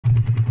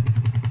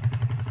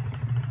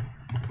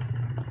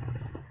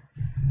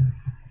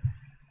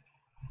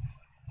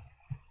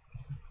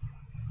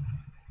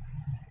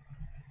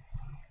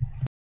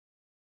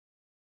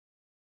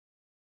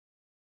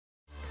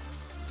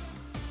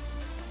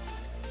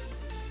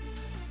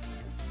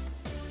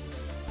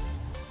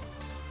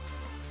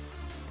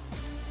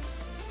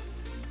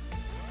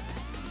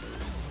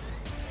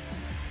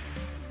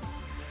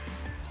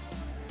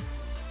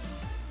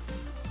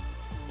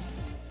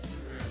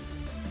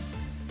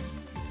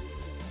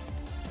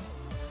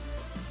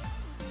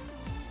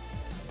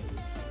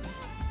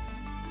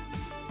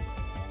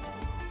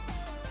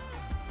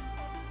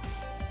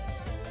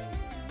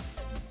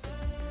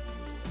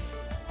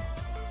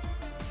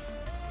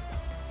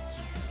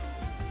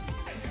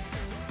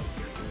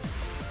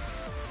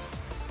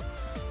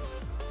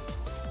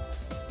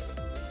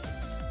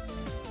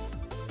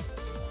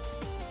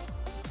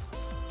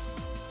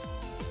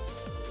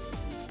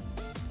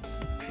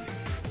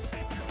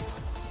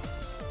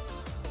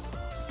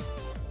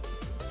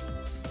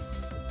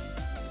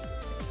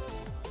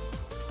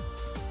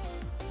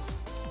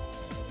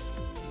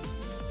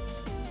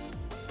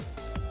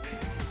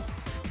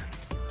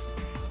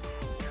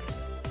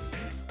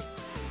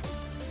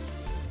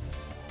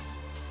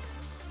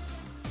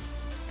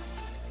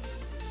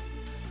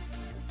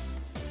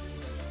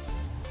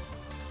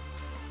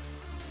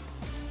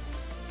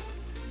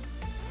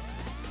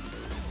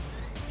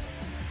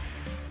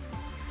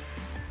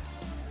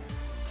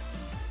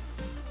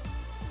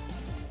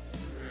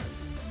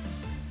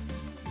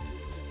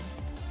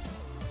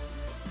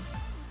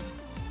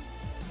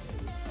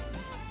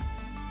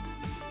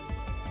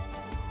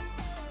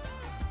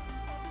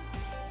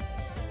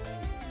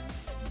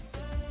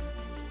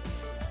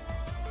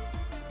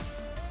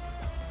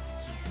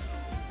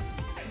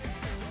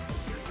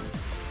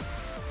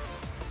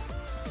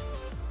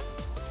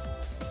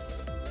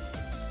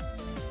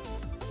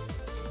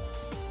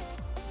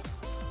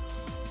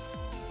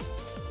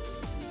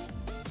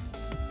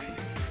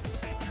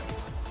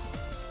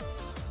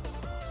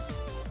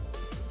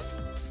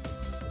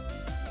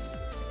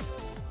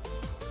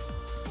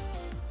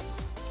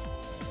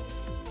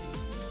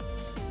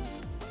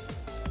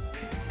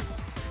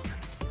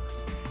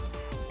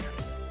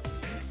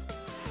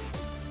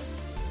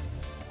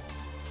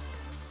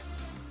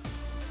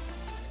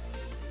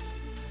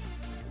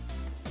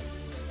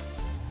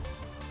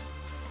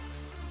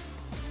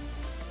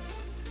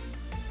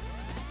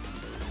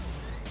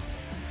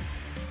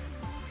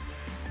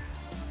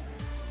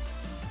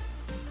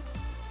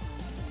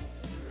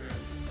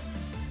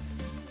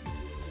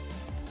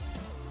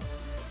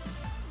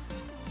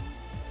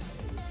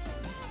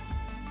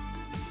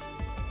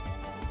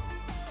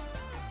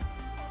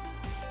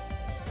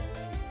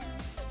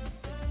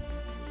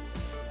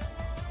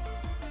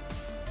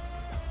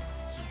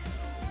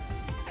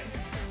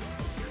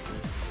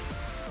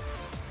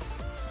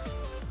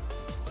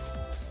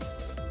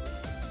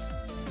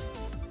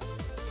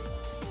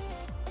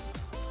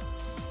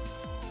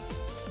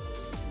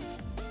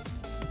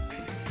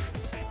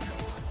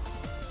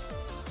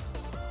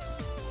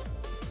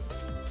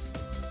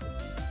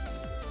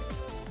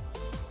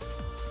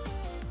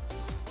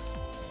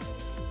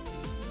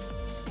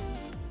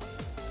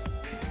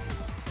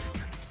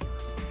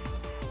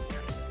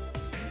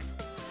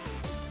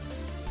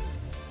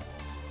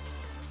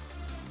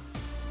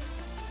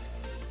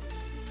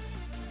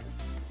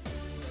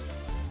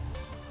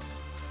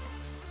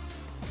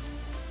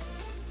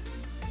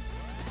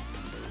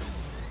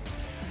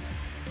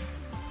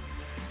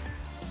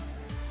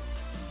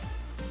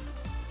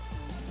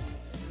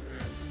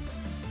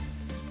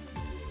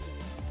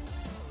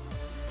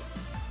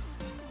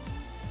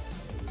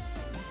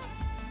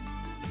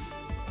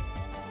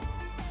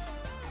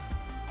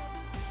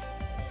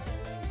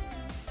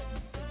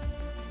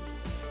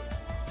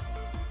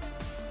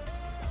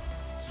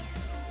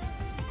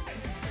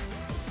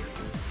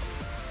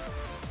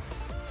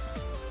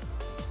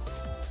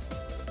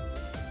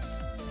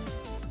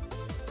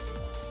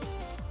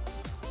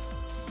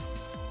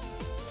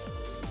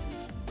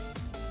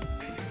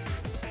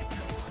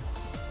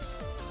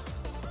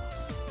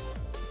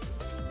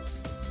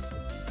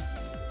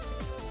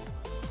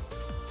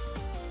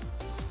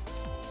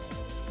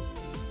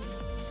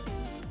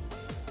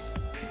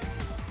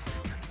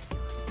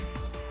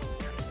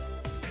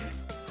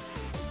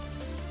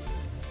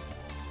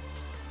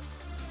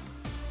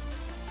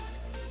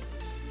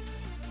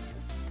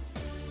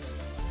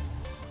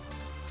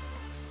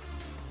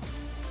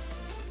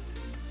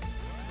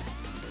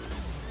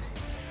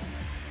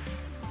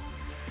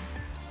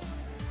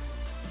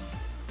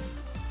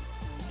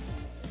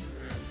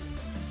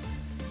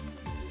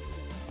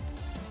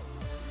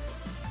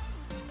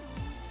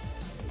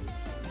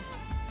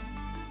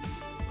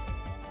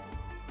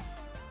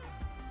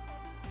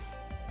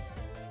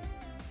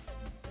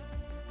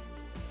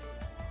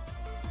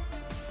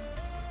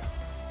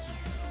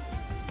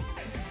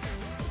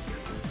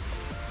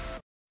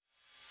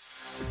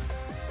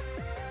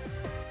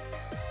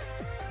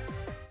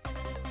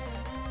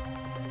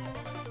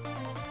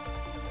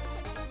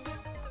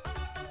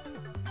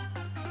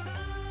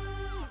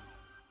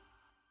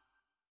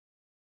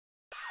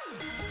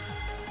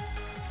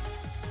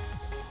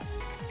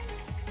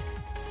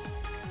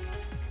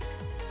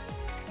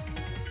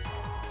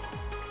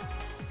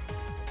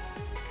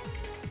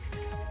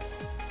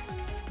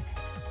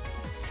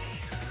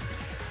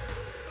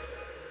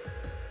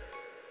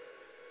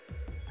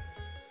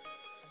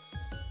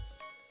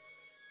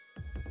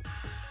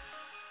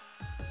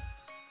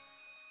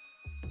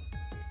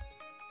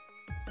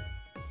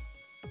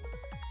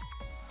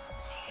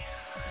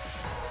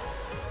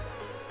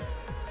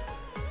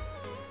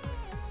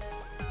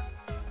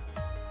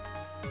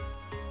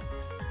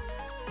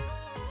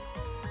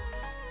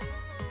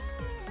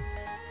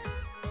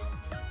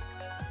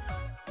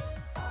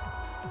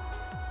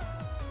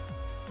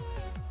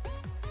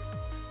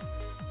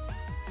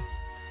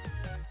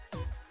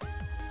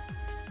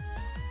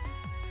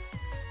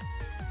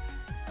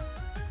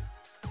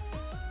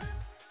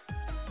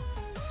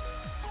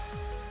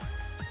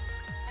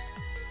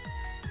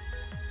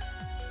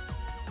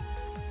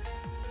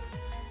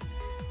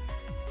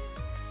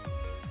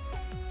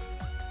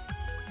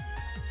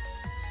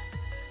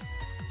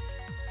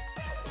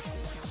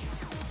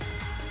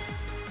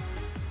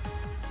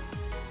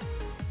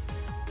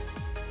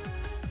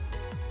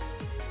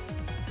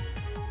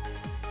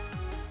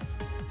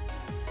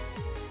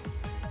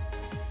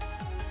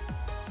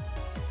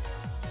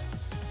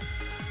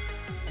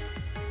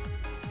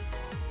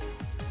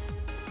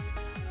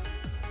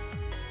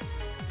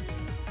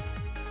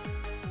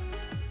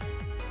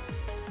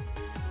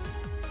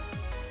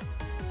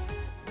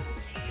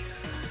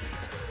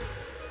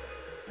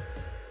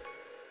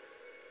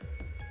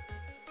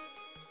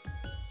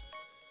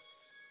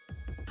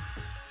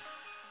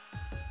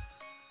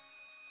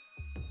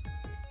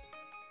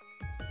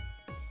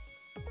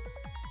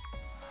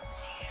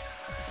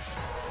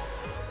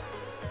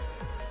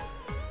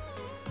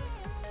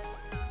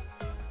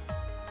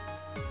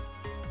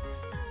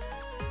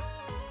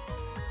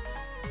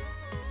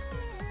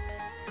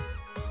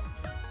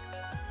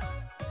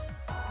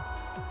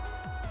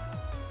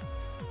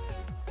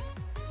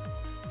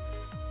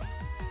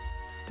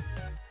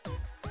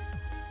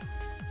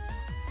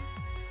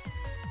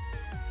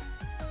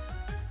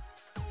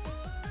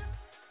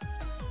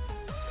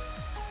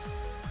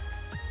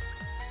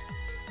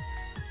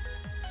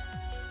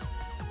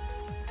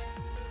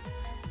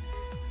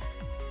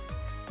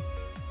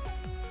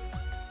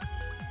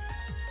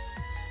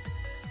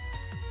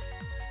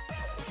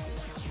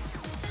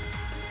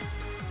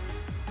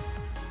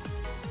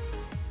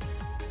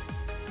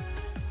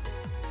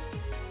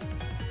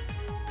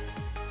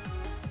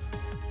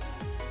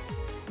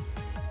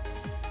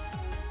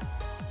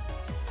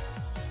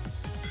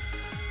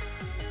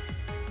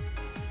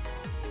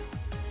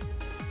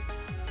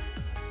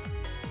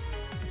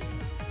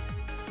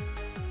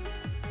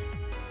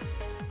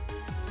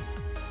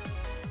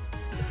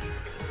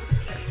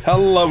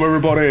Hello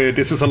everybody,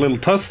 this is a little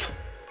test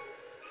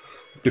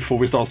before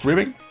we start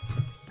streaming.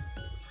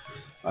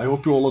 I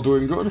hope you all are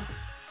doing good.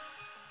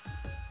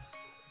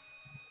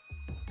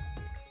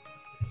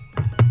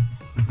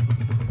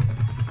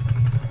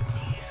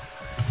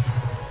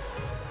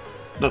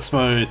 That's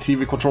my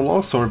TV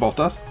controller, sorry about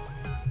that.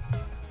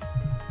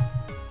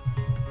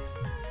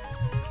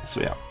 So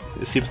yeah,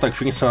 it seems like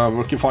things are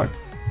working fine.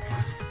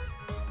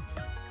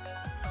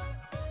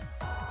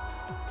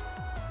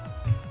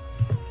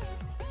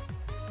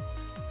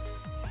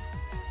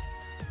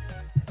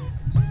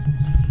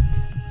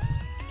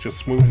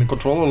 Just moving the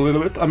controller a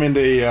little bit, I mean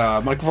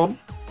the microphone.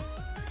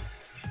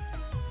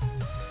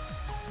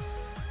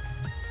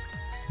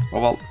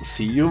 Oh well,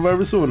 see you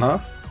very soon, huh?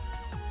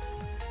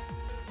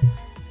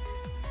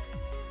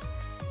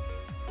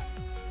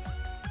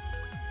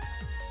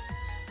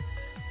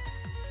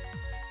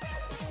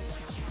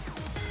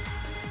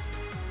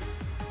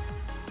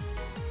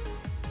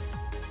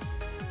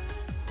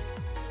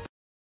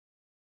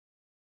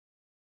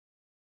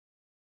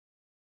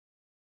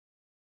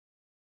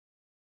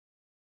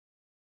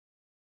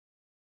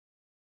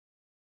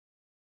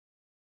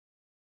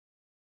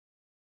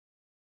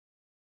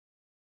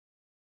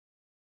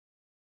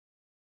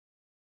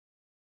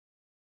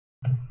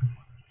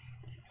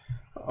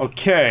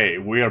 Okay,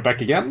 we are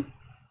back again.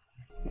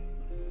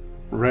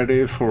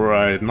 Ready for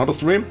another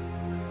stream.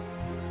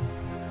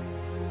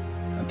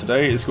 And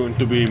today is going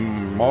to be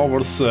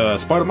Marvel's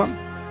Spider-Man.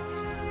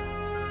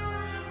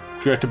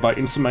 Created by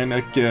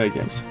Insomniac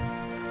Games.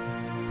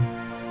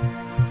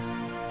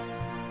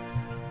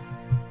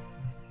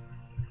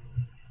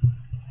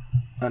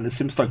 And it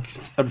seems like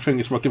everything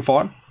is working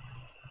fine.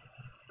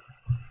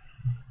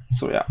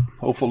 So yeah,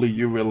 hopefully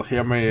you will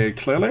hear me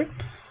clearly.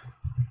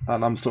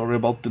 And I'm sorry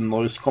about the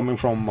noise coming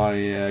from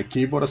my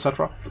keyboard,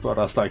 etc. But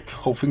that's like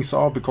how things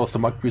are because the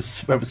mic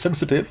is very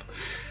sensitive.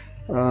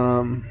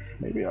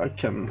 Maybe I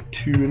can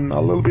tune a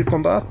little bit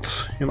on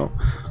that. You know,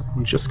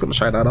 I'm just gonna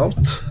try that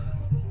out.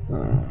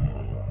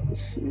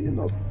 Let's see,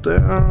 not there,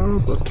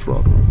 but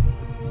rather.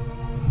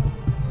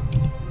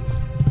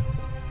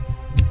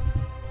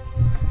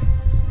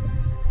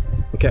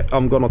 Okay,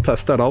 I'm gonna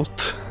test that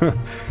out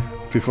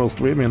before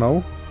stream, you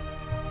know.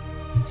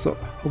 So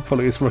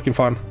hopefully it's working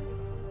fine.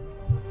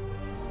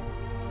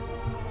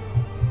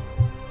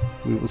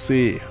 We will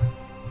see.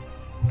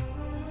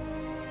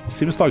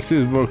 Seems like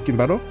it's working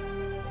better.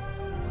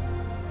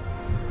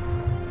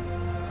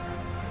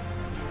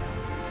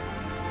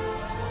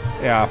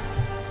 Yeah.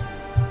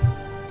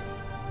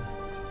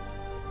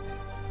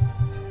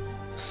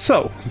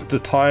 So, the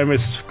time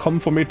is come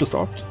for me to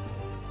start.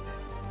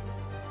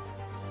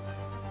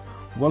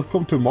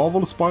 Welcome to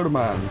Marvel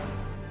Spider-Man.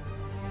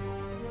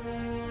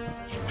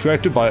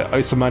 Created by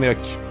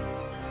Insomniac.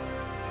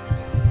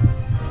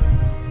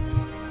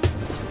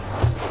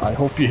 I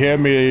hope you hear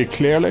me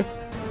clearly.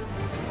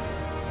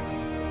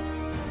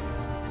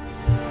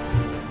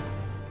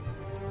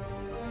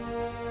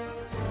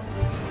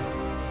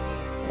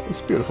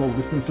 It's beautiful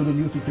listening to the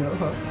music here,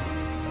 huh?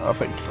 I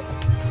think so.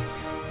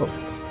 Oh.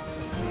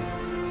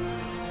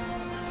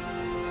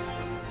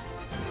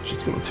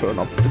 Just gonna turn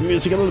up the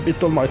music a little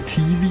bit on my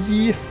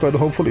TV, but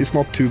hopefully it's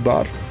not too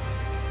bad.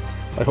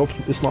 I hope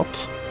it's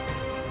not.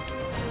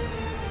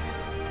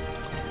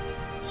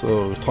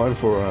 So, time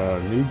for a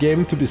new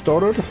game to be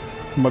started.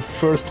 My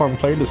first time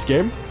playing this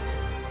game.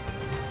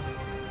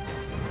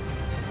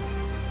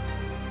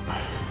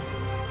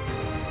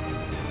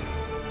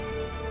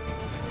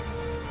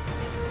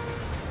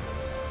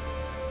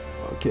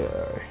 Okay,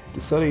 the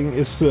setting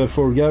is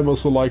for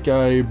gamers who like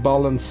a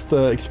balanced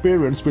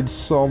experience with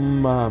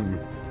some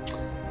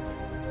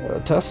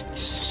tests,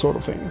 sort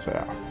of things,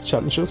 yeah,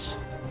 challenges,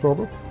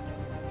 probably.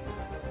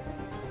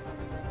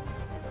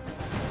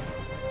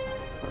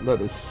 And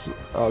that is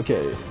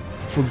okay.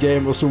 For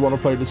gamers who want to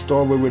play the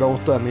story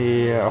without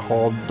any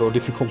hard or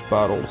difficult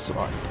battles,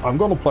 I'm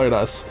gonna play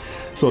this.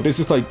 So this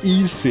is like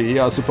easy,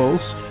 I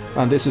suppose,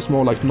 and this is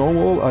more like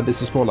normal, and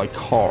this is more like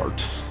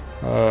hard.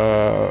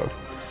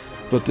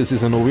 But this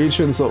is a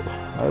Norwegian, so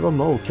I don't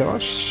know. Can I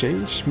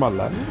change my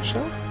language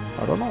here?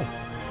 I don't know.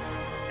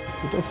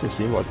 It doesn't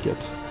seem like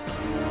it.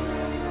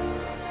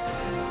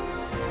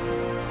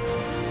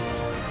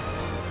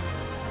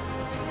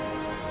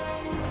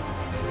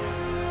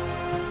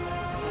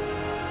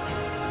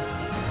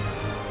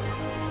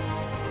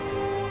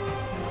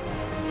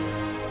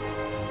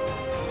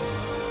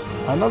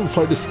 I never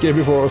played this game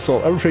before,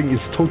 so everything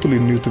is totally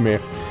new to me.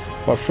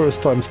 My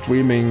first time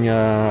streaming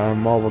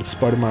Marvel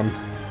Spider-Man.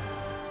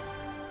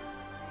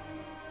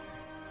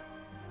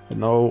 You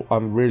know,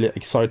 I'm really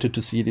excited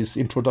to see this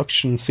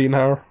introduction scene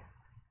here.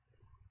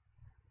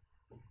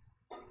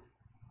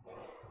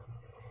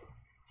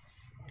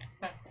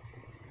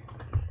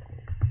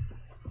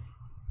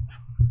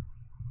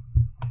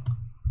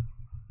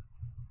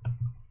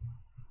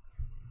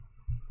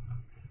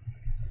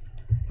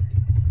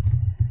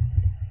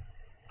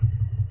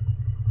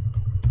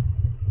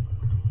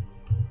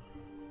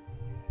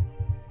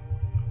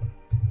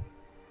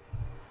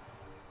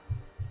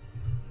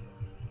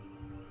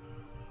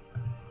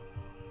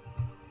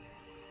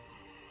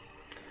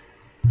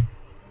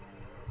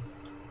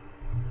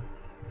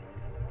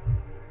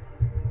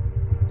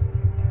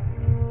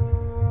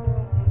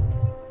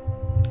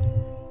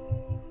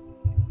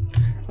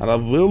 And I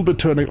will be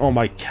turning on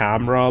my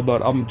camera,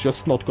 but I'm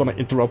just not gonna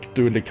interrupt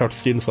doing the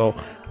cutscene, so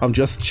I'm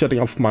just shutting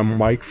off my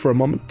mic for a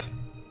moment.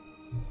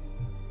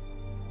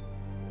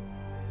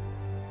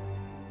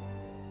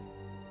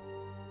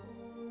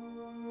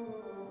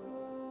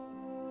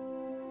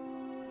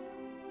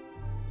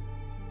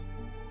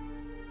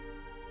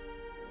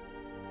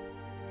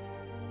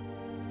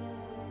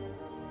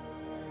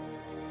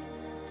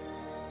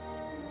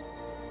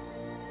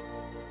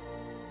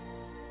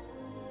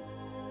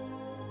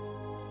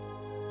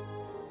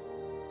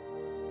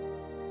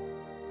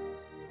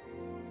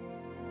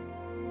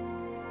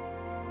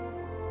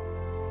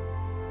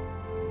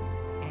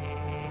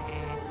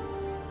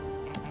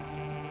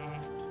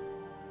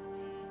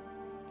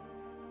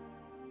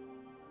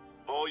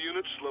 All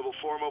units, level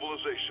 4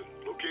 mobilization.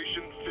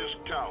 Location,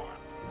 Fisk Tower.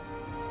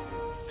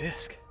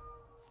 Fisk?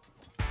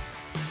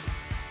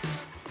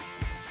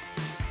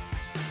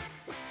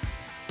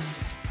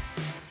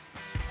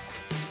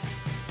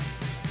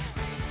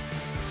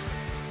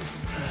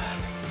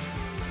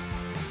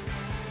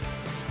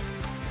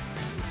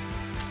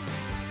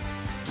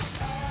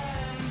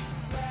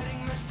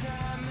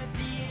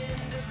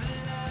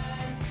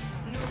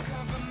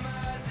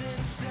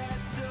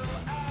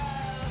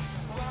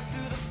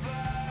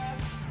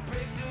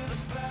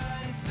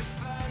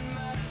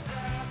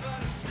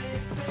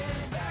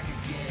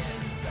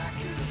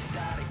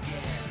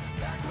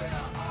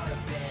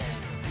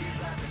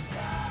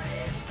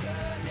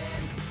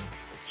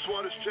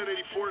 SWAT is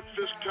 1084 at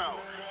Fisk Tower.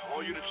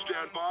 All units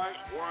stand by.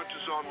 Warrant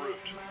is en route.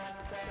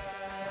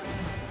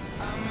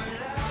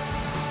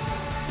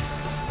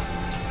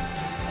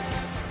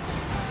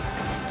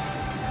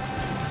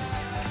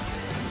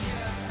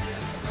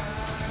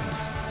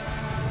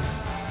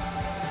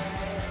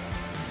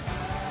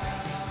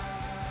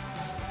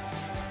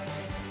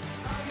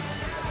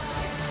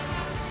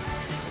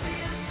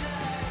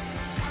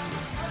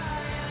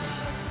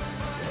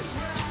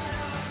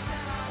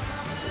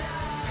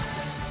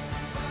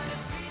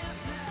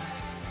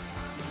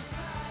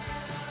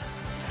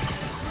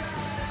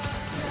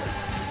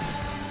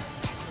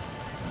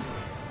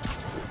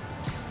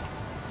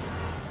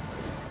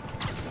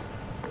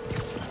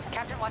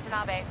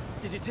 Watanabe.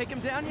 Did you take him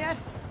down yet?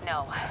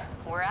 No.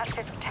 We're at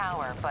Fisk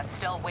Tower, but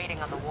still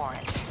waiting on the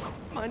warrant.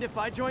 Mind if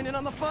I join in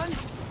on the fun?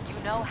 You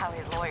know how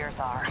his lawyers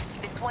are.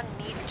 This one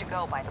needs to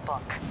go by the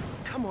book.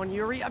 Come on,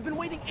 Yuri. I've been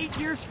waiting 8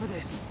 years for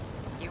this.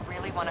 You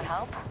really want to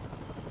help?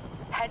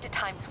 Head to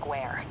Times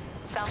Square.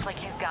 Sounds like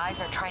his guys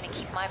are trying to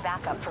keep my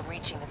backup from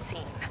reaching the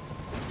scene.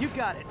 You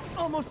got it.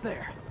 Almost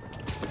there.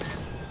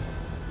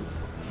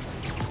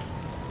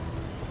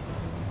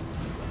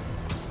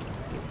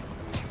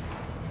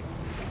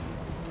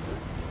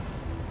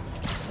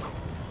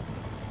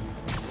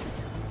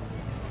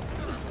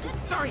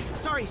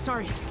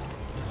 Sorry.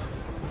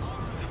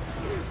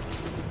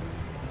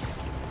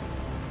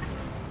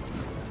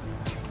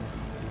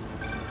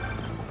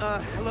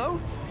 Hello?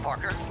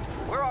 Parker,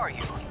 where are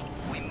you?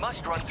 We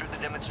must run through the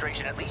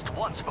demonstration at least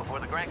once before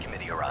the grant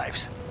committee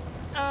arrives.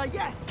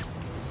 Yes.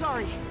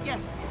 Sorry.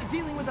 Yes.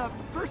 Dealing with a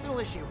personal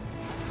issue.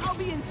 I'll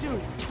be in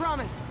soon.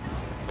 Promise.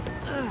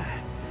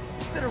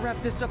 Better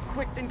wrap this up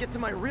quick than get to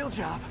my real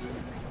job.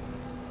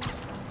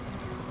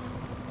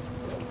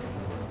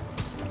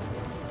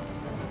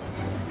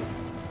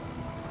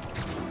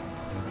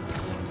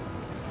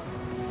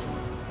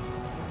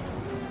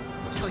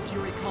 Looks like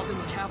Yuri called in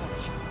the cavalry.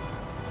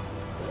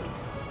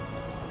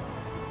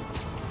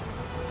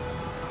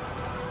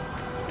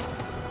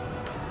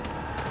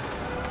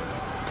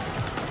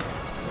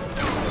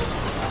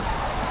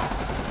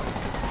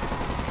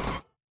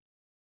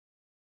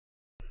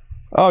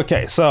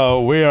 Okay,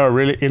 so we are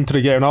really into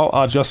the game now.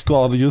 I just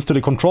got used to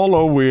the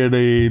controller with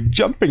the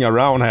jumping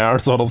around here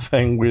sort of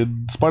thing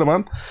with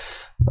Spider-Man.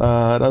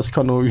 That's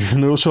kind of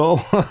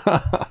unusual.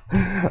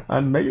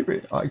 And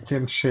maybe I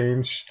can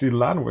change the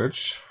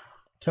language.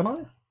 Can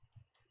I?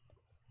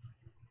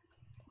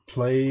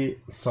 Play,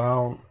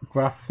 sound,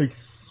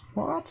 graphics,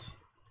 what?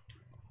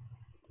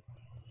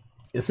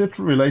 Is it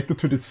related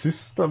to the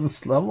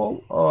system's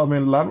level? Oh, I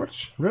mean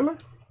language? Really?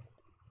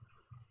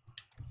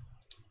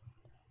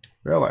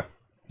 Really?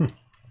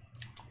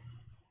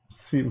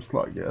 Seems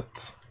like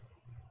it.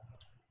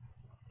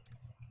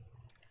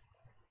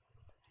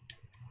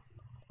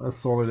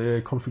 That's already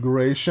a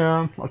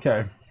configuration.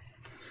 Okay.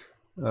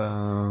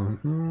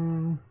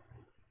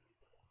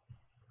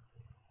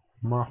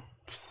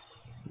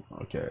 Maps.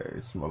 Okay,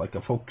 it's more like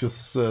a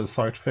focus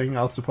site thing,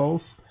 I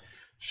suppose.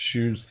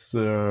 Choose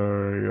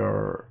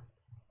your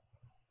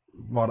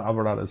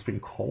whatever that has been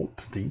called.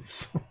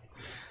 Things.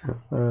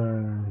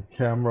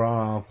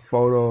 Camera,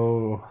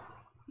 photo,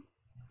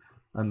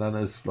 and then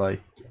it's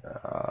like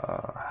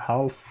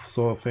health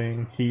sort of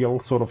thing, heal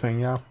sort of thing.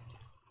 Yeah.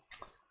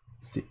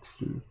 6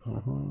 to.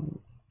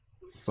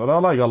 So there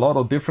are like a lot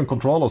of different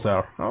controllers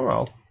here. Oh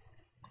well.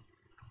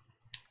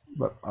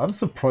 But I'm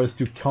surprised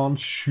you can't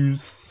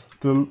choose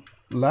the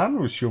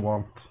language you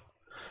want.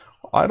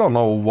 I don't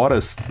know what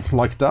is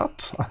like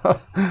that.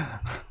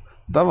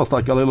 That was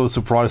like a little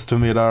surprise to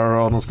me there,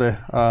 honestly.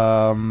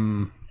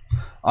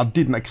 I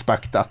didn't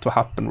expect that to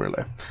happen,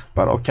 really.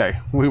 But okay,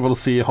 we will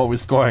see how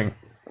it's going.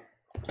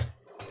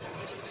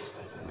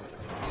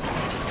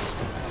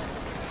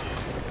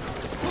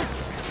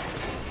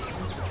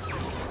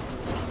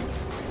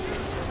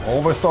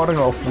 Always starting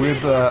off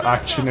with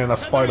action in a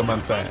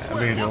Spider-Man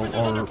video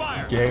or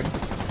game.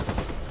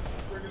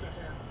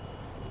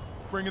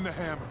 Bring in the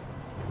hammer.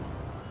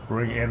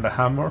 Bring in the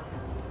hammer.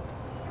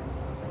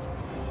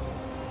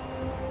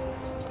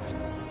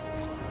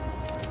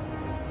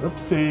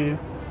 Oopsie.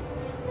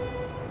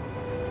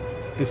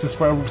 This is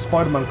where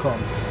Spider-Man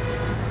comes.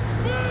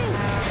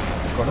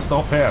 Gotta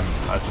stop him,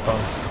 I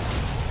suppose.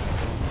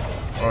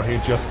 Or he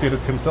just did it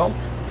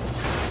himself.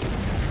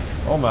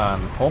 Oh man,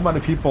 how many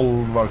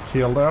people were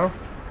killed there?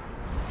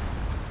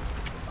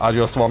 I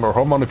just wonder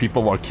how many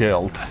people were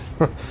killed.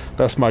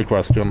 That's my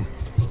question.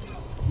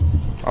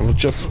 I'll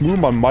just move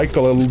my mic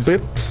a little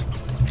bit.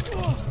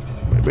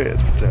 Maybe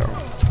there.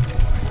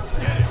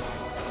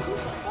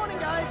 Morning,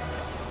 guys.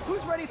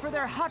 Who's ready for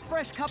their hot,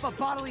 fresh cup of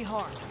bodily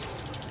harm?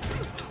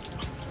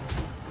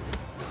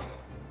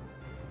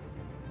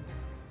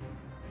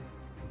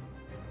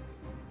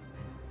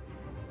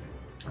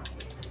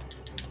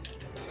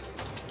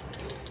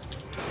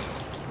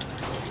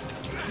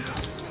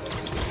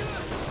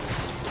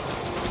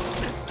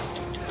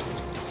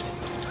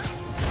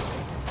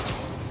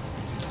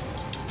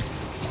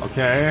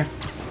 Okay.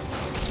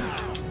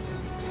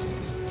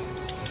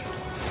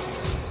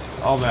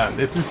 Oh man,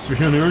 this is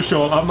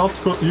unusual. I'm not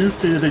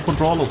used to the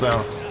controllers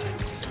there.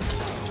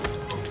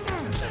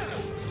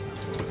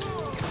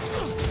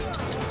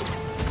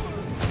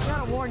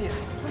 Gotta warn you,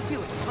 I'm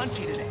feeling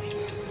punchy today.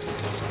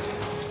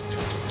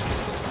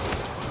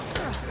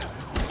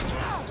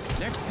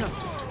 Next comes.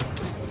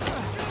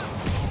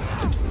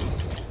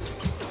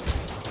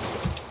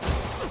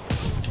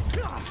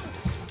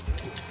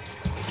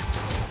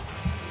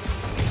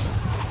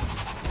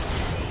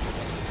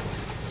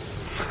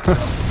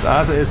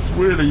 That is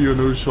really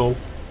unusual.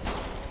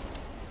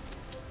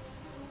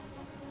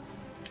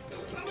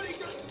 Somebody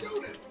just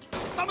shoot him!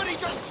 Somebody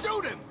just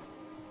shoot him!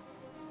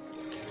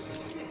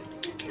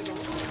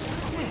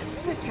 Man,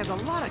 Fisk has a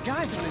lot of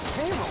guys on his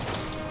payroll.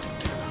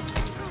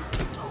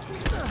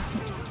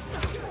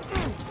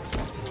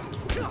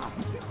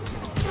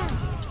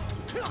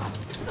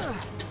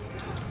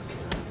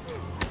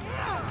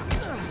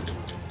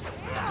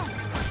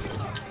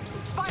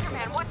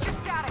 Spider-Man, what's your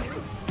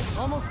status?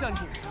 Almost done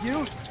here.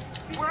 You?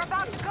 We're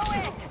about to go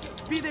in.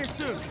 Be there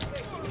soon.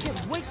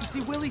 Can't wait to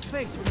see Willie's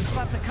face when you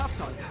slap the cuffs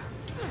on you.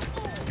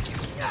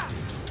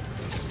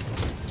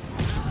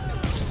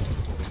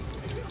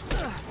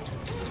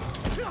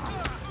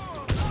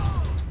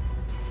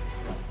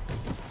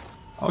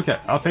 Okay,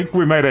 I think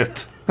we made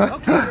it.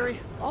 Okay, Yuri,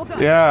 all done.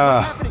 What's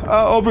Yeah, happening?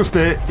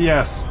 obviously,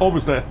 yes,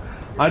 obviously.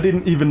 I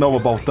didn't even know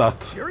about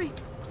that. Yuri?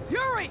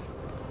 Yuri!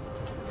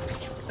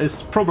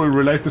 It's probably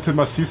related to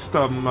my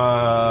system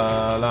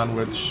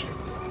language.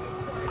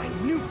 I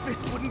knew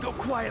Fisk wouldn't go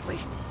quietly.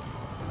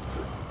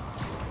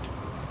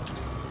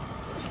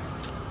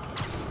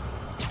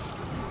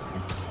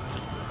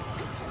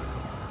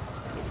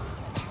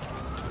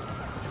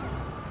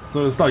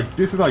 So it's like,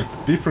 this is like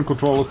different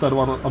controllers than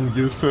what I'm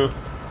used to.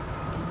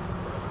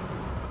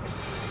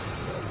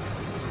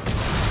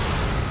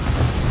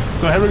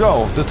 So here we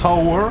go, the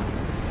tower.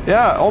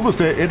 Yeah,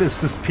 obviously it is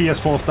this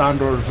PS4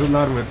 standard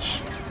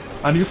language.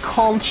 And you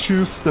can't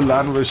choose the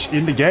language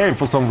in the game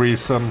for some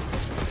reason.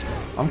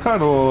 I'm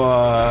kind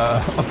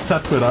of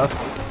upset with that.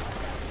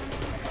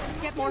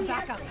 Get more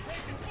backup.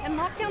 And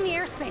lock down the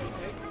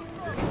airspace.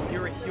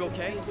 Yuri, you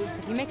okay?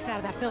 If he makes it out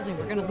of that building,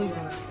 we're gonna lose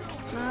him.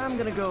 I'm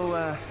gonna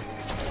go,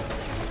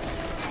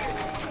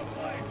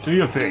 Do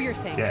your thing. Do your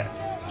thing.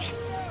 Yes.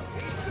 Yes.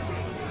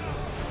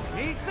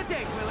 He's the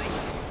day, Willie.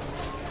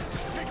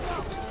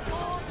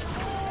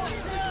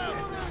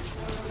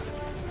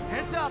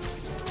 Heads up.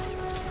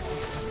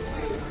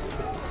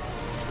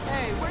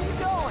 Hey, where you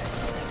going?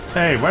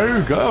 Hey, where are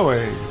you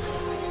going?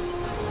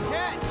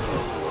 Ken!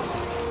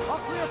 I'll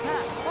clear a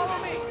path. Follow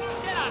me.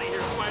 Get out of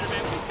here,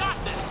 Spider-Man! We got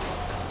this!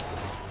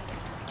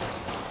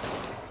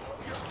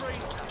 You're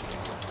crazy.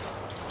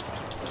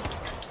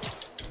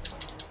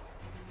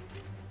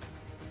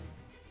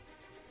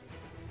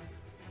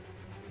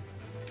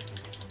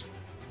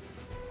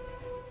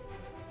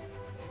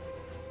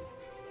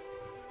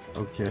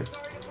 Okay.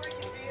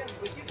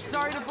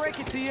 Sorry to break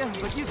it to you,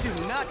 but you do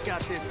not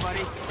got this,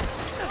 buddy.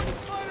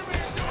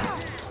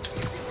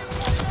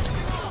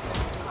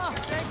 Oh,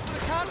 thanks for the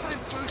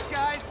confidence boost,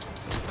 guys.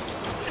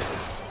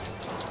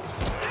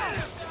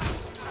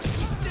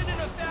 Did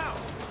enough now!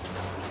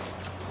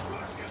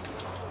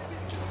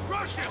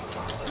 Rush him!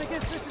 I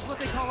guess this is what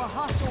they call a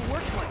hostile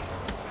workplace.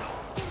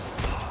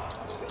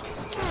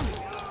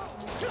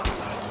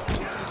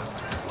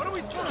 What are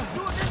we supposed to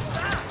do against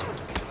that?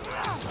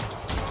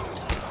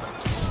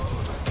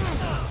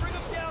 Bring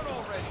him down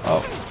already!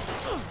 Oh.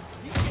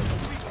 This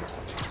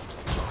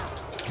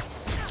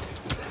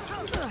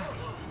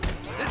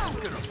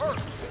is gonna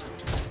hurt!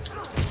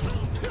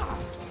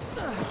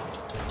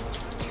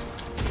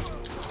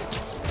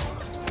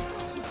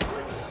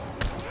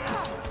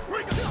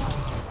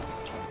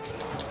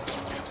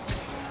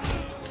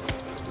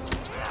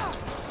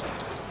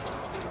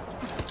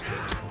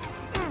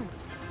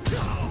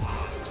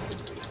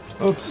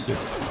 Oops.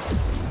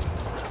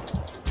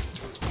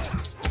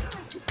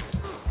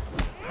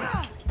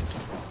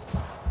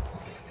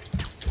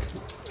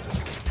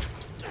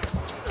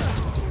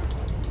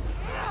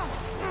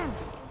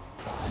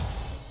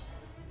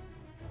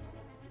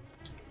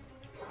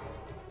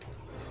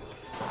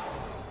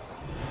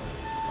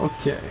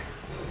 Okay.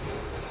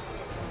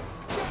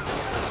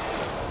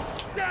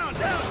 Down,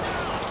 down, down!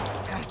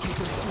 Gotta keep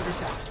those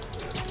shooters out.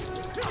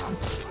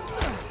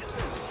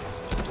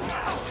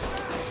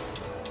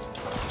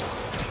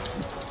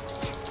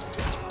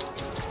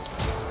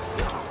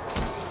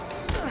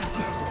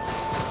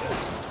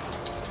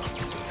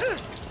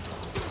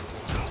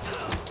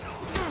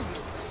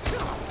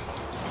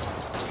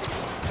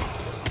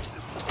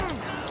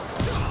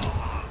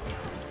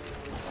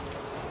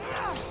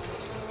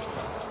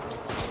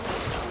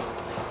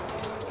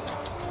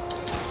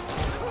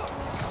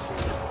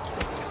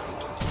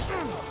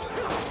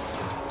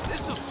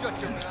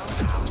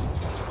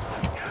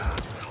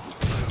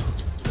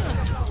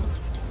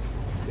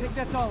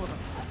 That's all of them.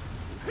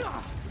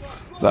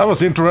 That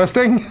was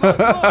interesting.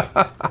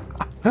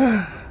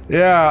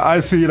 Yeah, I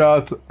see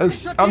that.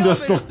 I'm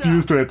just not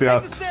used to it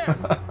yet.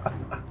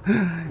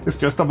 It's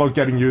just about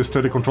getting used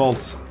to the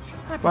controls.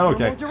 Well,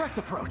 okay.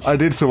 I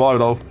did survive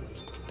though.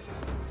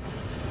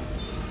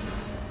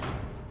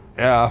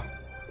 Yeah.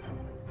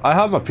 I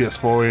have a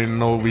PS4 in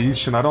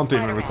Norwegian. I don't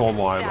even recall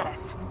why. But...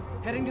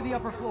 Heading to the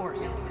upper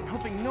floors and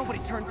hoping nobody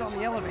turns on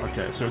the elevator.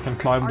 Okay, so you can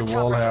climb the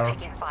wall here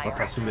by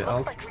pressing the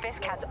L.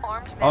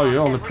 Oh, you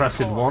only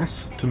press it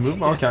once to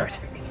move? Okay.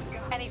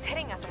 And he's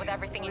hitting us with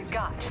everything he's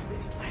got.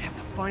 I have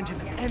to find him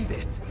and end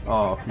this.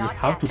 Oh, you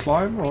have to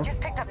climb, or just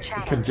picked up you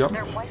chatter. can jump?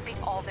 They're wiping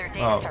all their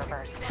data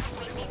servers.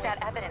 We need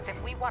that evidence if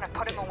we want to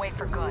put him away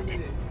for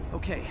good.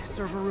 Okay,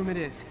 server room it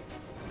is.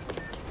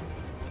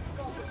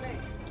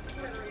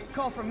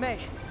 Call from May.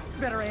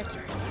 Better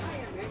answer.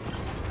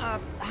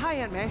 Hi,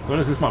 Aunt May. So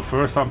this is my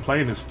first time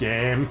playing this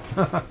game.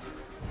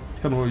 It's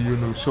kind of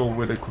unusual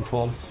with the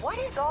controls. What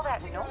is all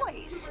that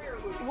noise?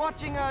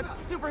 Watching a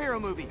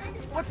superhero movie.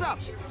 What's up?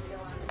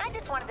 I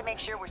just wanted to make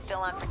sure we're still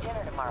on for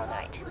dinner tomorrow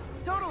night.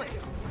 Totally.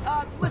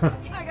 Listen,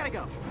 I gotta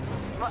go.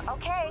 Well,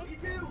 okay.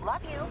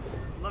 Love you.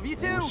 Love you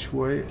too. Which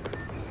way?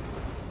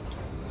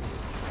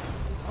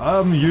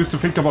 I'm used to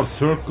think about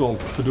circle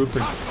to do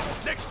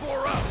things. Next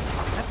floor up.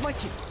 That's my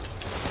cue.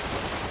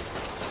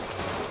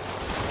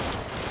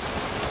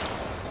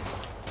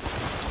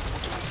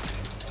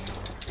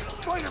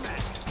 Spider-Man.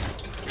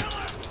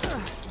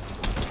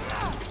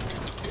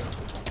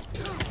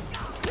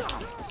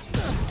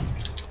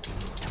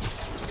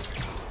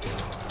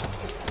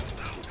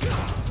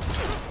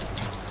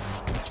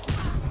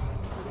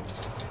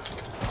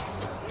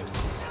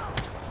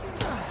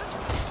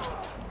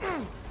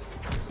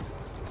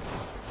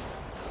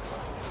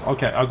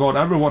 Okay, I got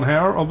everyone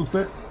here,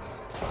 obviously.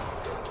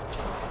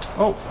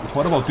 Oh,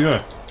 what about you?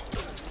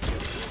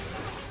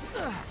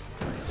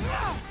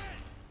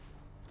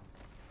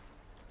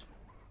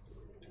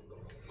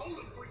 Hold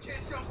him so he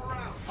can't jump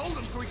around. Hold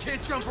him so he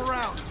can't jump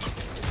around.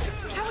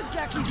 How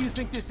exactly do you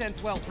think this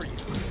ends well for you?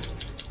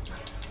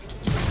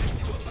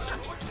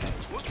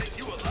 We'll take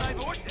you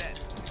alive or dead.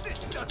 This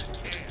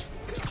doesn't care.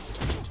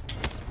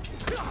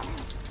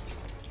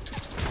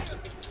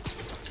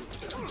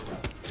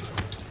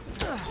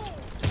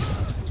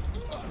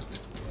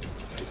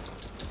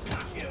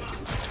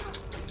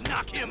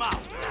 Knock him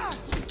out.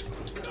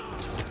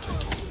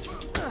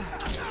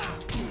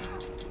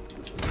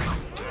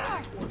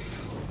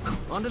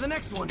 On to the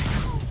next one.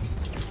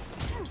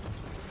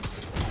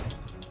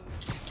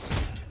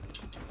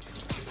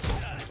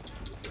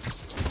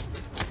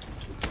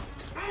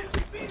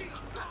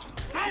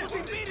 How's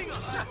he beating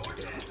us?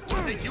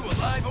 We'll take you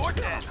alive or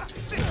dead.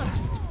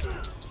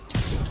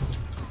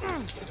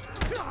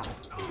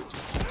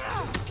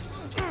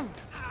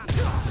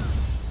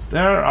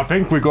 There, I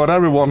think we got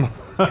everyone.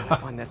 Gotta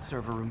find that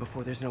server room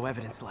before there's no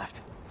evidence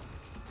left.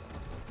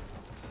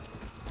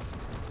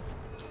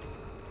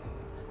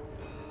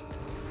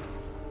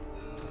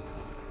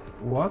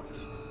 What?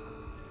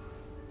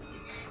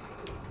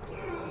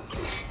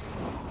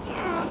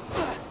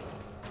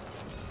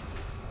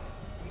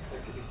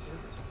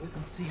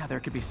 Don't see how there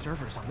could be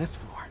servers on this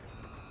floor.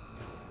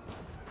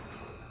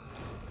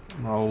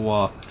 Now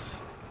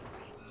what?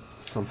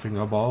 Something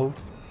above?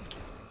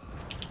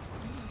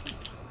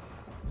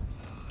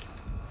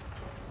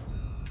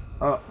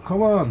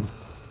 Come on!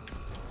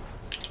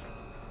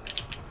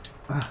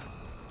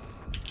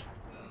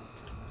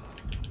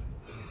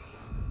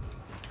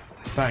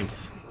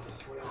 Thanks.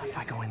 If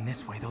I go in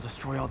this way, they'll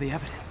destroy all the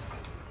evidence.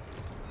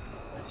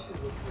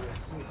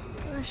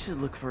 I should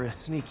look for a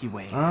sneaky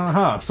way.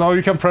 Uh-huh, so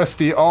you can press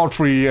the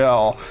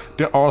R3,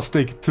 the R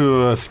stick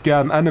to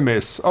scan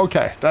enemies.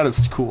 Okay, that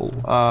is cool.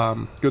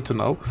 Good to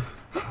know.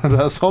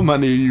 There's so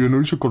many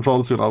unusual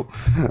controls, you know.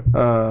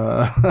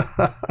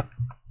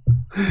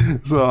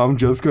 So I'm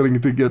just going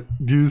to get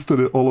used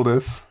to all of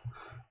this.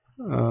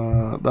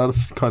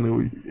 That's kind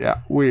of,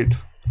 yeah, weird.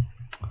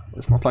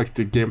 It's not like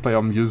the gameplay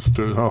I'm used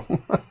to, you know.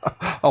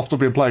 After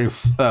been playing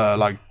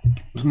like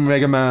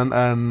Mega Man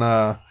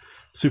and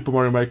Super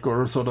Mario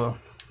Maker, so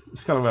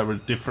it's kind of a very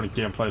different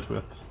gameplay to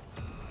it.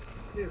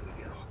 There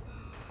we go.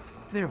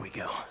 There we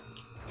go.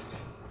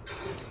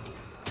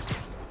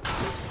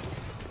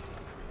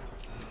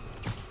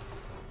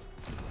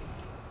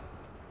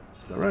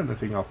 Is there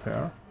anything up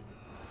here?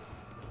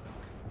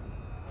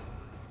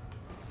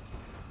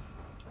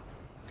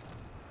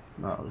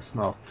 No, it's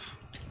not.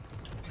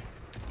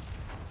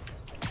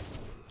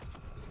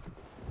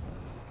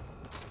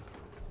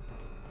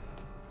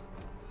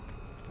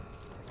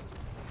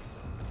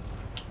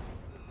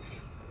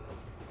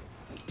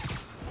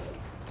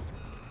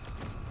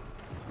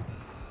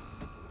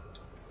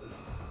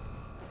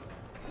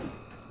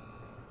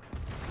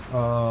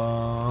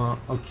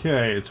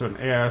 Okay, it's an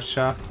air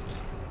shaft.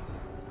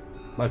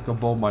 Like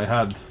above my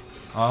head.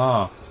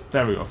 Ah,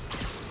 there we go.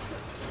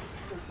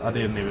 I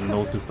didn't even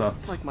notice that.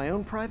 It's like my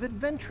own private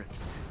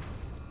ventrance.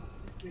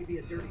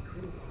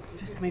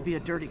 Fisk may be a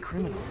dirty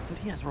criminal, but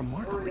he has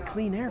remarkably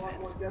clean air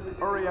vents.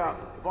 Hurry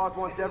up. The boss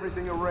wants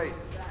everything erased.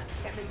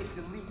 Can't make it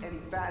delete any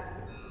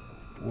faster.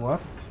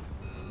 What?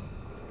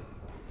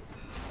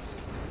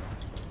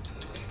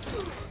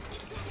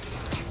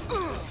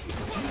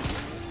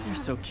 They're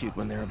so cute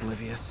when they're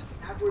oblivious.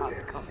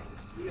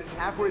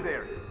 Halfway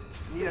there.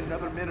 Need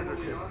another minute or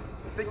two.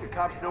 Think the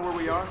cops know where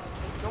we are?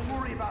 Don't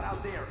worry about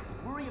out there.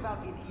 Worry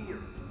about in here.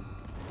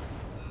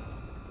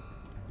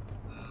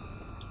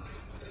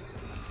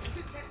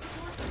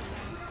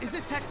 Is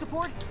this tech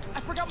support?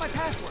 I forgot my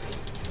password.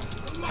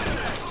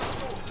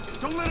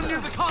 Don't let him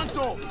near the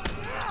console!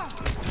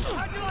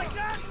 How'd you like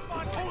that?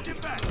 Hold him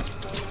back.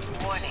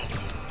 Warning.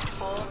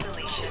 Full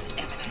deletion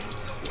imminent.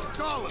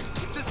 Stalin, the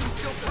system's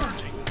still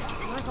purging.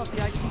 I thought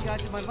the IT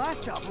guys at my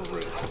last job were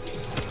rude.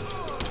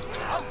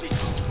 I'll teach you.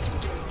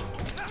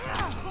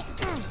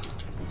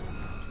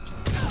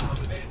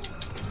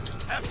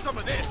 Have some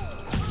of this.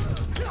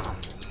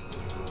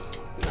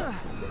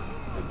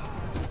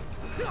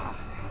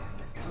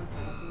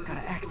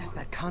 Gotta access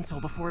that console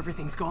before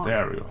everything's gone.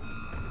 There we go.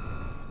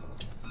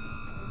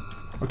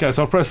 Okay,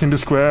 so pressing the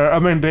square, I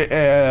mean the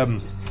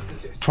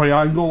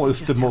triangle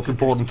is the most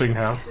important thing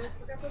here.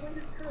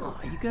 Oh,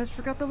 you guys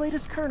forgot the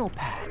latest kernel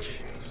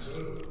patch.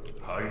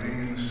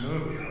 Hiding in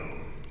Serbia.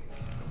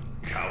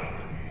 Cowardly.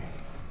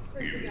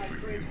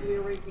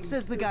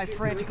 Says the guy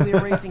frantically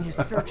erasing his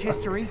search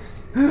history.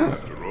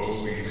 After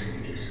all these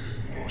years,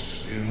 you're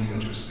still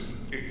just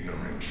an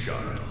ignorant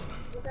child.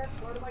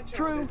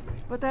 True,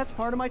 but that's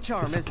part of my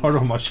charm, It's isn't part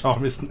it? of my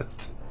charm, isn't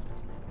it?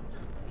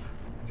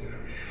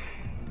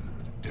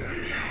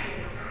 Damn you.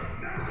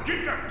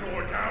 Get that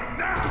door down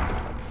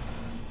now!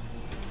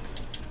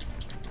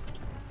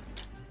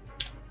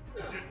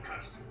 Get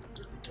past him.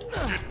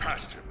 Get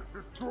past him.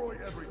 Destroy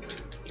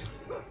everything.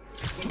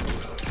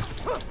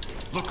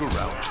 Look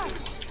around.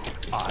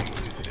 I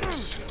did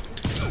this.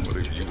 What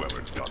have you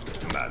ever done that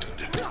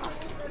mattered?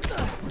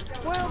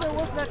 Well, there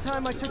was that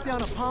time I took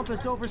down a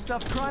pompous,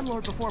 overstuffed crime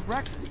lord before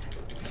breakfast.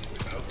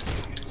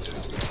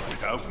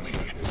 Without me,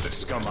 the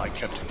scum I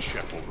kept in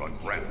check will run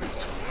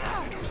rampant.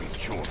 It'll be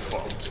your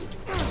fault.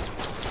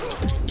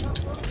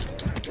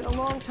 It's been a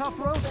long, tough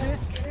road,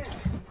 Fisk.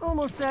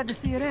 Almost sad to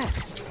see it end.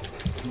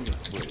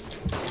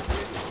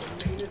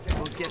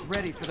 We'll get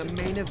ready for the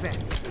main event.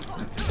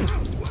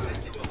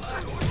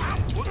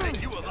 We'll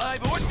take you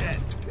alive or dead.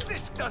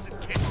 This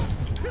doesn't care.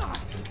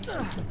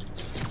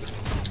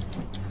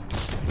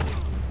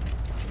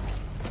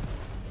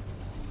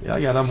 Yeah,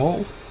 I got them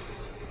all.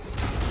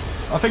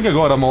 I think I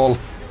got them all.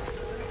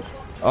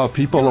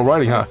 People are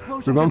writing here.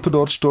 Remember to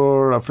dodge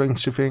door, I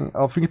think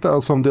there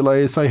are some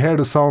delays. I hear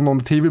the sound on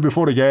the TV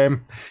before the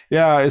game.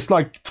 Yeah, it's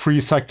like 3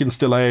 seconds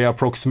delay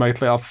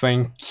approximately, I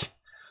think.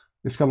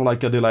 It's kind of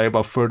like a delay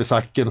about 30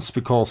 seconds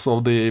because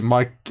of the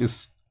mic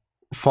is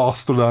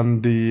faster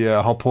than the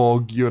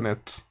Hapog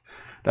unit.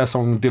 There's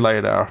some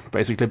delay there,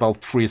 basically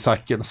about 3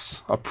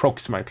 seconds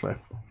approximately.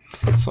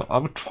 So I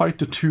will try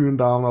to tune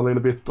down a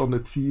little bit on the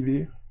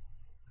TV.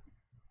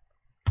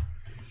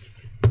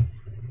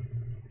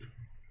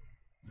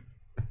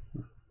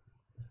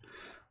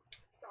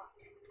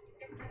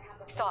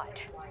 Saw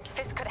it.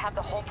 Fisk could have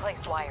the whole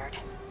place wired.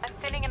 I'm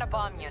sitting in a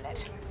bomb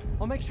unit.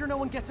 I'll make sure no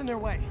one gets in their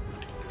way.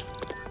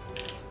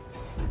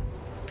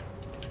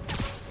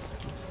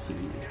 Let's see.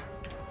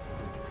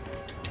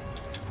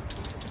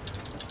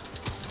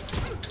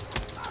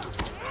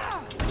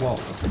 Whoa.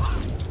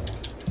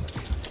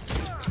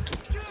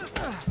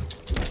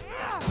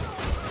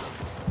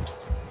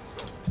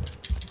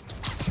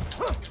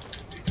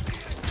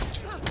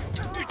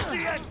 It's the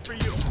end for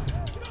you.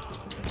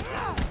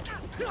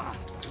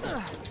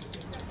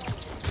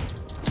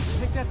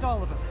 I think that's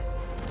all of them.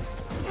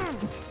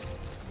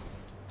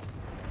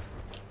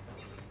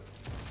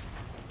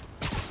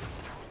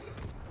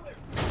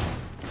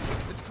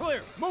 It's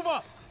clear. Move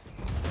up.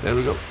 There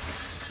we go.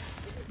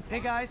 Hey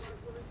guys,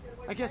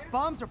 I guess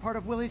bombs are part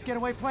of Willie's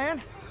getaway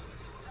plan?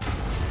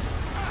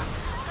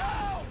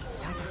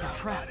 Sounds like they're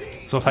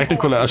trapped. So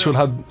technically I should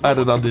have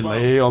added a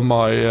delay on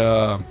my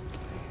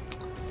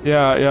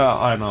yeah,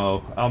 I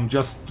know. I'm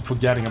just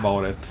forgetting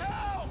about it.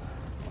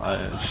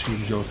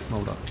 Shield jokes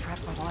know that.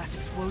 Trapped by the last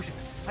explosion.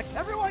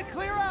 Everyone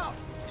clear out!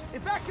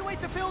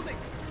 Evacuate the building!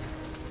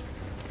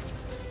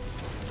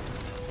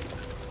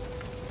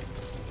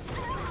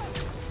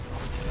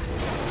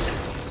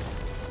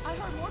 I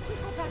heard more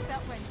people back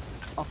that way.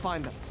 I'll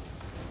find them.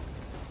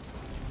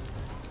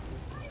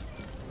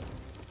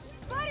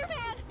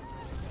 Spider-Man!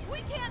 We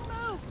can't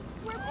move!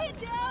 We're pinned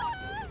down!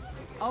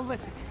 I'll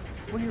lift it.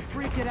 When you're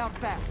free, get out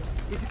fast.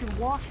 If you can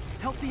walk,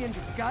 help the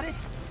injured. Got it?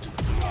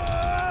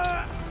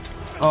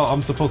 Oh,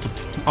 I'm supposed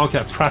to...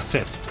 Okay, press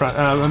it.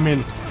 I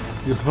mean,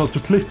 you're supposed to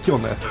click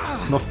on it,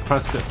 not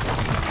press it.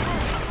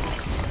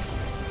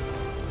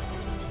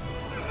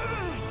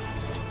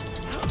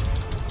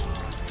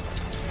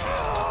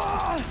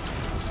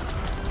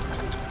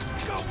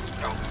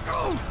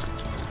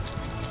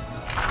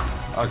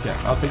 Okay,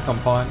 I think I'm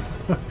fine.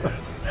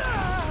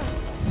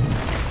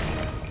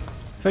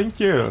 Thank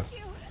you.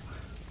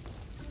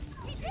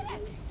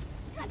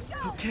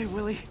 Okay,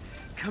 Willie.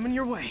 Coming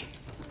your way.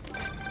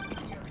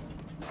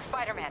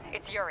 Spider-Man,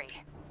 it's Yuri.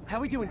 How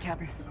we doing,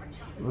 Captain?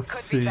 Let's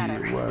Could see, be better.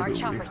 where Our do we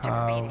choppers took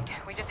a beating.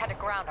 have... We just had to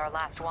ground our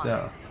last one.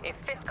 Yeah. If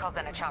Fisk calls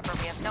in a chopper,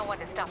 we have no one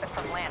to stop it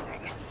from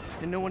landing.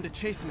 And no one to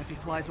chase him if he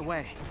flies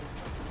away.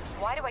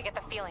 Why do I get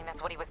the feeling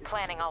that's what he was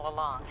planning all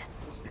along?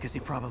 Because he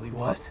probably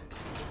was.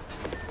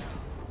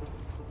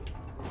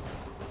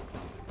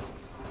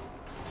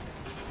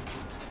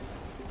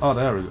 Oh,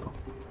 there we go.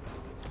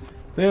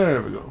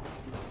 There we go.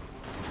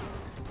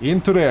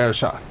 Into the air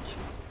shack.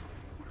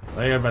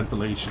 Air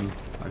ventilation,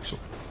 actually.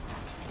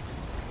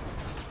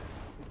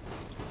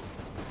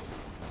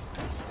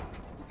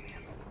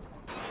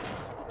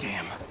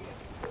 Damn.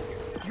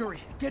 Yuri,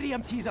 get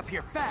EMTs up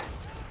here,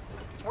 fast!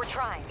 We're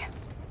trying.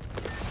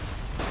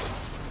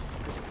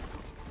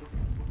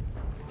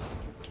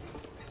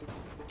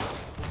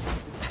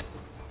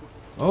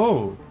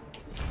 Oh!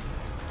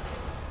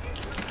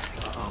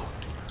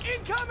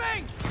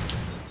 Incoming!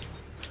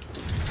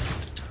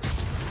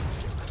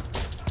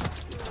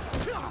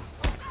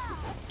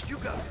 You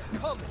got it.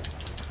 Come.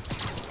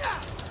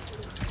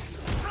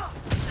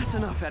 That's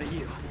enough out of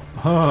you.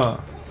 Huh.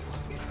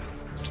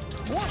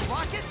 More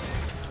rockets?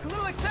 A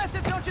little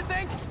excessive, don't you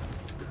think?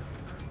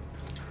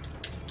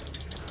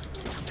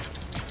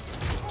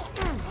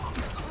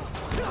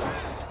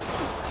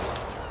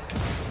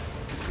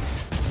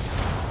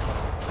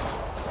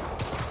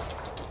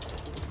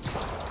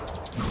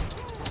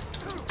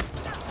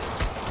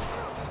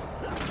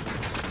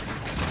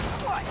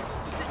 What?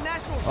 Is it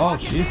National Oh,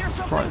 Rocket Day or Jesus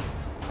something? Christ.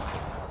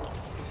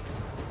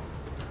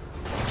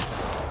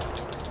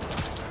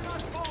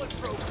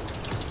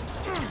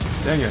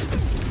 Dang it.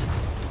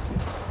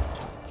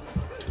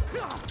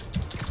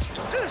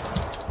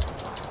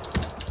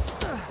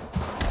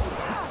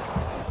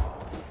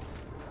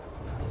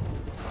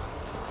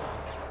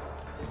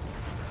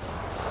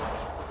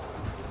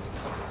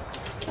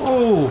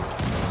 Oh!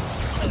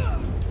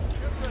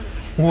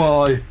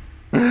 Why?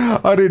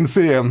 I didn't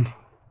see him.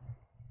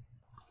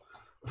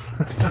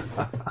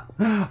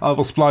 I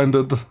was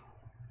blinded.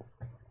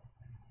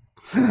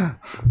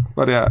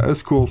 But yeah,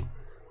 it's cool.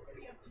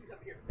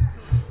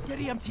 Get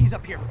EMTs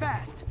up here,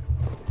 fast!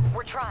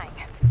 We're trying.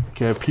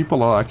 Okay,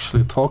 people are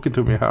actually talking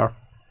to me here.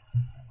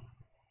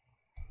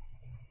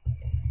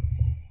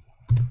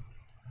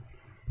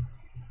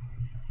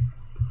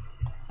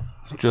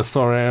 Just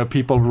sorry,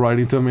 people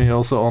writing to me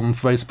also on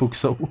Facebook,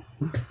 so...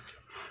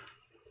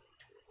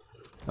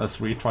 Let's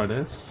retry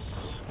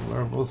this.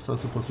 Where was I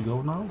supposed to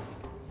go now?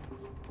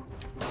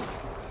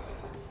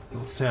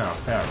 It's here,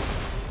 here.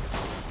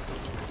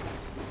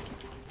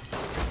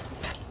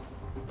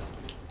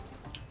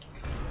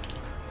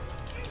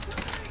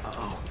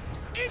 Uh-oh.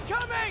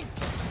 Incoming!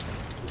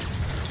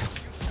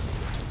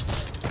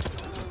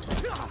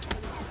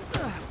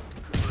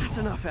 That's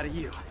enough out of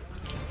you.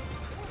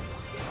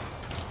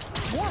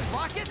 More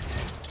rockets?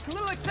 A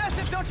little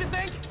excessive, don't you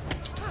think?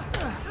 What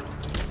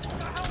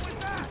the hell was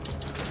that?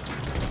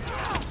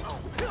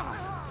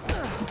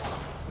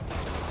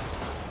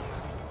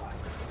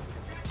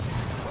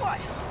 What?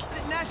 Is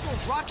it National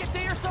Rocket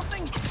Day or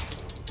something?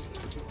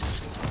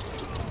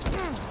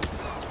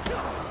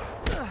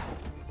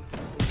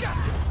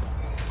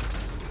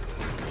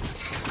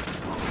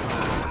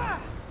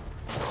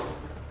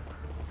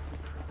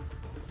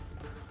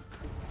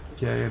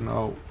 Okay,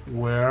 now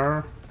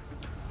where?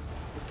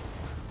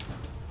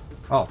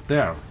 Oh,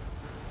 there.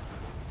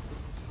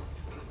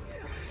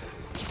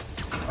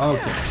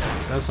 Okay,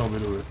 that's how we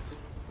do it.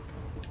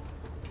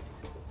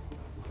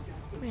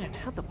 Man,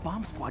 how'd the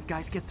bomb squad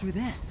guys get through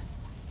this?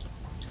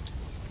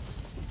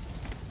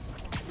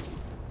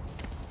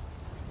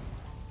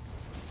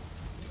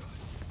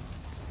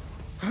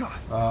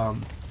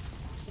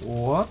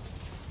 What?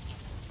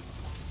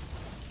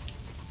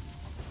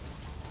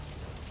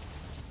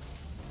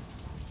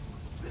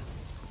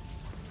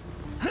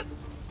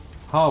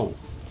 How?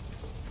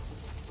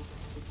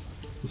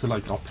 Is it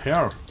like up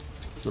here?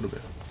 It's gonna be.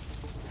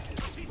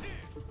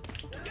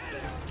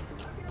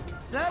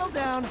 Settle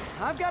down.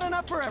 I've got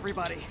enough for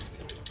everybody.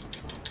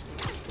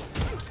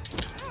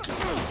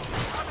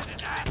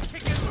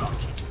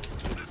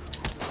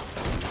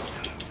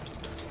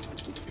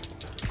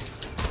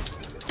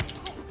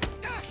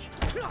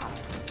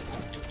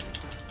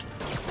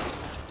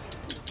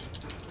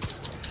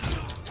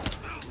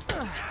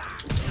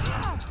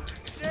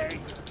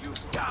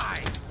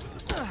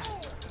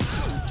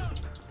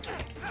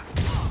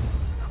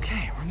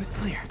 is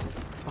clear.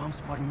 Bomb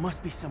squad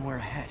must be somewhere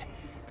ahead.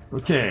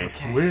 Okay,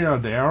 we are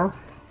there.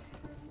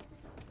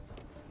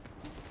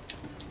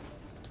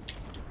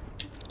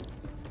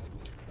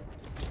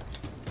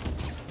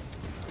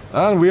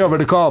 And we are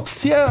with the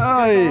cops.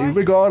 Yay!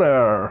 We got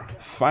her.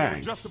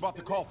 Thanks. Just about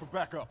to call for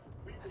backup.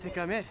 I think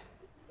I'm it.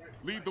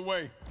 Lead the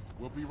way.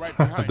 We'll be right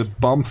behind The you.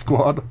 bomb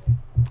squad.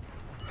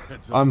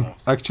 Heads up, I'm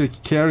boss. actually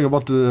caring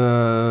about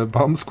the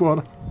bomb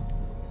squad.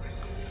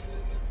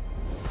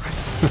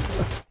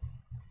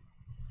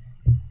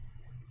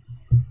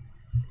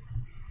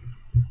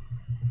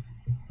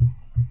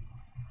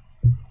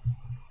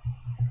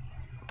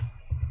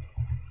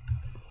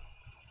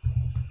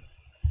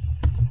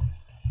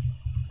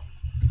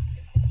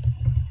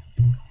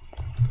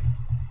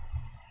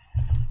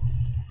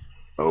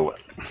 Oh.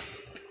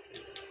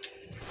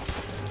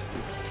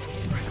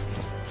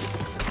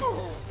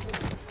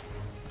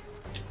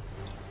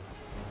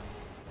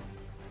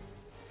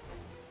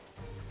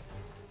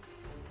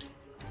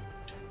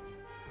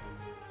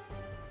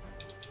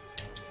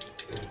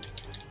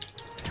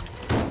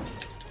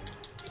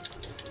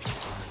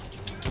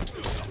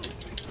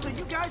 So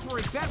you guys were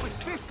in bed with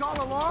Fisk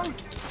all along?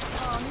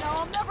 Oh no,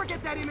 I'll never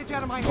get that image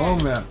out of my head.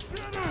 Oh man.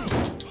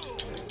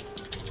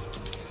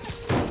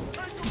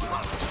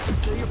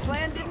 So your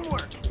plan didn't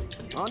work.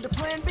 On to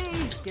plan B,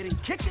 getting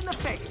kicked in the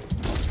face.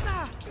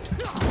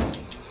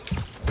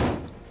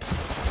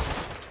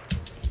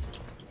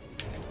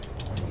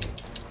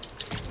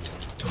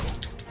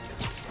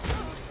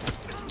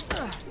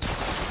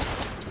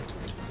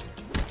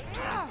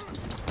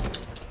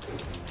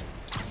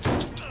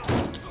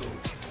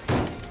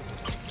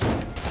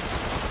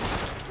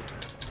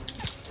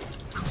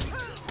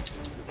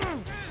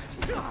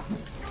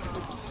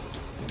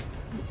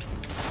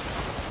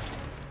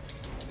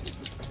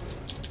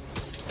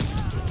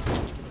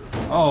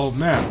 Oh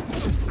man.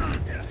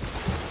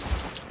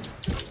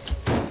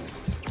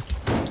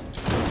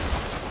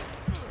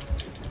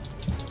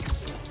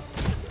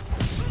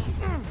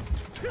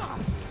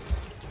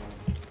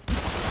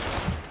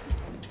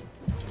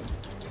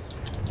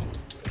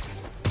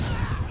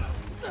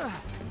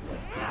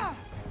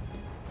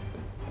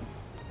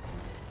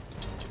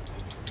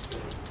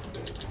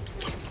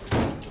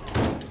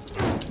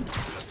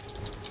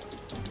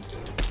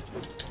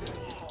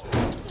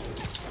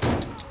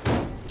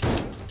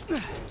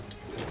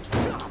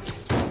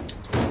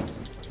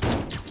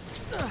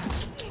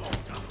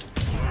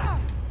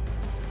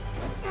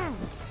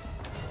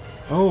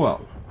 Oh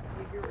well.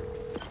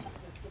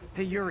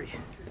 Hey Yuri,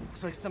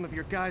 looks like some of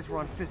your guys were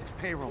on Fisk's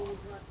payroll.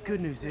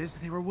 Good news is,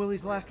 they were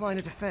Willie's last line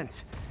of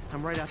defense.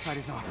 I'm right outside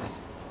his office.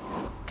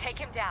 Take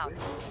him down,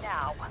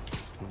 now.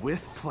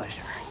 With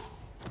pleasure.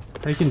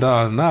 Taking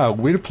down now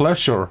with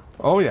pleasure.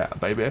 Oh yeah,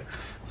 baby.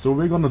 So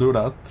we're gonna do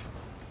that.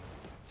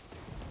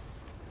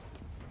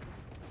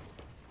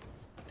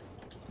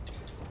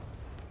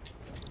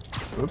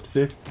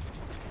 Oopsie.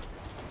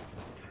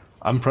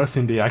 I'm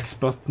pressing the X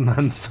button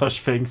and such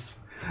things.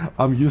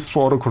 I'm used to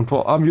auto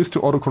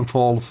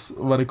controls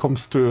when it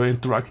comes to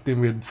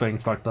interacting with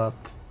things like that.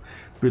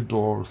 With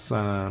doors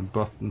and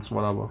buttons,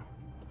 whatever.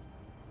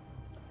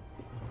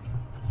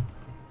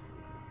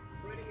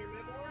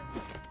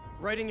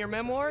 Writing your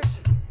memoirs?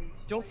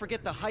 Don't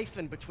forget the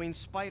hyphen between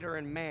spider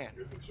and man.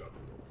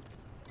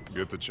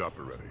 Get the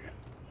chopper ready.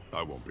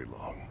 I won't be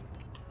long.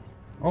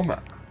 Oh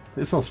man,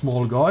 he's a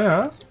small guy,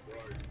 huh?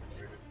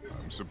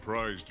 I'm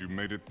surprised you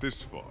made it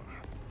this far.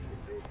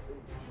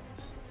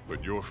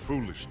 But your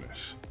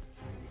foolishness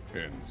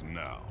ends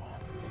now.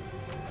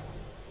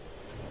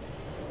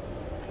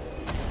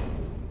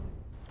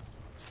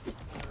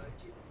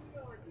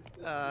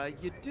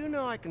 You do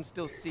know I can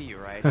still see you,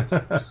 right? 8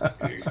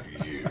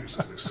 years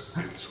of this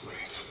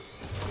insolence.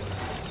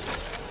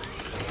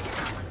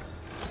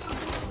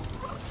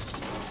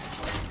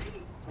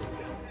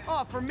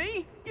 Oh, for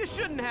me? You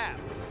shouldn't have.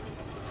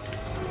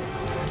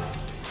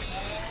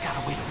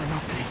 Gotta wait for an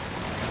opening.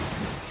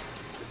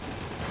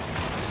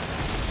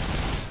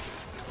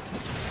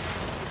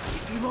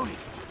 Keep reloading.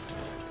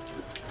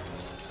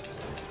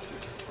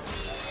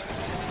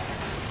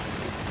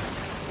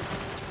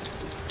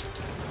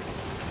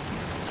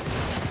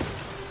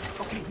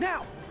 Okay,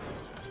 now.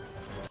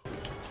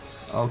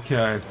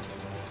 Okay.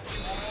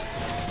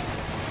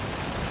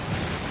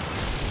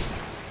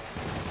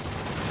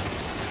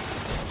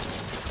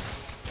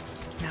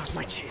 Now's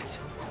my chance.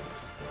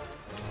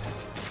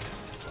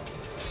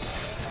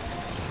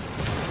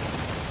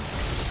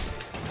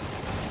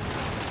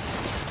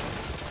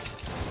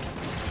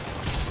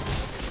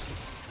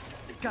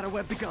 Gotta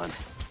web the gun.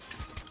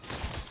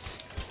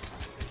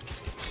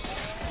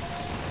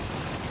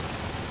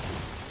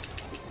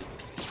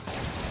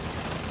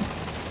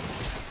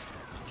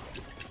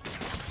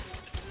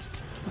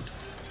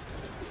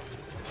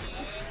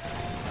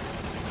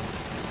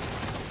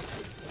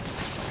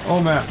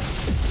 Oh man.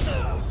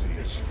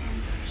 These years,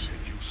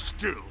 and you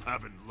still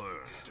haven't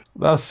learned.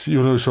 That's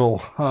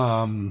unusual.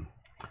 I'm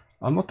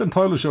not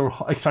entirely sure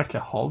exactly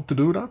how to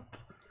do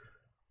that.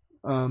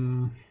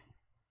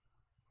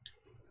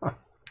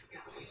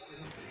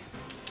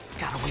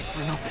 Gotta Gotta wait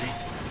for an opening.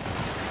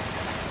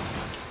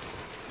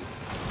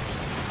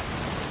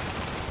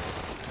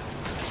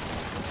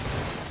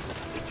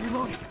 It's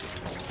reloading.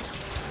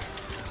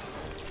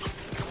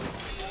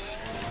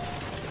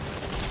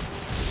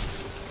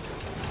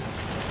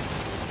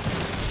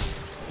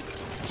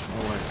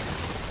 Oh wait.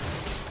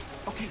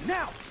 Okay,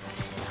 now!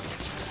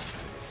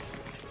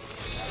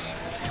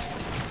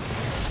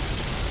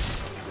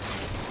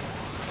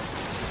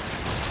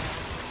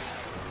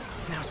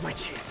 Now's my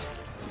chance.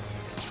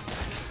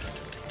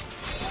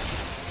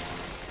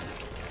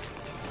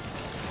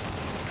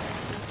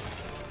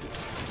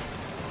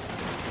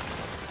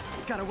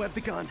 Gotta web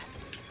the gun.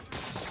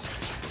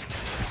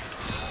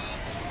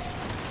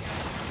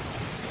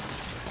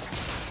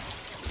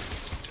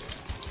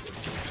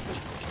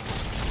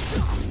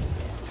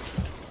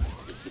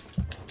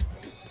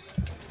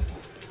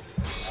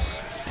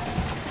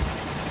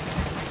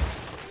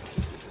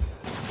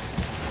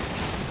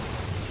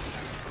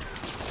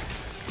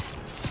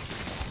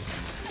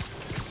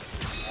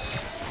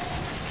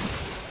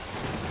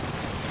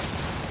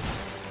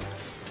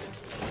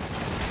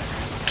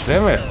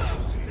 Damn it.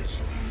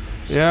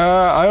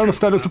 Yeah, I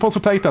understand it's supposed to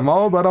take them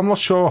out, but I'm not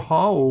sure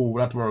how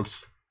that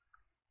works.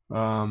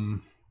 Huh.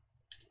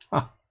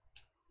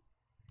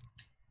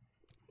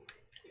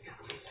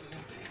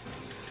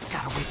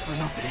 Gotta wait for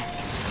an opening.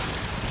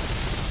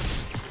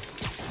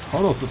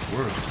 How does it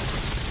work?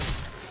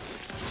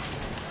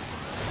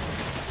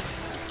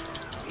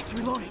 It's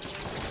reloading.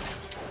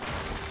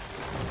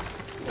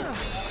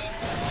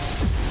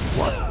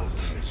 What?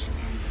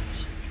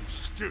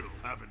 Still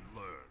haven't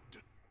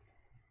learned.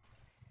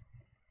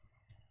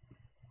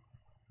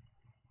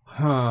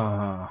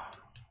 Huh.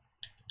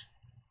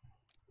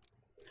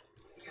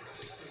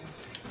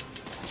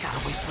 Gotta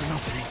wait for an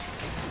opening.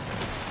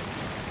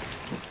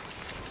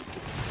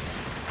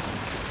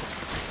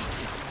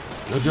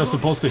 You're just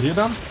supposed to hear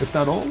them? Is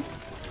that all?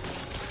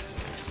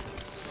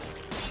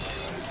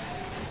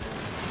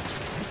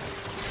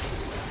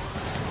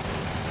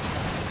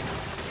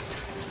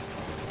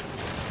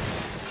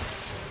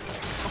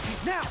 Okay,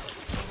 now!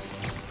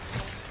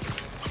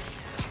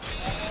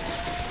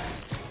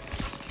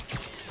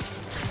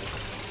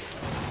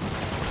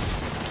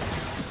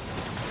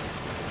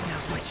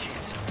 Now's my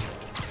chance.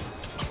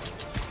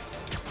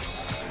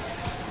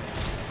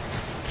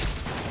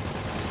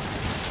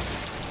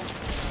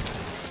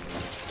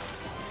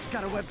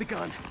 Gotta web the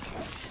gun.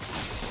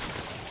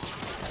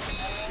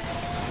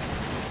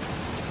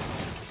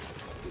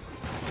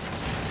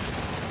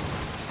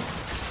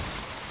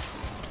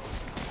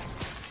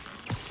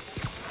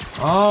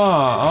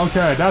 Ah,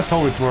 okay, that's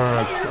how it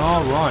works.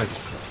 All right.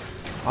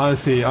 I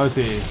see, I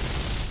see.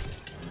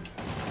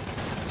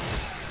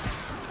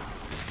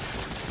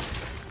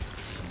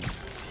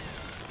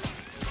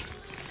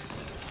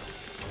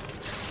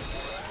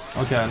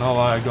 Okay, now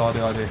I got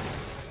the idea.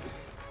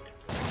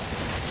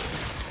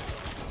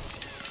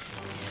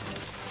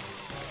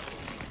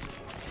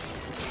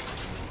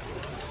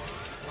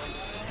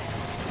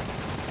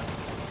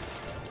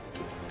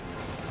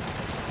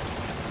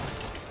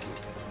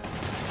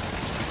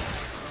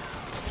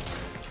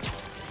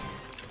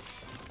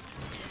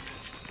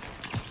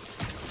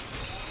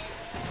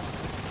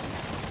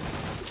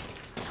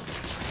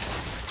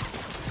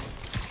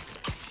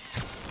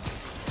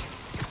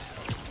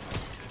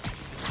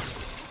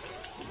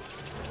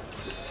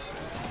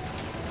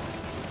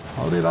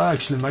 How did I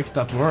actually make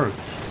that work?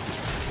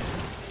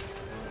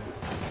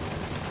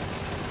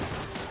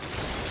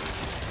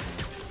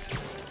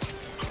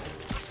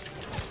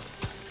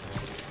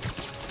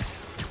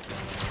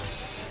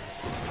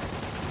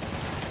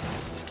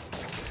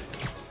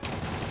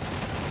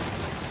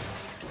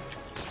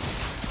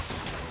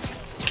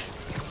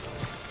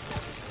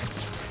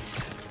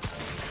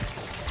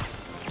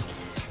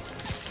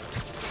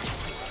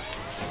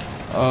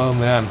 Oh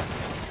man.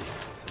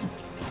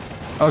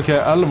 Okay,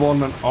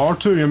 L1 and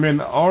R2, you mean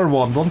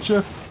R1, don't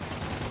you?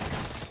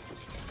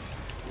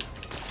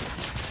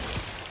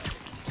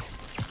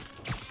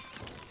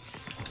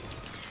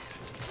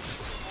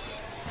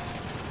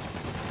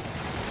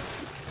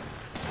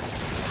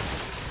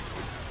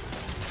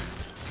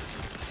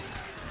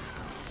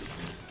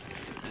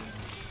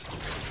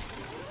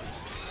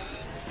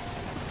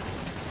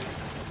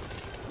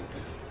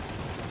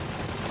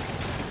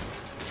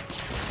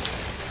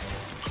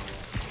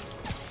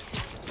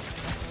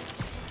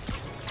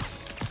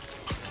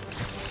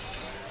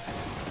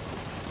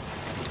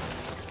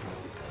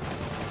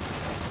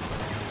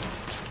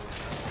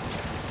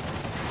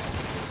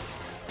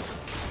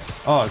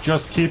 Oh,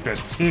 just keep it,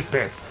 keep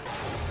it.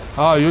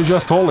 Oh, you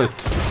just hold it.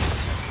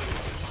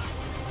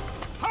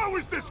 How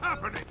is this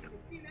happening?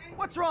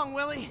 What's wrong,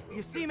 Willie?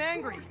 You seem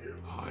angry.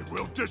 I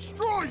will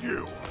destroy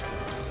you!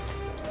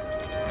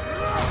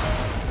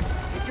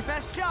 Take your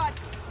best shot.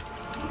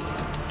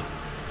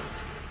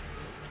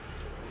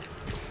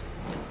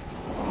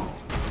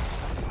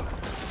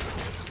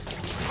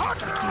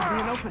 Give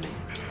me an opening.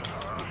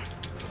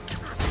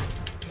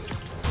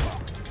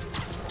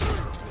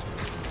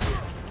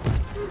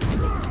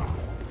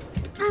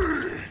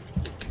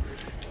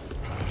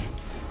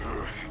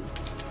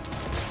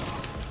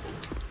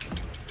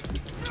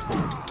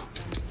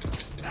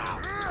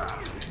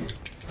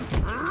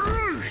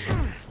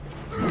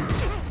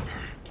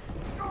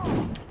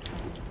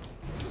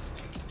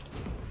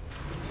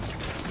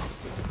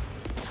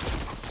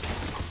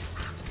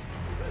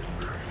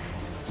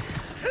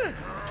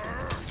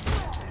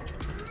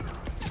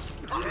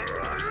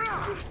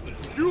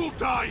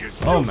 die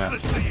as Oh, man.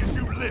 uselessly as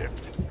you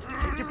lived.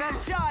 Take your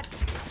best shot.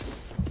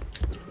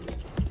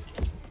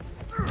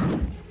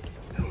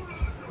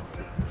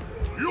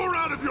 You're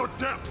out of your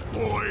depth,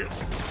 boy.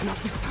 Not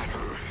this time.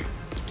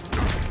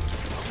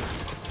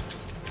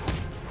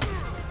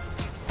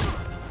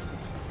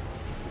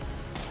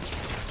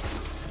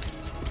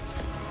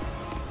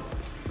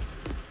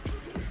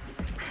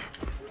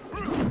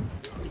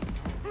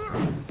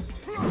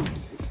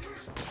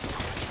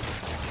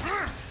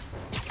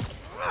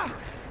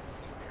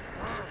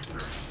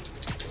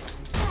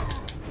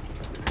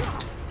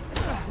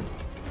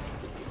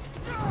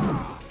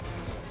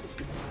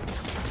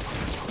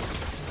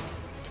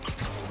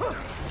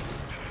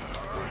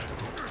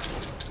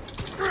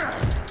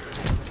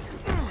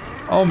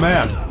 Oh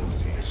man.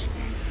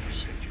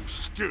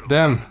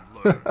 Damn.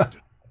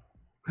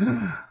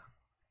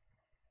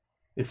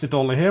 Is it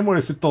only him or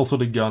is it also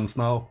the guns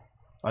now?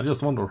 I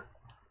just wonder.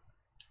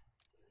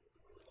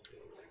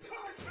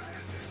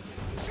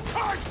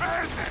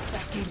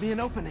 That gave me an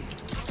opening.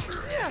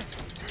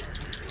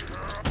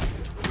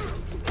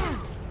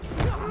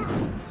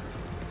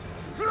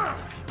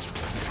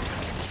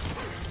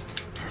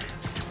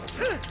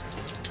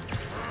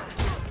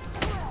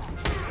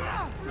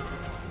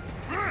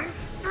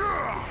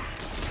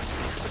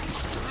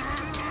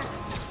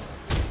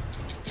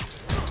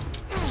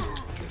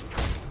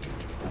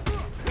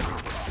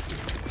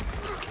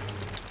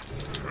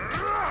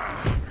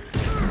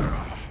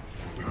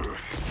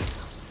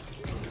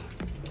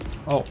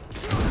 Oh.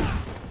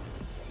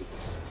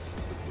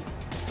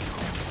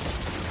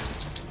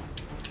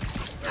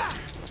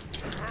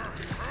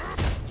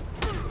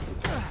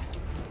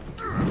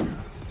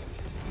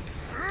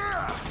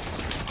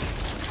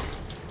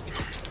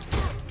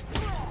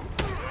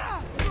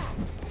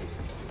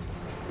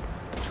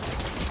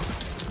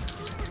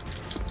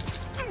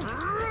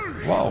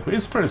 Wow,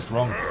 he's pretty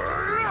strong.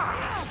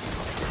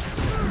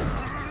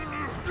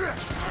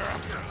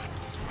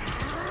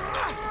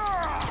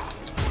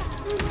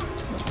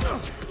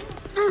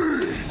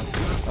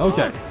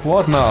 Okay,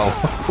 what now?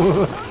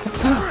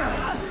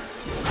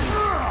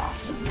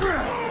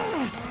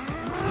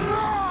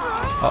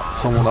 Oh,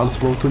 someone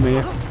else wrote to me.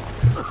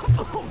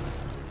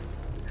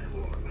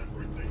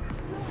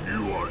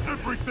 You are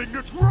everything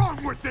that's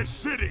wrong with this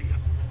city.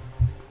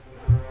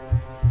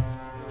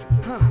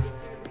 Huh.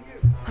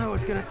 I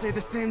was gonna say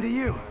the same to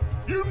you.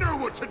 You know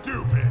what to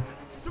do, man.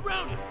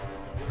 Surrounded.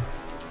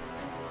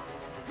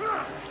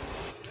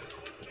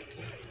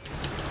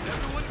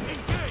 Everyone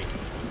engage.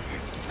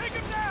 Take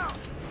him down.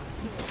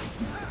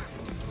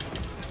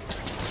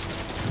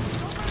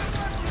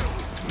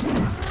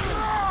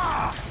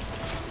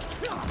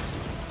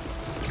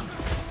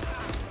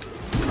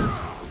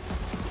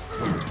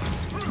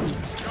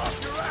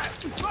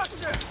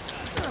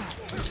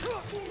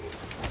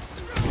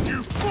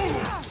 You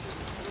fools!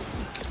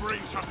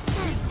 Bring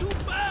something too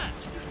bad!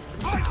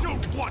 I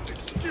don't want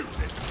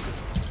excuses!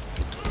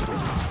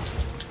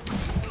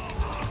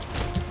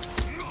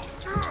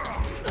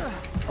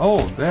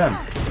 Oh, damn.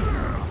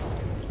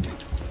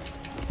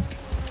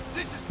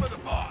 This is for the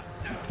boss!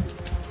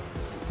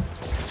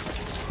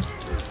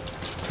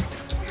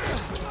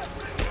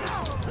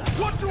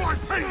 What do I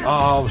pay you?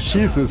 Oh,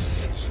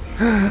 Jesus.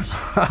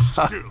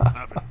 Still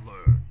haven't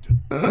learned.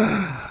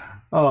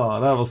 Oh,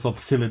 that was a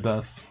silly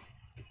death.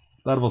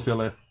 That was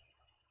silly.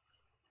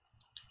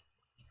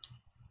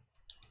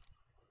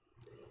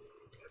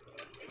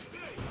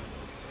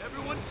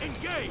 Everyone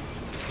engage!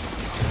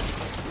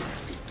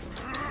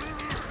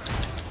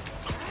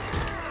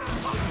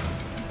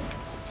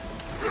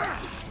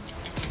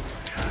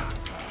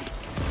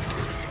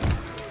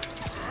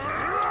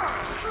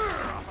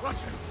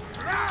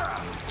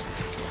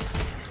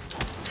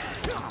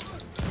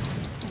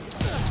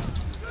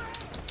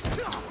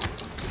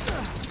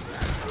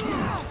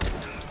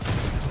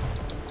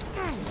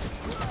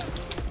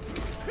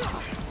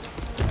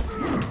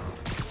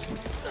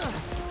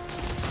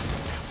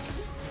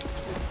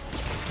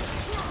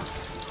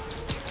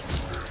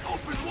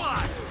 Open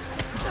wide!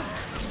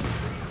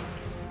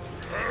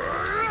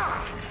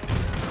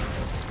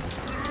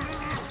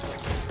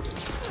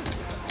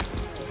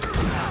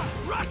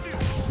 Rush it!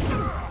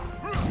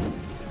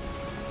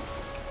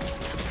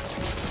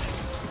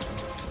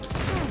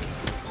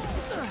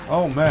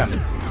 Oh, man. He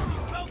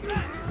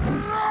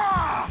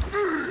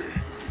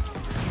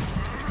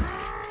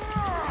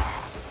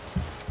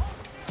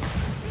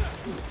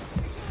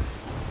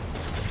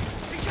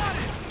got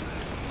it!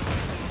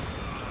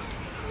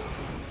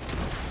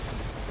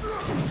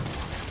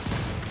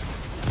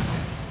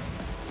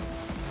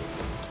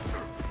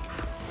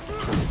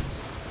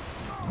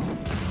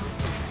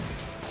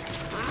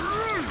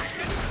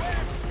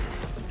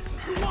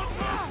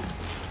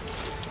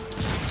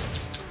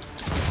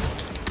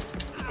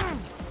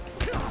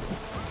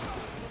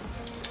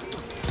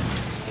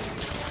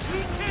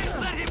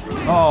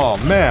 Oh,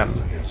 man.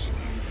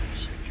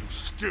 You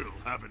still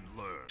haven't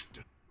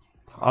learned.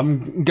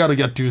 I'm gotta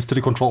get used to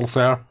the controls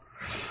here.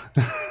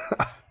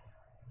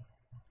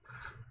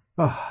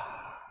 Oh,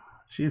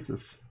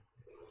 Jesus.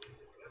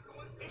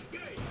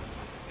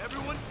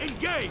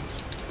 Engage!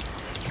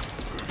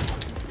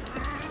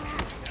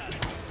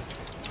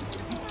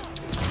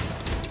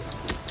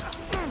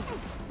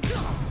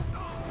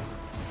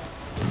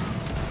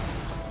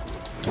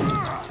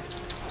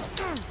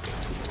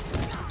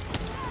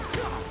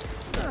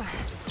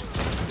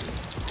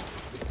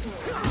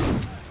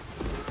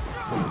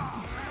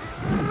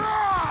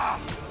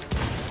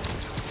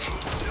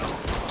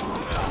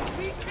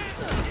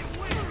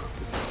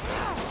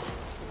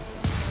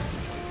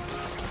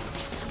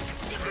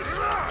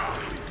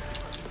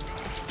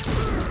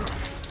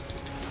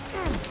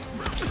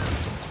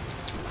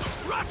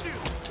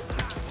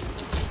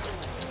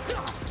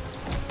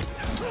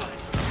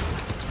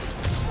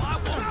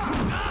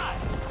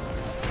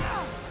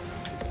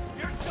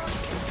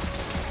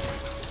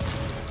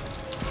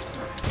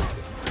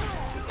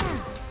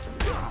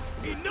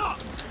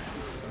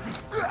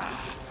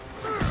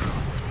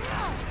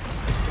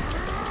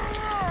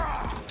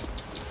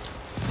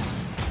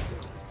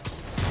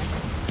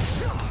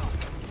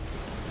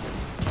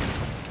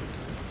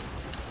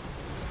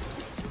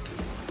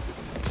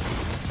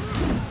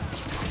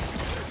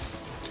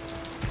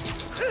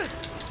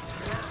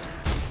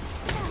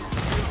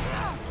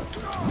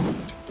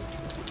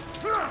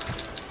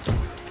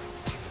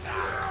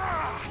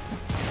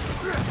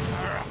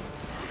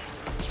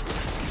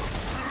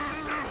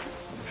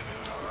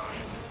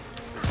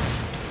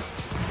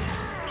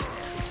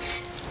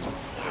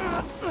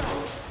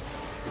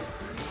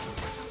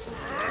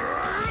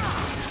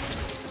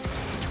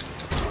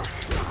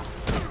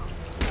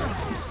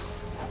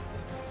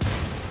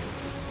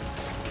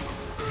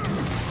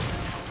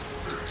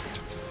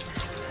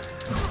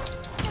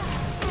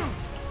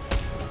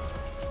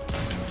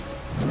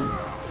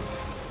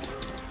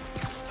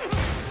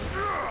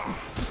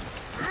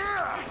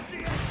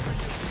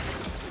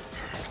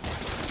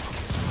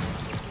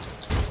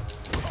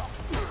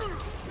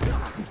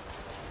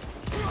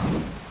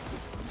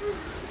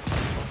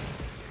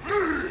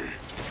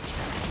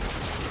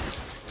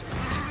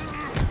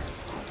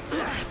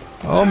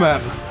 Oh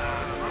man.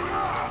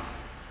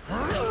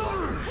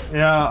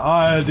 Yeah,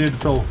 I did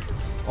so.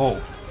 Oh.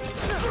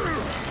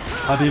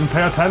 I didn't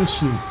pay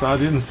attention, so I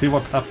didn't see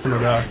what happened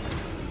there.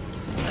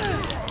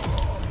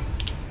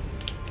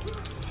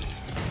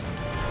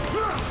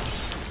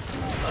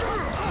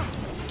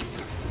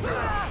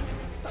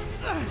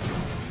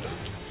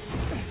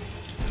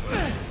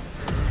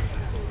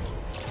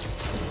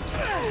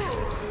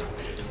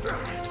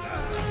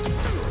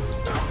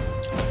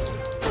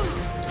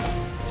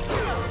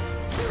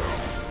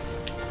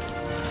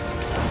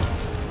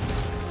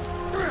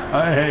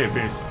 I hate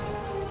fish.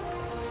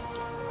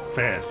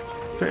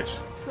 Fish.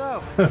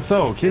 So,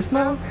 So, kiss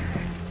now?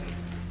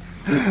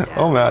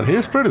 Oh man,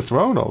 he's pretty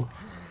strong though.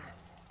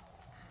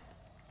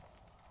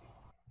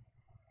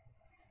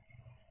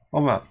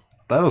 Oh man,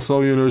 that was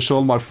so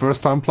unusual. My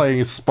first time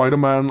playing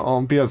Spider-Man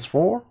on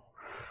PS4.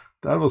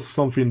 That was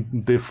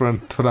something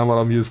different than what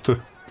I'm used to.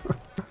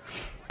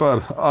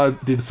 But I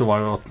did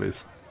survive at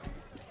least.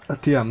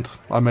 At the end,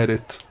 I made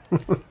it.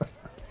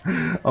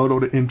 Out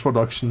of the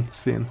introduction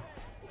scene.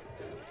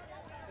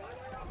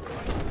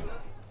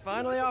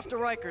 finally off to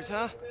Rikers,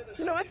 huh?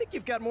 You know, I think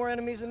you've got more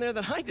enemies in there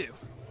than I do.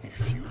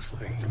 If you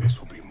think this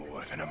will be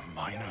more than a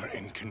minor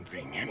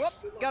inconvenience...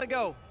 Whoop, gotta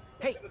go.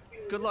 Hey,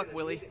 good luck,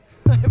 Willie.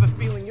 I have a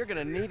feeling you're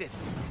gonna need it.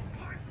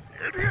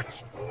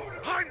 Idiot!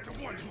 I'm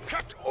the one who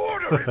kept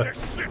order in this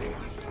city!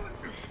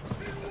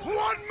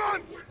 1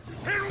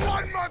 month! In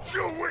 1 month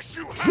you'll wish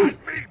you had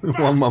me back!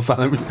 1 month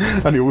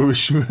and you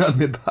wish you had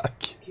me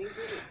back.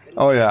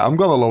 Oh yeah, I'm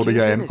gonna load the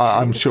game.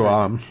 I'm sure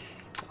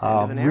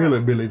I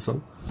really believe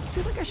so. I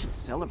feel like I should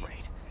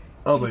celebrate.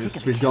 At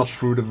least we got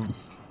through the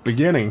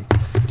beginning.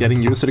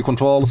 Getting used to the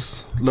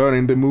controls,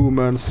 learning the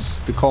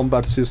movements, the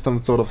combat system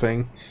sort of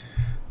thing.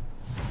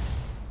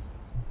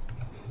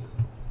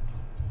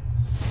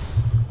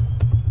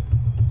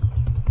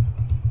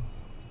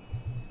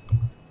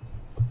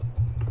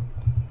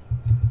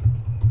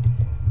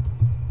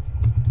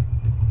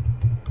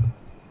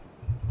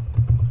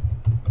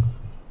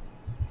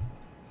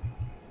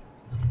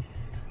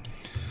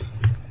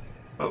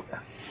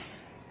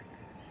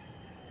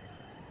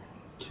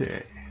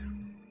 Okay.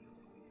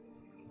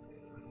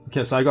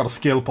 Okay, so I got a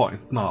skill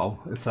point now,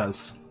 it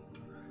says.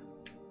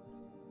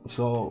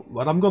 So,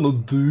 what I'm gonna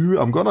do,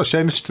 I'm gonna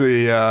change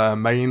the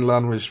main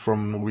language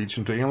from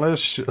Norwegian to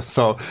English,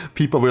 so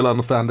people will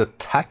understand the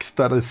text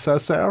that it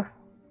says there.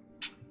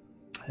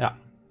 Yeah,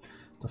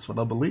 that's what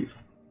I believe.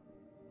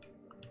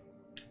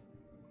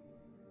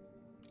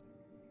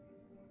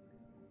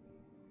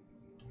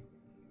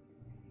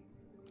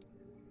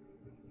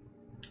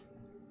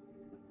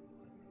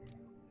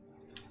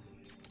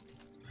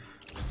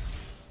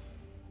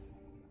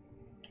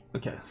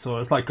 Okay, so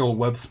it's like a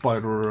web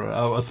spider,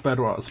 a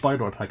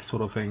spider attack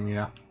sort of thing,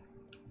 yeah.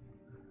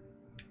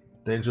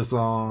 Danger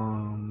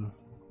zone.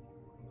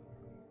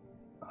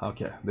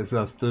 Okay, this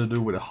has to do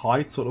with a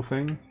height sort of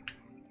thing.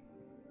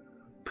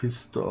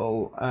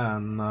 Pistol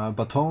and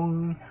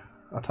baton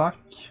attack.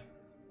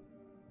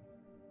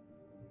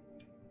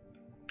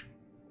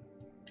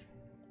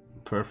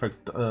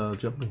 perfect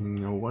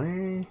jumping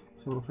away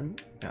sort of thing.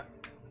 Yeah.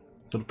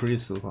 So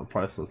the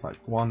price is like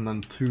 1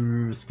 and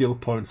 2 skill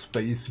points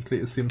basically,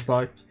 it seems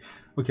like.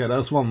 Okay,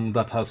 there's one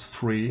that has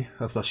 3,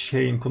 has a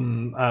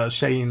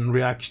chain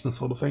reaction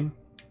sort of thing.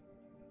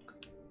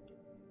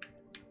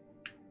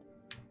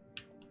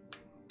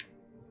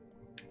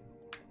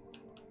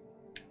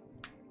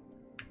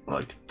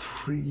 Like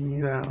 3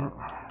 there.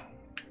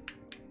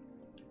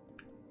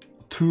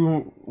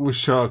 2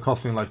 which are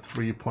costing like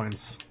 3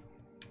 points.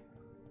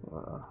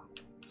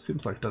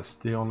 Seems like that's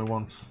the only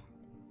ones.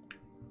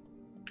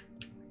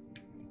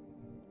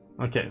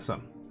 Okay,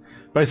 so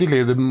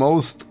basically the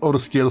most of the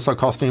skills are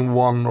costing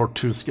 1 or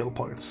 2 skill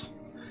points.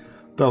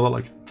 There are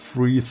like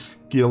 3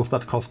 skills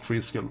that cost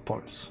 3 skill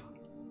points.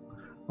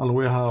 And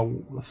we have,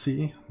 let's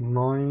see,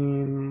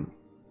 9,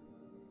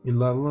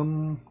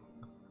 11,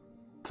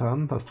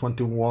 10, that's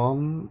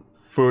 21,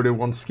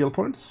 31 skill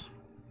points.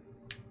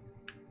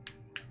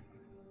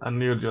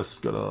 And you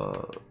just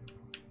gotta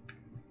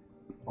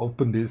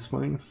open these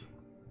things.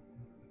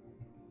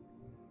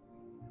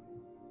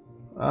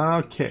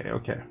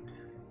 Okay.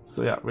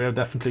 So yeah, we are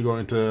definitely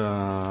going to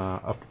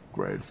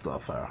upgrade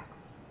stuff here.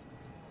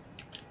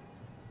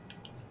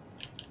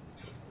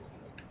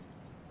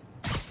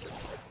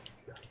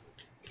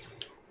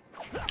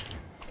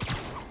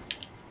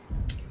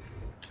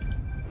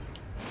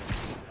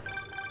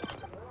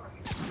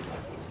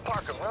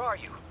 Parker, where are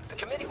you? The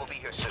committee will be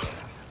here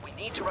soon. We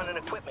need to run an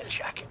equipment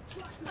check.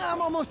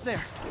 I'm almost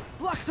there.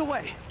 Blocks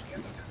away.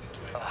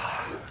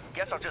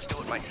 Guess I'll just do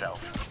it myself.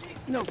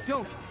 No,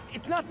 don't.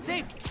 It's not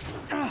safe.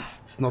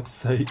 It's not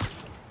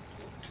safe.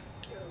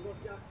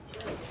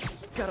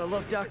 Gotta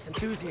love Doc's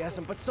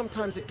enthusiasm, but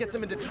sometimes it gets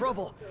him into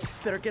trouble.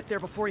 Better get there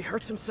before he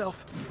hurts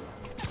himself.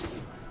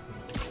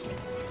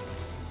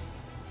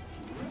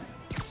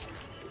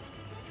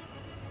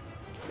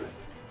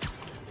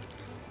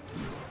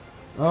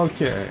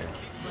 Okay.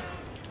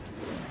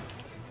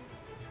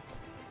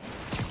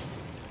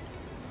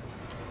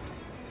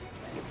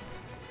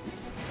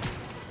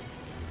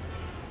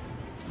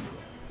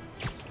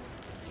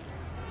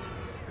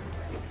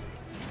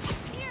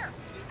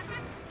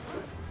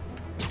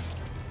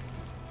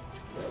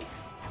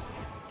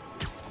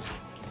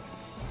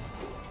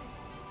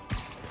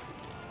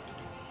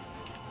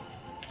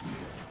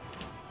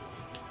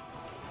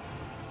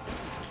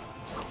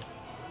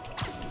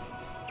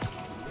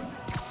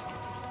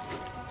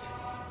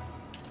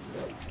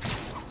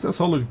 It's a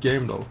solid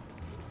game though.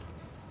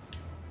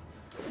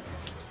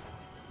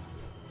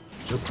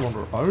 Just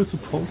wonder, are we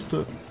supposed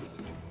to...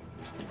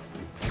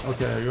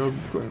 Okay, you're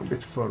going a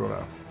bit further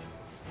there.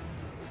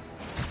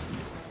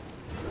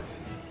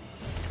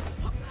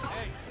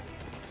 Hey,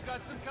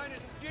 got some kind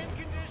of skin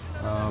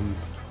condition?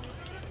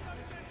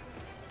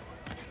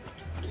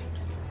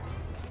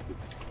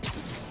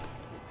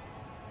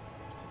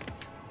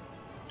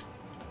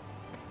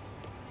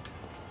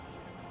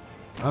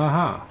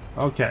 Aha,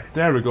 okay,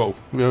 there we go.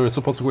 We were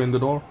supposed to go in the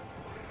door.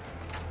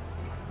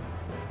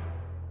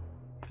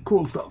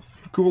 Cool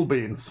stuff, cool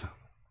beans.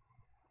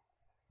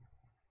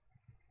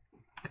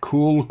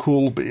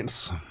 Cool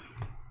beans.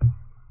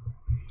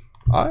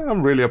 I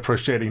am really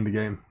appreciating the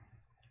game.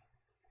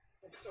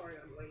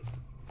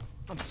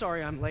 I'm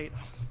sorry I'm late.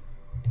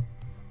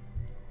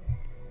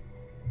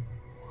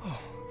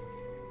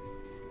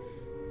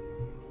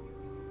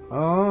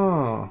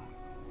 Ah.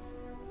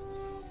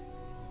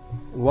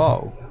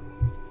 Wow.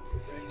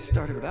 You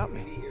started without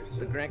me.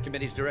 The grant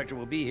committee's director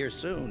will be here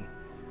soon.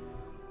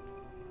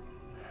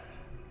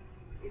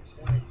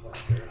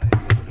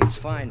 It's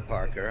fine,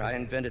 Parker. I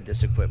invented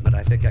this equipment.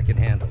 I think I can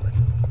handle it.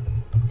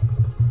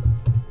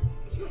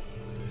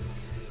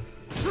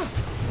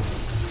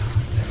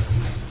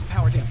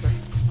 Power damper.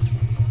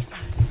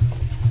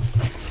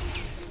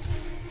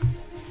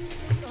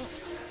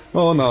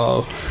 Oh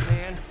no.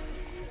 Man.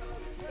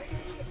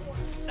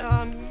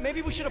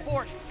 Maybe we should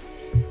abort.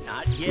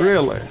 Not yet.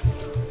 Really?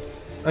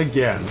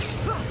 Again.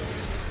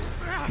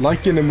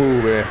 Like in the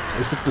movie.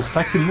 Is it the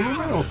second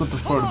movie or is it the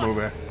third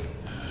movie?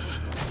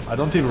 I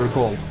don't even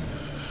recall.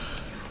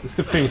 It's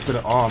the things with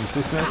the arms,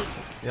 isn't it?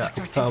 Yeah,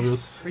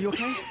 Octavius. Are you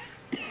okay?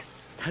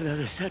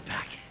 Another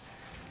setback.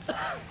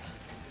 I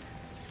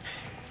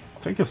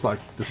think it's like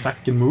the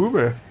second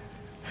movie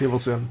he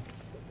was in.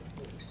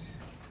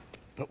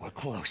 But we're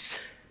close.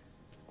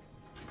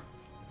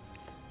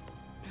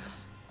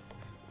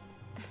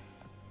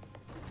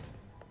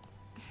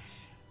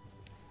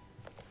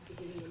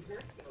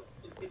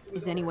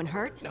 Is anyone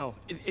hurt? No,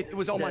 it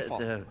was all my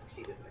fault. The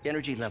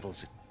energy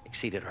levels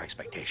exceeded our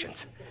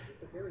expectations.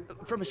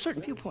 From a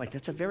certain viewpoint,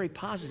 that's a very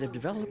positive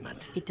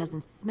development. It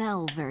doesn't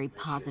smell very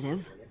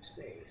positive.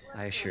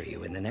 I assure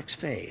you, in the next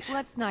phase.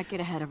 Let's not get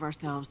ahead of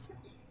ourselves.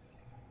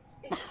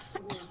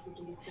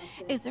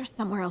 Is there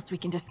somewhere else we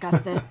can discuss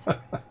this?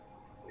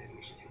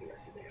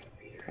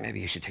 Maybe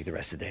you should take the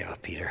rest of the day off,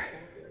 Peter.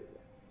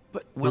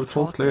 But We'll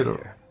talk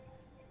later.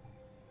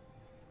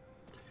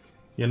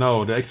 You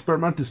know, the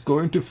experiment is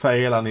going to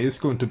fail and he's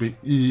going to be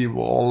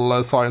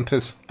evil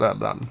scientist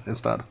then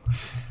instead.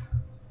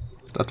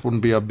 That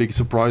wouldn't be a big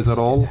surprise at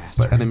all,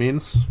 by any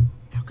means.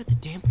 How could the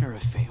dampener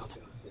have failed?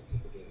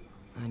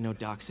 I know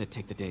Doc said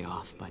take the day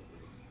off, but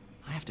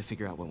I have to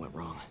figure out what went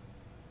wrong.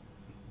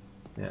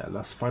 Yeah,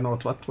 let's find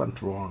out what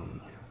went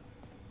wrong.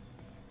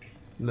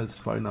 Let's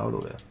find out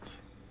of it.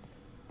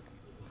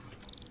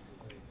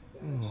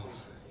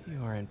 Ooh,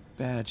 you are in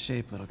bad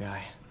shape, little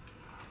guy.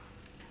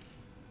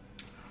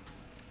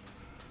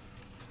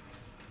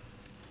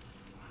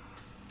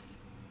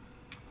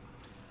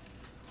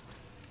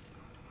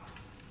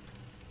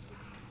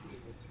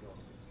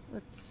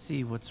 Let's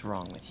see what's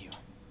wrong with you.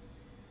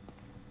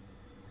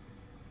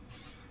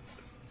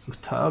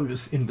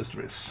 Octavius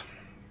Industries.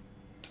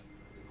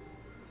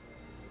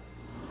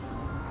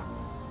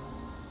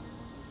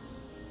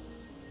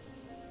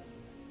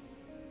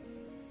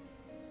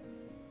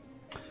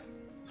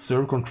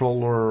 Server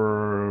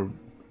controller,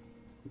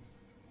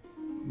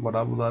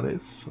 whatever that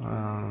is,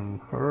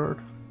 heard,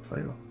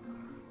 fail.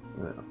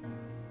 Yeah.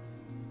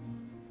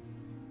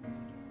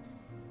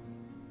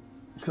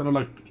 It's kind of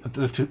like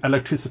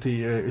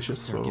electricity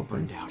issues. Circuit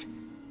burned out.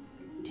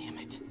 Damn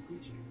it.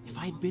 If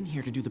I had been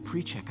here to do the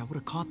pre-check, I would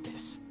have caught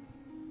this.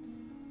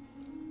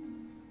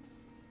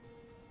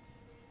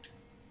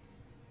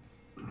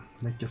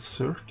 Make a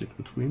circuit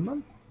between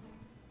them?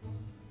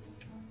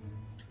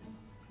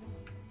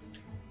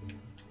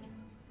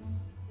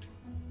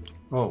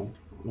 Oh,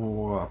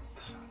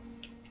 what?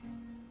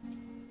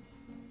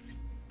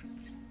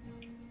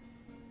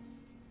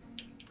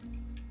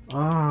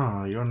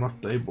 Ah, you're not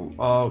able.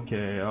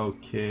 Okay,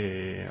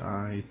 okay,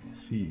 I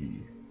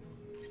see.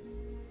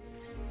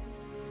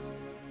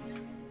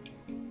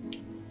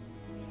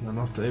 You're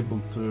not able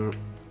to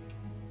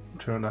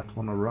turn that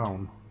one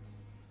around.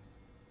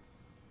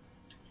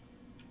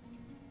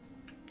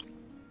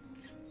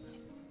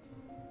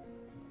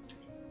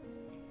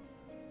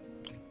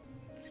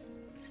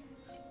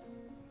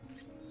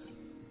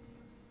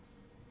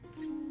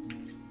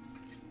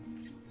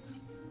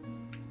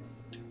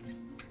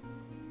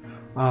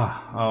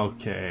 Ah,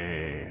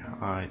 okay,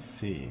 I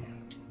see.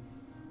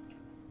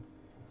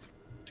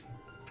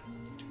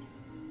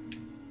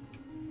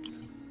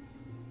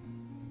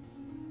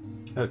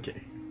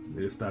 Okay,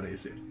 it is that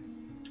easy.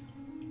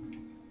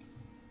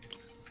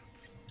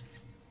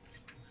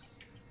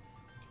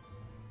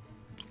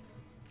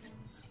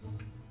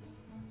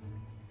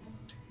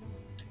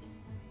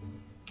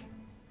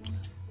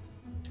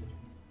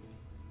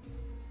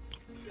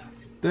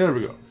 There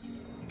we go.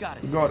 Got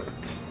it. Got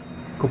it.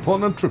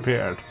 Component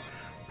prepared.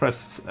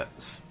 Press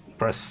X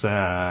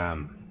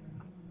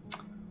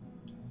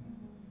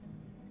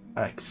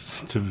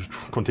to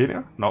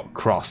continue. No,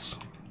 cross.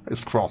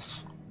 It's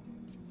cross.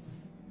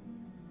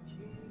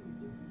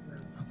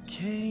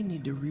 Okay,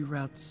 need to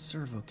reroute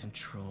servo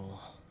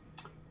control.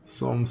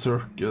 Some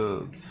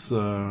circuits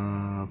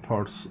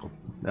parts,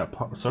 yeah,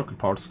 circuit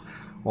parts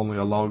only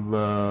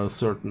allow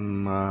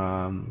certain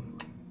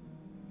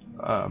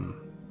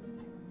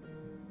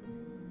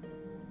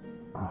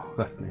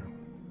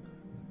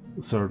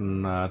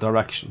certain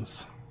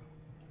directions.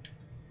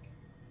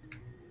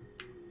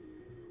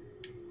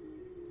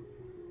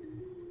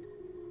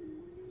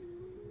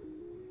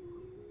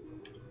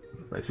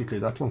 Basically,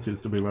 that one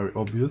seems to be very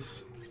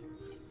obvious.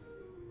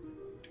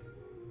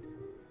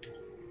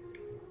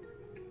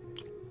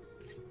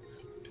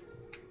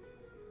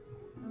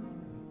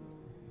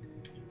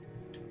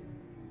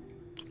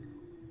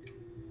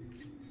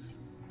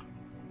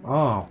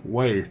 Oh,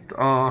 wait.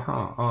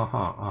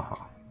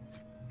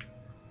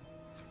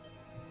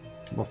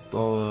 Not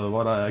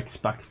what I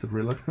expected,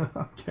 really.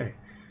 Okay.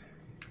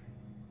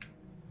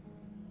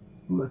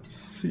 Let's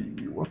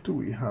see, what do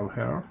we have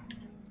here?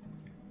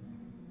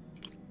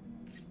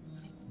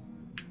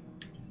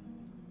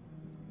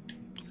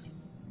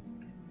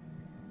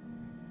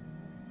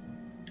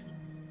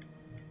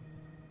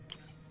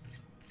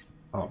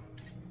 Oh.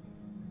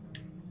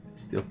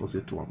 It's the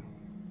opposite one.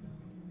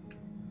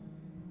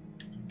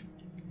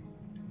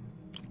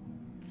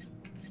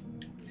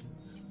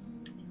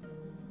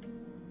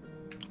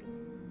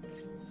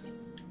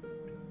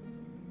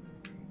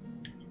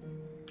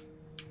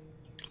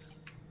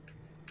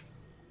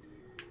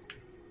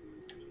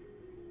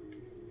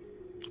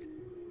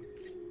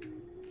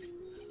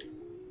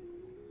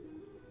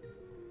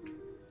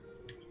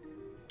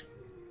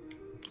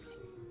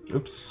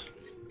 Oops.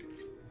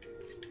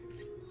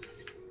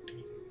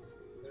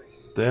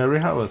 There we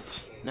have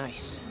it.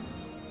 Nice.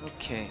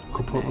 Okay.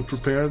 Component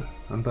next. prepared,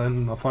 and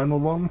then a final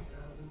one.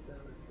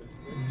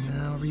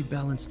 Now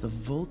rebalance the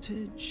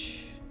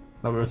voltage.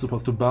 Now we're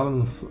supposed to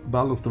balance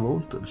the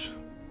voltage.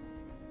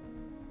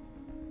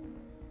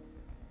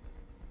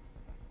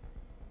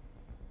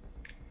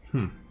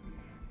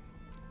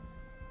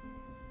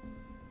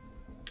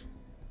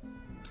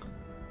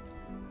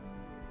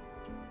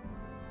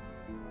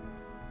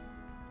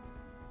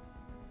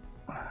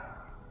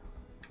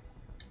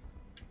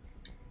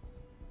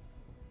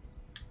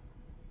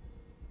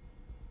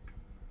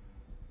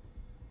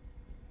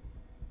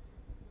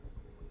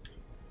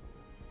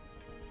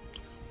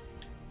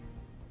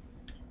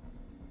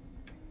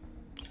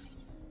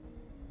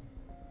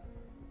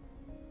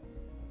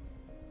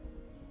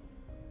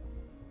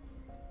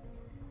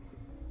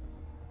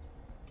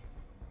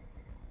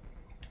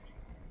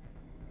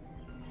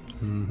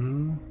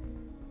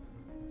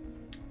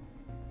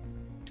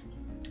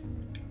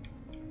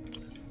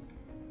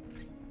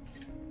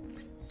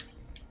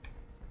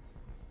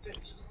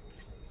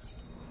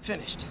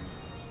 Finished.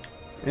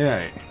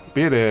 Yay,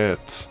 beat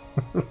it!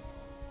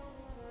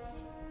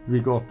 We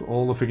got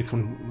all the things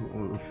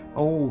from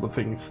all the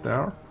things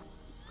there.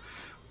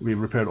 We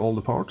repaired all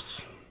the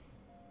parts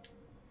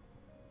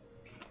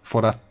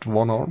for that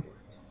one arm.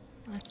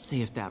 Let's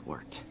see if that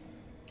worked.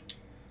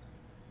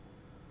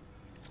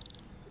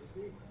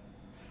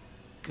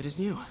 Good as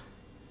new.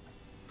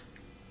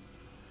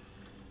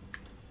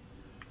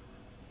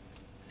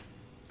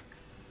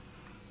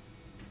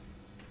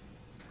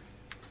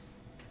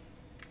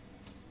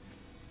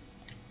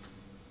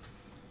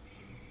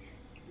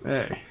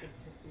 Hey.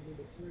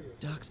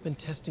 Doc's been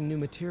testing new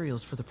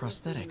materials for the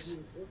prosthetics.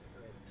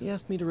 He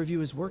asked me to review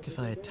his work if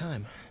I had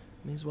time.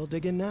 May as well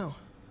dig in now.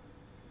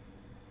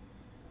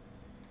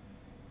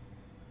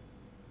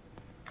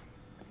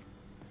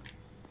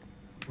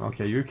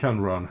 Okay, you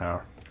can run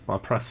here by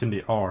pressing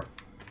the R.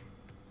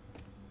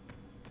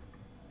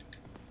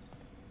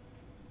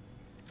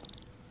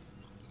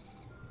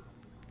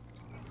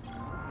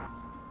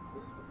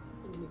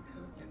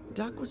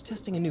 Doc was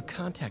testing a new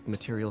contact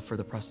material for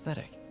the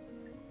prosthetic.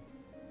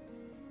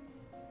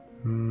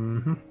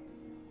 Mm-hmm.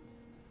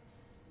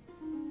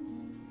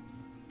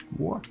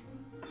 What?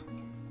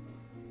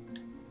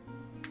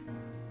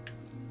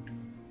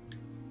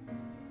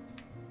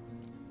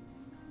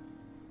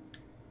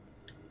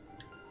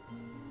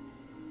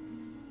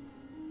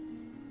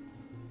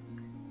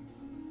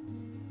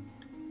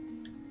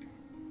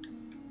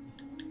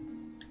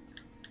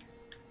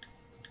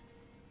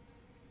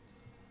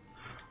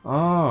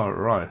 Ah,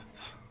 right.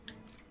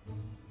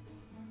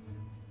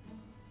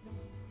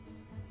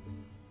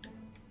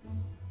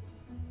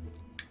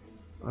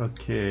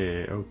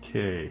 Okay,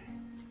 okay.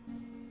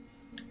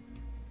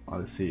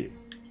 I see.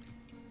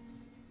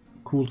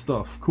 Cool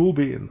stuff. Cool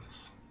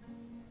beans.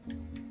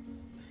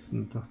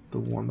 Isn't that the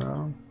one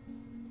there?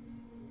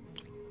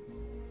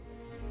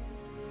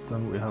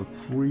 Then we have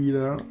 3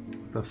 there.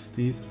 That's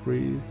these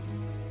 3.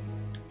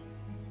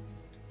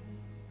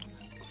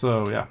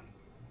 So, yeah.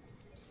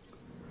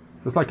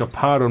 It's like a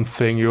pattern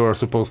thing you're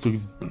supposed to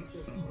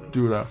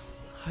do that.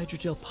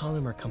 Hydrogel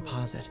polymer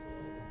composite.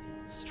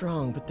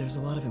 Strong, but there's a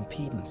lot of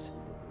impedance.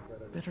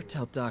 Better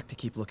tell Doc to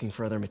keep looking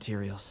for other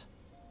materials.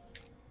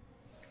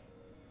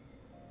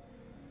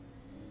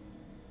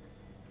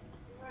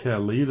 Okay,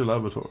 leave the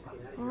laboratory.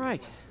 All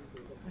right.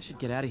 I should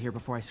get out of here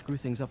before I screw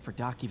things up for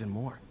Doc even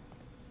more.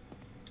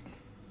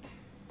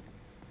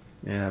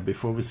 Yeah,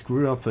 before we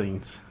screw up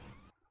things.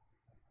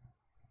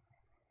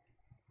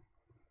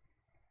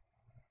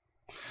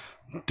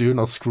 Do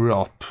not screw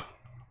up.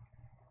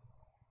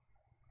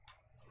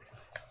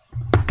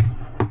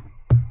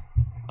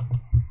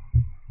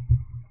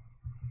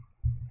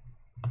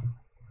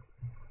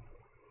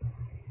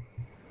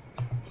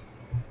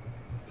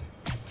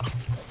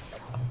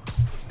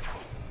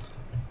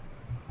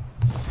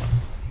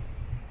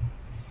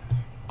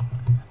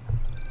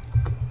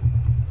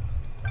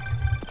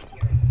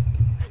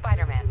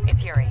 Spider-Man,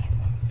 it's Yuri.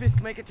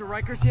 Fisk make it to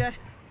Rikers yet?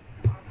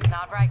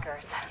 Not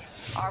Rikers.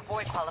 Our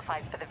boy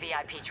qualifies for the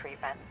VIP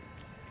treatment.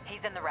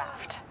 He's in the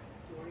raft.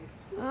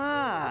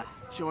 Ah,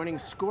 joining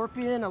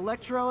Scorpion,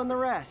 Electro, and the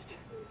rest.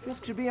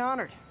 Fisk should be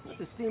honored.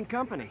 It's a steam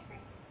company.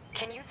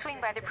 Can you swing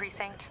by the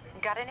precinct?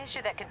 Got an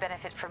issue that could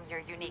benefit from your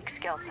unique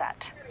skill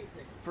set.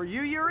 For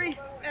you, Yuri?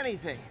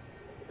 Anything.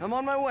 I'm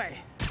on my way.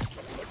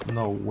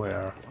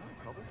 Nowhere.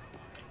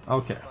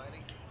 Okay.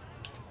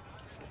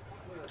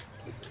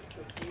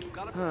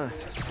 Huh.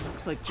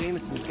 Looks like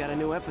Jameson's got a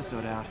new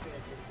episode out.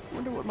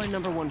 Wonder what my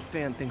 #1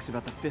 fan thinks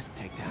about the Fisk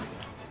takedown.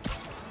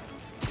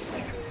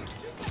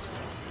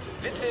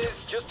 This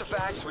is Just the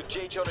Facts with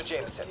J. Jonah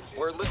Jameson,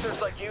 where listeners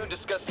like you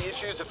discuss the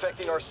issues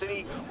affecting our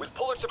city with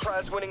Pulitzer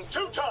Prize-winning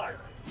two-time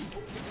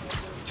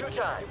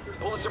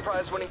Pulitzer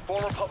Prize-winning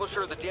former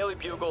publisher of the Daily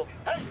Bugle.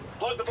 Hey,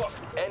 plug the book.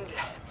 And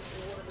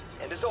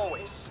as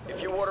always, if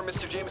you order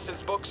Mr.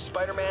 Jameson's books,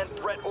 Spider-Man,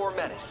 Threat, or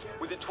Menace,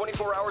 within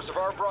 24 hours of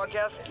our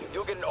broadcast,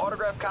 you'll get an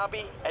autographed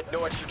copy at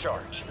no extra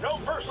charge. No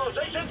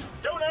personalization.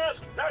 Don't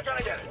ask. Not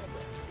gonna get it.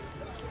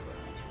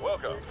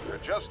 Welcome to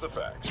Just the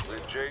Facts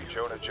with J.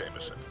 Jonah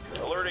Jameson,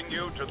 alerting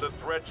you to the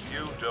threats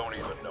you don't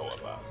even know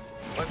about.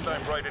 Let's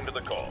dive right into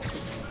the call.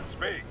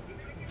 Speak.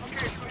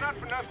 Okay, so not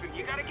for nothing.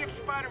 You gotta give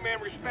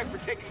Spider-Man respect for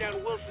taking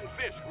down Wilson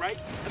Fisk, right?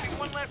 I mean,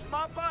 one less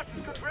mob boss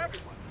is good for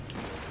everyone.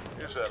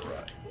 Is that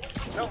right?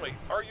 Tell me,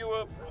 are you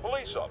a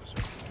police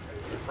officer?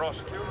 A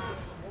prosecutor?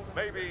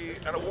 Maybe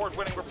an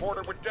award-winning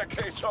reporter with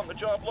decades on the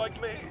job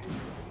like me?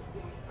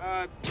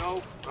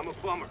 No, I'm a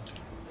plumber.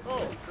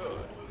 Oh, good.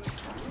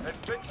 And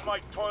fix my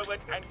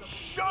toilet and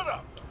shut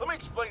up! Let me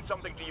explain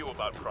something to you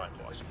about crime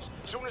bosses.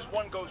 As soon as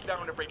one goes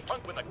down, every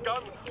punk with a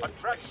gun, a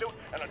tracksuit,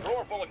 and a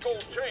drawer full of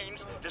gold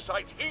chains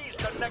decides he's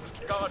the next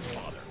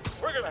godfather.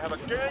 We're gonna have a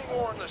gang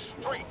war in the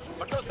streets,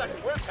 but does that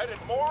twist-headed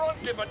moron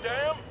give a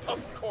damn?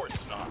 Of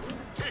course not.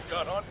 He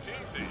got on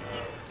TV.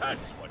 That's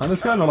what. And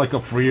it's kind of like a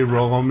free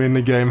roam in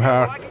the game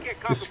here. I can get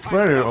It's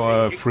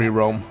very free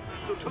roam.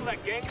 So till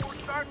that gang war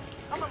starts,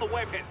 I'm on the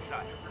webhead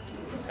side.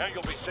 And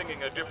you'll be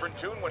singing a different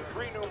tune when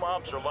 3 new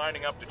mobs are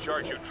lining up to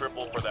charge you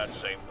triple for that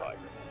same pirate.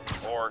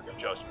 Or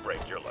just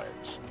break your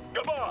legs.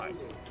 Goodbye!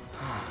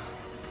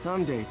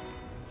 Someday.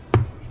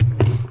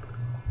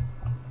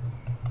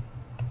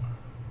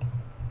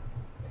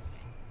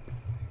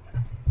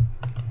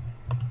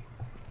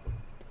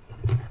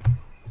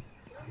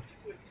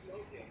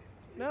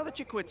 Now that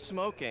you quit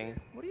smoking,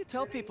 what do you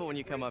tell people when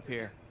you come up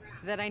here?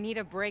 That I need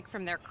a break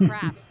from their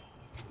crap.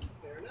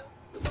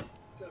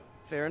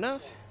 Fair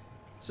enough.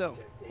 So,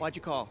 why'd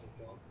you call?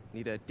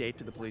 Need a date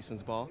to the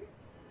policeman's ball?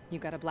 You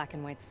got a black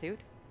and white suit?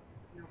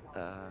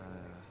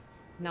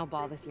 No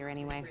ball this year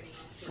anyway.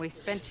 We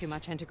spent too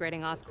much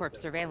integrating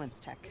Oscorp's surveillance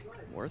tech.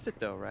 Worth it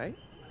though, right?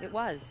 It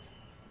was.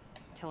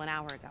 Till an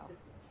hour ago.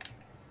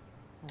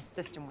 The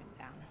system went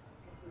down.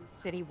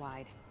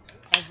 Citywide.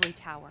 Every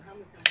tower.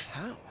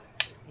 How?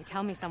 They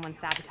tell me someone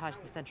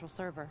sabotaged the central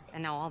server,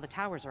 and now all the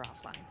towers are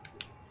offline.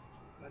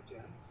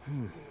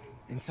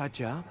 Inside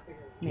job?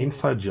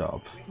 Inside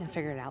job. I'll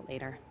figure it out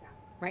later.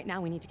 Right now,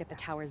 we need to get the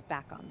towers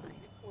back online.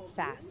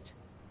 Fast.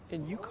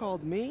 And you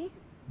called me?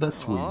 That's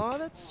sweet. Aw,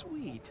 that's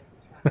sweet.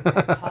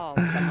 Call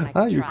someone I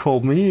can You trust.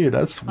 called me,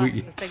 that's Plus,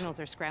 sweet. the signals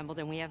are scrambled,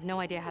 and we have no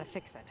idea how to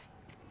fix it.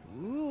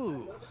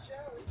 Ooh.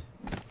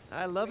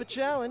 I love a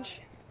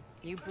challenge.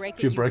 You break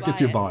If you break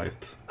it, you buy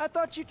it. I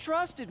thought you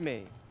trusted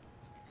me.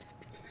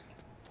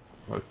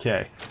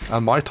 Okay,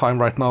 and my time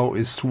right now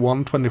is Take a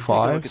look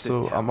 1:25, at this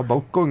so tower. I'm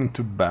about going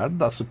to bed,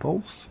 I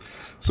suppose.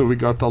 So we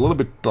got a little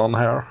bit done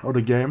here of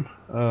the game.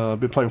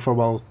 Been playing for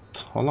about,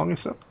 how long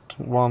is it?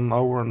 1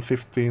 hour and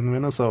 15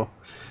 minutes, so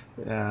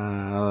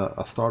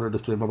I started the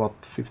stream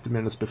about 50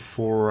 minutes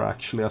before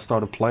actually I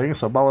started playing,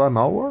 so about an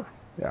hour?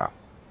 Yeah.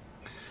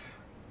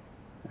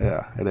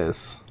 Yeah, it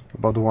is.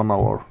 About 1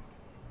 hour.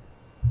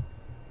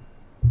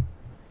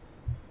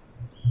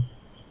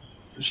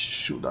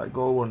 Should I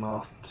go or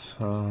not?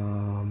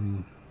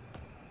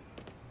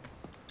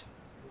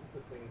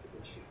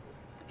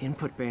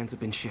 Input bands have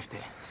been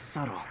shifted.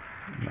 Subtle.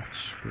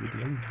 That's pretty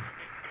good.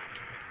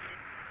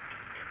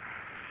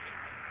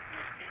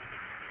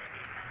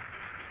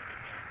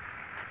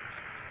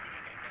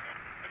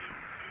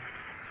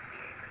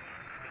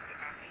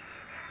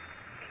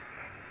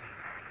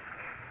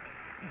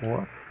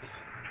 What?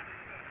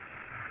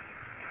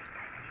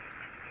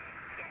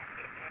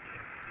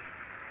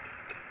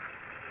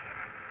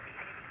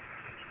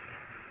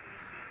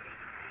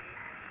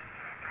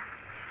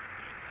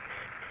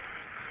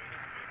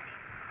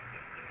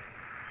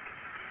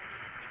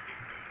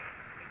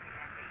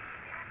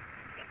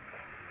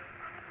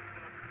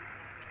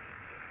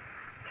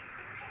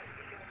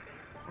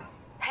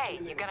 Hey,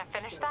 you gonna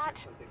finish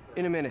that?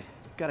 In a minute.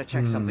 Gotta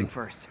check something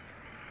first.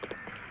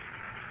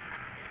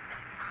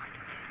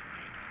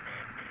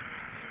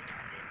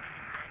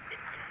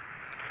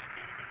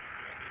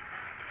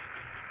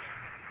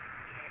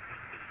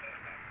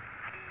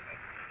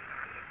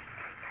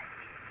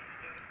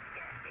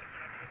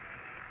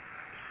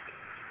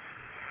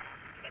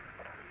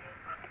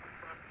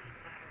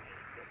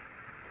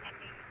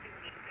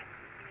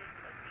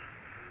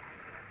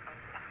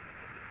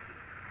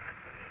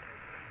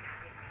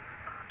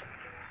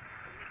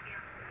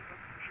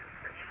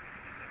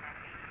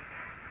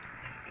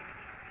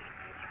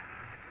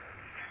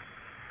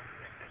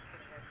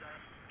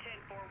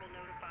 Will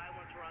notify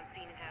once we're on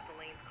scene and have the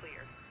lanes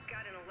clear.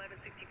 Got an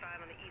 1165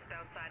 on the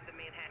eastbound side of the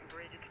Manhattan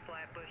Bridge at the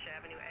Flatbush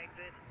Avenue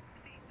exit.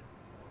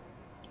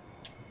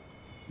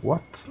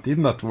 What? Did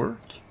not work?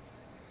 1165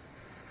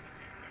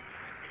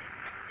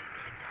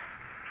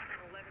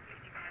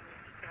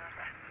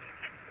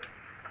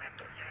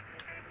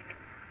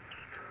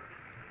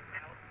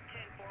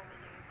 10-4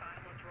 will notify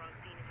once we're on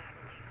scene and have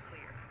the lanes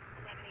clear.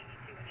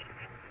 1182 and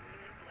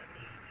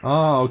 1180.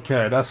 Ah,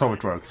 okay, that's how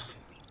it works.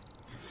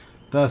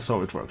 That's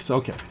how it works,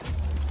 okay.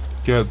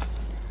 Good.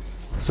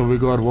 So we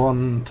got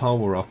one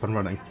tower up and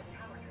running.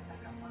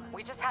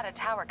 We just had a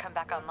tower come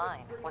back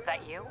online. Was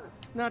that you?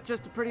 Not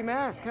just a pretty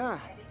mask, huh?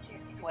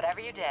 Whatever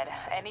you did,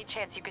 any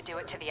chance you could do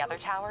it to the other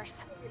towers?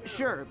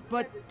 Sure,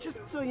 but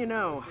just so you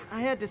know,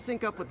 I had to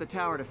sync up with the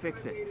tower to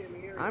fix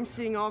it. I'm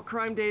seeing all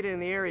crime data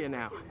in the area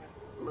now.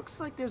 Looks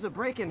like there's a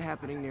break-in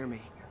happening near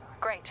me.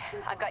 Great.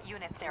 I've got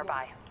units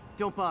nearby.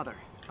 Don't bother.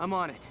 I'm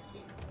on it.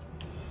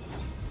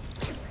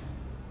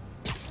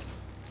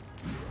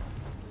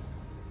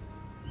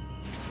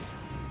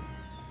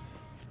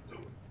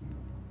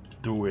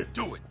 Do it.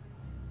 Do it!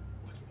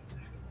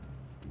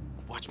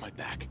 Watch my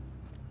back.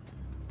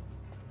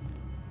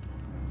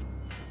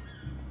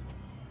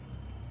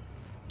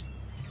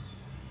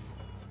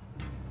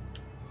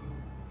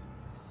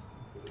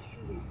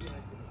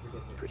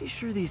 Pretty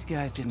sure these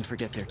guys didn't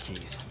forget their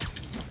keys.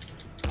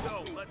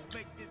 So, let's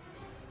make this...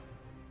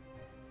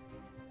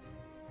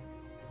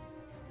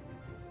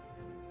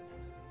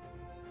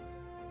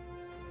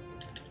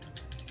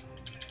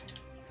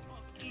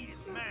 Eat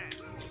it, man.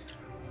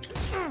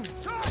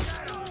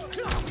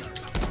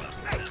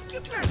 Hey,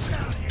 get back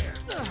down here!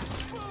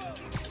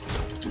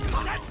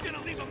 That's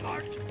gonna leave a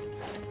mark!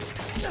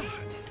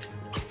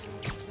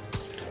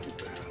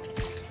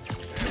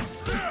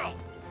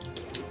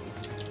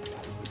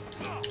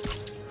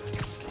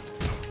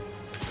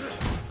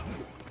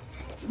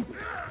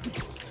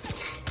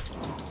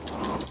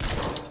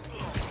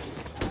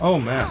 Oh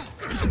man.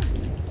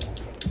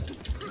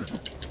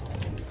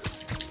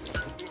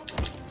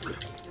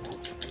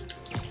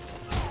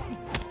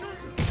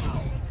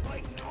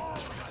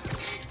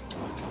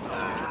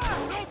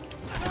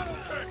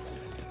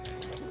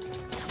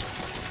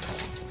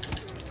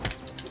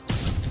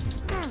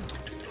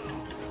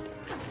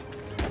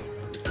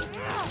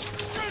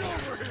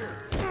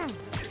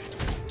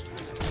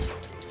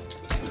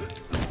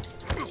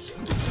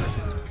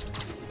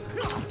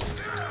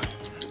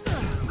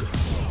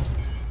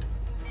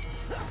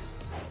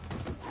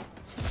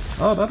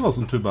 Oh, that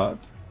wasn't too bad.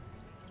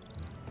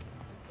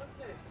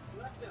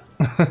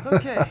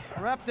 Okay,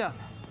 wrapped up.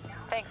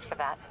 Thanks for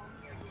that.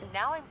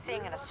 Now I'm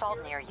seeing an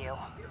assault near you.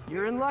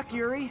 You're in luck,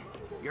 Yuri.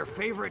 Your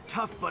favorite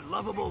tough but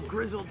lovable,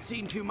 grizzled,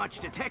 seen-too-much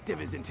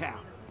detective is in town.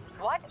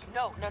 What?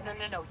 No.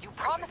 You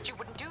promised you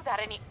wouldn't do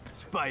that any...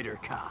 Spider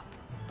Cop.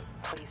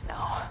 Please,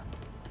 no.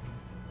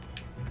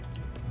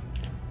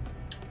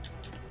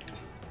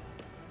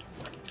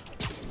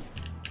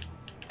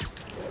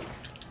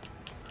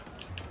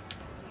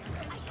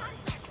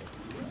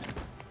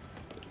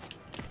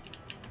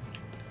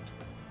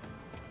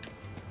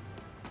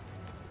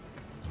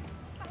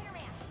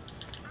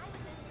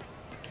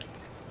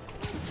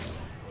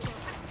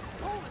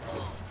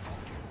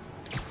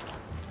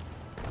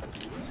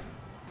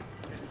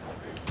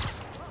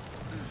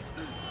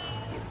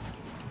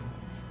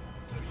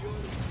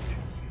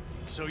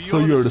 So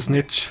you're the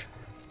snitch.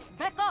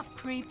 Back off,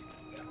 creep.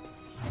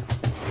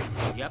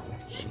 Yep,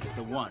 she's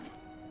the one.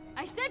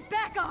 I said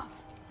back off!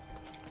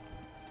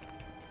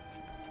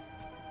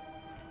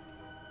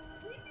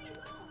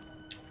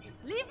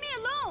 Leave me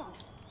alone!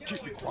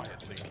 Keep it quiet,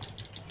 Lee.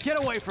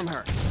 Get away from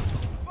her!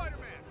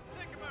 Spider-Man,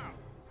 take him out!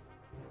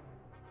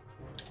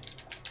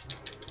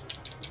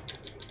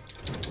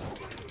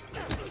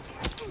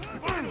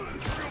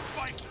 Real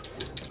fight!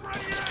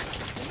 Ready,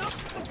 enough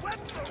of the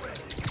weapons already!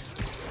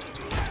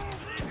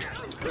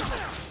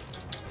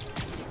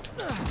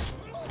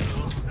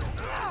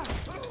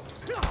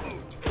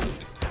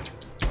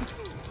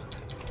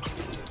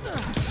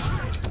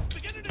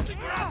 Beginning to think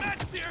we're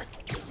outmatched here!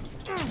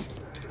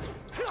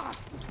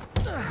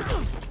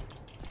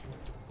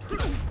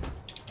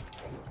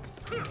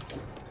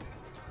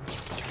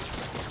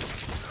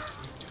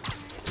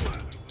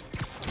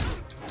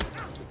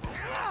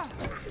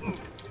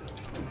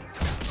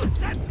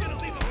 That's gonna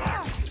leave a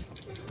mark!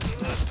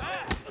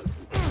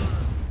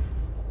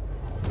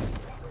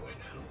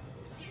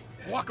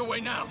 Walk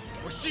away now,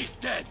 or she's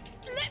dead!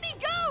 Let me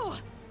go!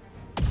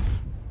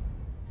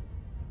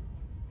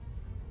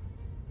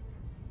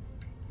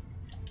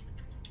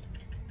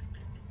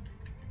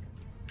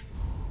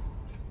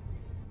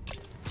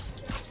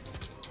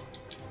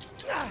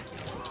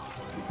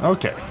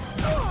 Okay.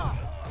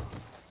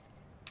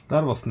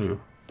 That was new.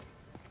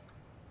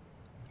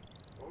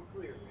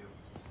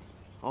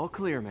 All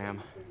clear,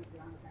 ma'am.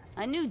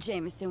 I knew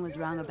Jameson was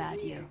wrong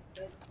about you.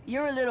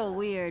 You're a little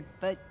weird,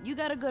 but you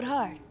got a good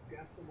heart.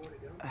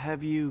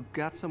 Have you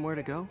got somewhere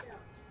to go?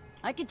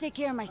 I can take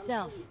care of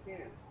myself.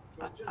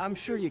 I'm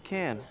sure you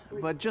can,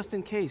 but just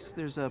in case,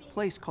 there's a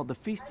place called the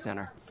Feast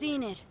Center.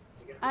 Seen it.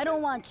 I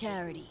don't want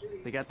charity.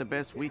 They got the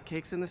best wheat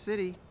cakes in the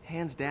city,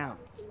 hands down.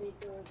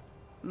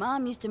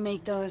 Mom used to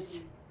make those.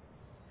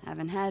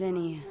 Haven't had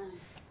any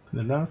In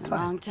a long in a time.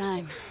 long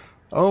time.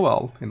 Oh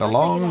well, in a I'll check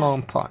it out.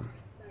 long time.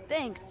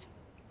 Thanks,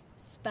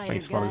 Spider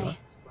Thanks, Guy. Spider-Man.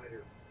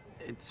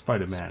 It's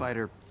Spider-Man.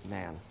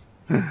 Spider-Man.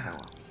 Oh,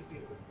 well.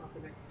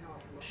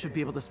 Should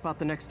be able to spot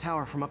the next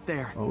tower from up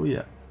there. Oh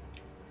yeah.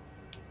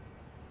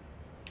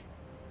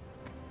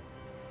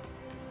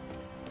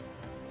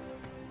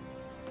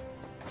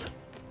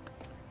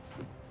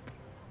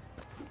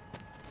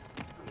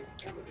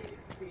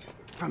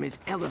 From his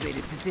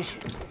elevated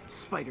position,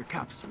 Spider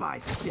Cop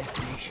spies his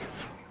destination.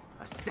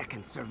 A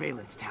second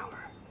surveillance tower.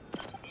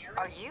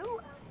 Are you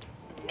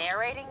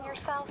narrating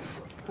yourself?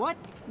 What?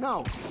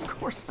 No, of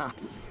course not.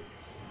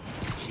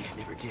 Chief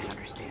never did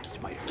understand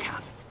Spider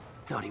Cop.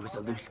 Thought he was a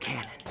loose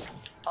cannon.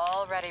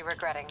 Already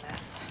regretting this.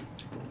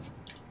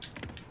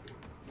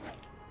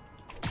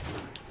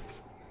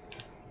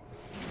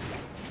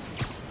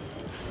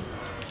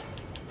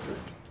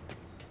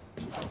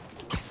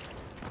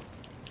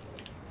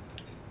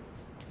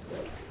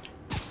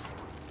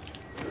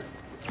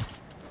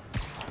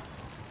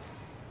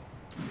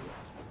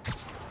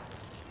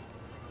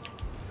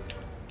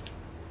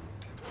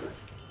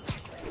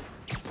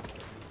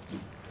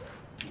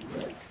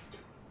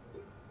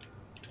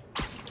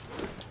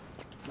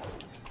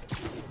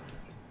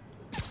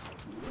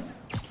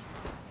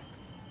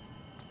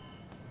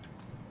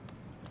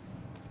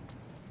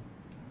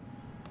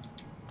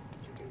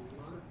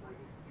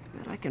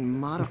 I can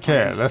modify.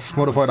 Okay, these let's towers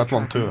modify to that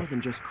one track too. More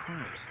than just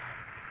crimes.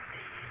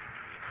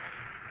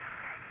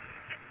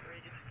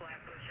 Bridge is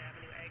Flatbush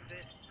Avenue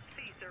exit.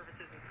 City services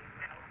is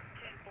out.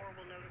 10-4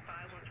 will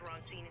notify once we're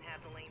on scene.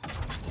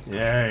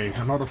 Yay,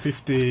 another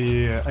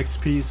 50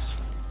 XPs.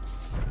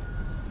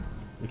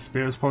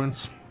 Experience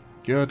points.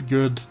 Good,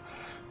 good.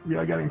 We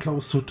are getting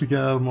closer to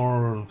get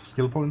more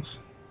skill points.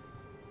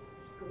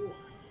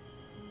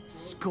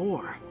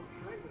 Score.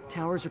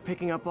 Towers are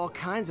picking up all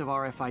kinds of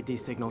RFID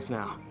signals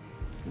now,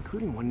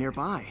 including one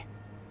nearby.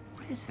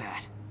 What is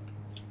that?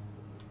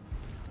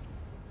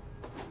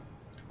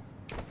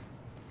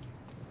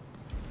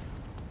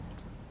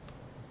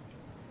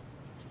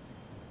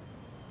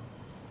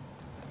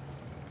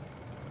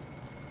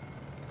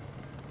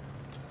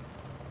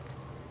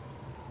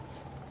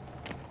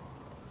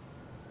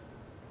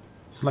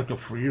 It's like a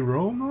free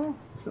roam now,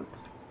 is it?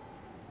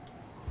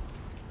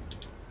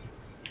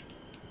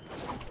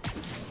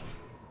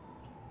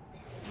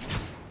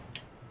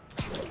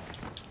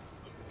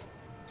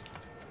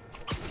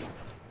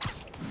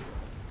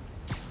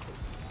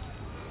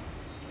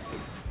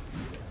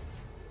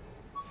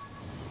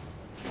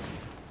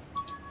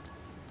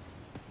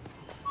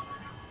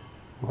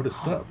 What is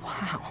that?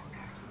 Wow.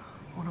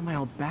 One of my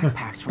old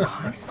backpacks from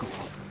high school.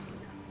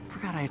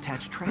 Forgot I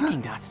attached tracking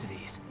dots to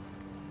these.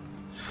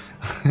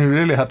 He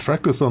really had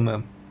trackers on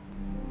them.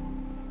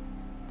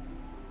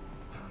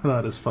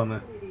 That is funny.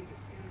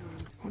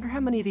 Wonder how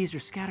many of these are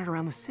scattered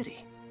around the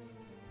city.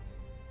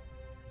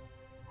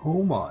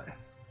 Oh my.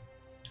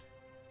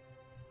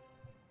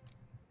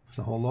 It's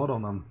a whole lot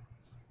on them.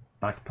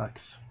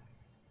 Backpacks.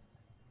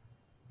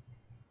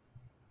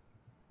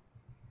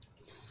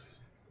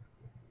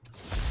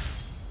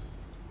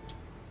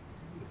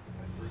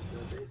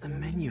 The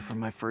menu from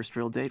my first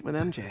real date with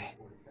MJ.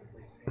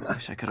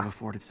 Wish I could have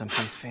afforded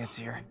someplace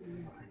fancier.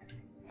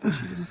 But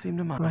she didn't seem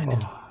to mind.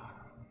 Oh.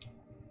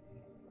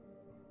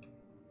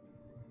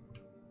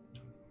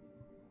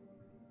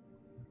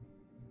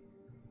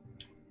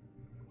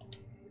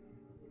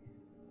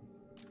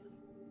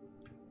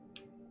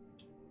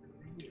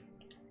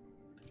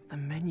 The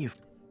menu.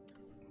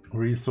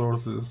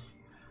 Resources.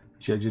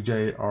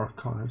 JJJ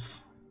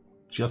Archives.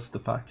 Just the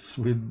Facts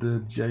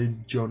with J.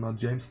 Jonah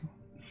Jameson.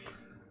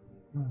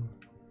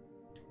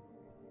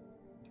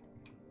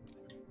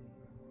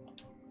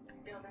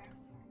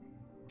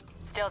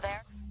 Still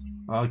there?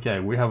 Okay,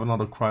 we have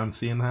another crime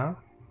scene here.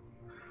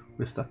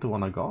 Is that the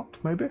one I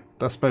got, maybe?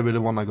 That's maybe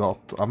the one I got.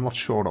 I'm not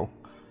sure though.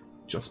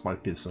 Just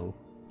might be so.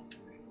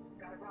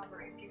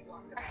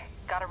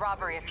 Got a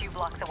robbery a few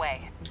blocks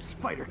away.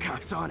 Spider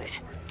Cop's on it.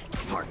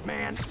 Part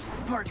man,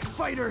 part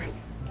spider.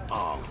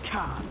 Oh,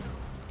 cop.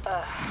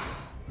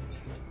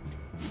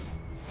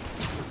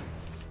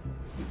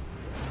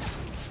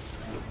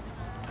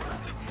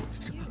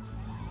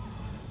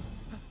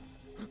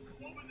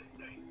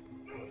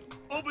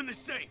 Open the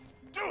safe!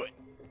 Do it!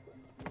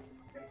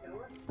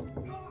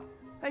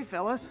 Hey,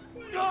 fellas.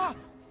 Ah!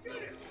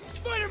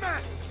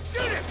 Spider-Man!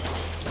 Shoot him!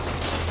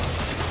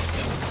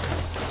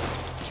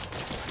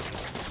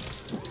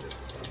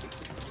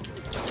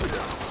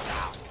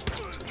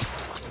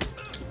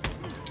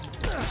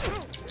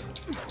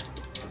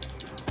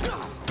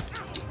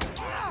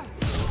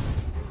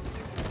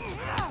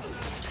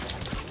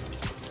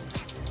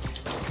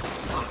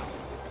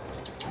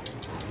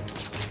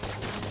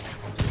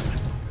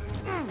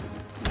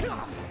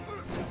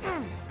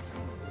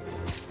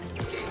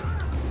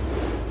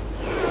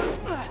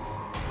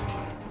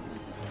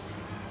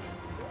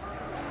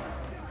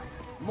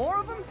 More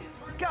of them?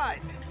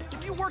 Guys,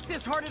 if you worked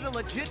this hard at a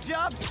legit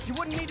job, you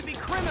wouldn't need to be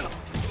criminals.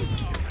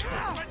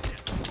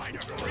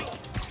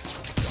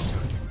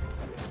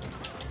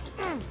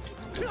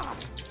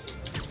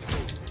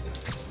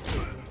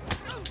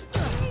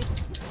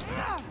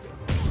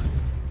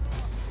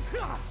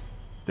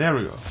 There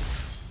we go.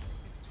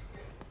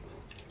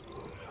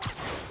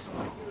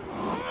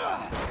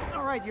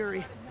 All right,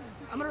 Yuri.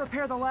 I'm gonna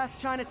repair the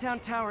last Chinatown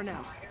tower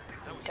now.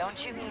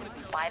 Don't you mean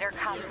Spider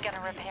Cop's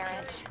gonna repair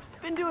it?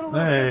 Been doing a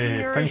little Hey,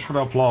 thinking, Yuri. thanks for the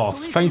applause.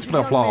 Police Thanks is for the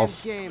a young man's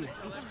applause. game.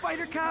 And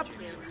Spider Cop,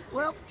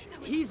 well,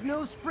 he's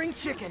no spring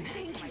chicken.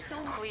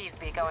 Please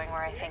be going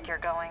where I think you're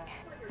going.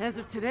 As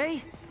of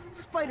today,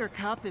 Spider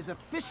Cop is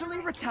officially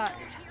retired.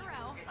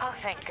 Oh,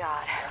 thank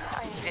God.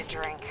 I need a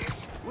drink.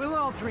 We'll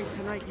all drink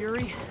tonight,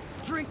 Yuri.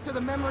 Drink to the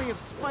memory of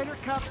Spider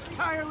Cop's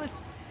tireless...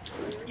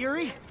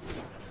 Yuri?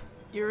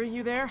 Yuri,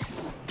 you there?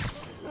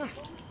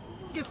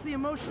 Guess the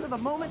emotion of the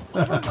moment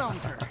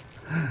overwhelmed her.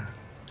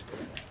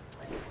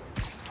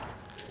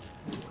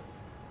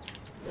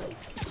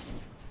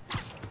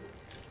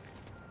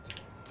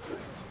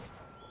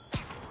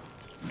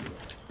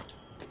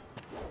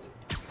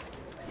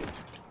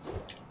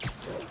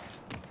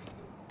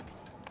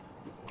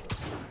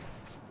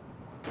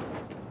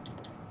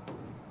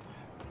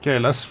 Okay,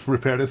 let's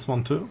repair this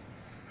one too.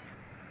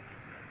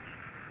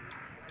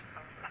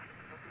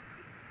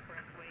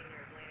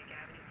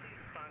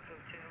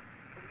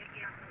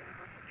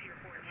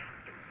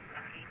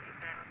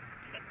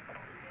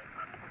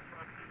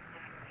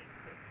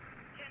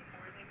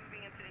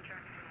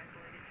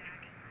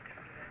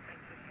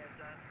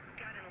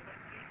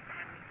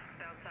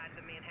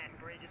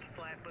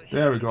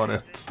 There we got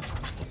it.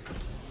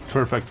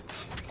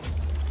 Perfect.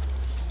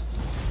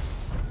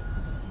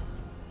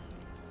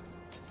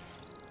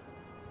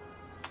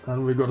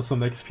 And we got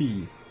some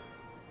XP.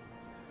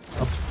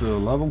 Up to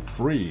level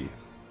 3.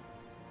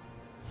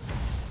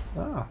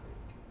 Ah,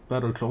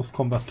 better close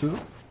combat too.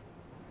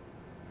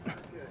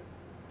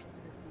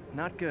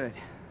 Not good.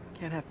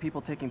 Can't have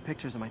people taking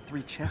pictures of my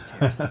 3 chest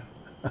hairs.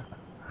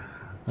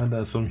 And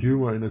there's some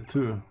humor in it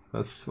too.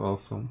 That's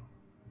awesome.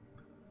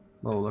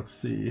 Well, let's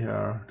see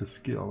here the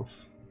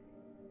skills.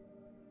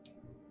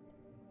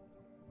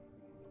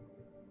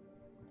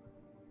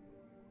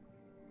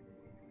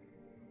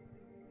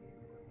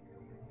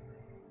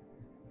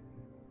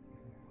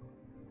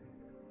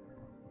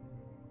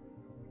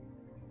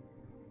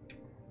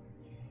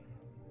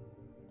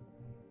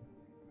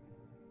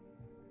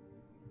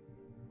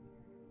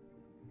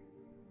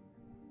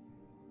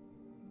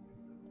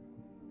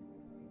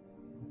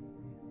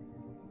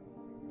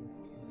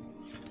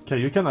 Okay,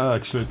 you can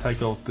actually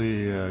take out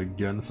the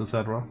guns,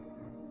 etc.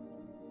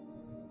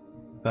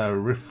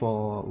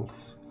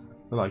 Rifles,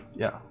 like,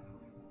 yeah,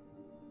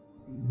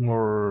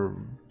 more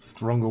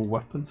stronger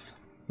weapons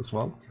as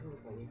well.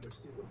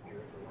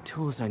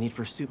 Tools I need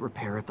for suit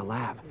repair at the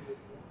lab.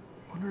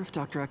 Wonder if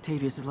Dr.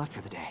 Octavius is left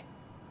for the day.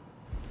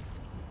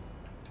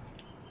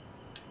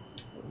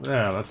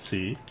 Yeah, let's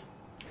see.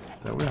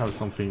 There we have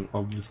something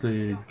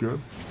obviously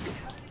good.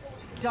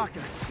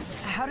 Doctor,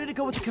 how did it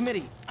go with the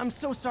committee? I'm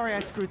so sorry I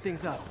screwed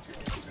things up.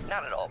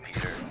 Not at all,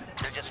 Peter.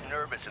 They're just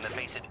nervous in the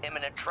face of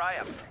imminent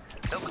triumph.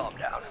 They'll calm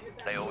down.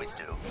 They always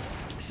do.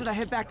 Should I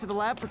head back to the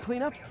lab for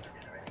cleanup?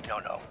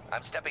 No.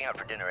 I'm stepping out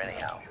for dinner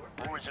anyhow.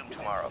 We'll resume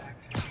tomorrow.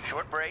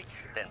 Short break,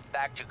 then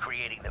back to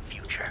creating the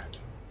future.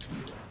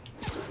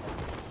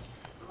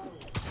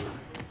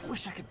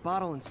 Wish I could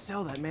bottle and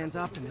sell that man's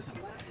optimism.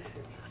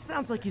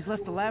 Sounds like he's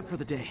left the lab for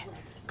the day.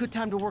 Good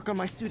time to work on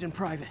my suit in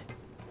private.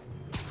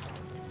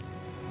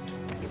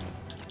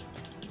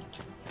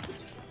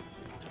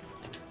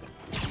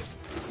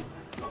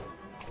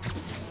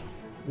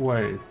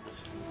 Wait.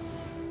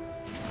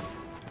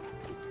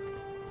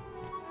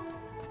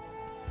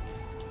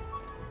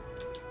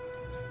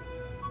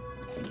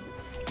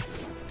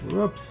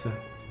 Whoops.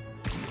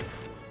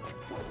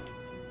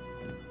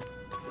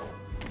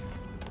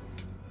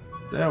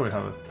 There we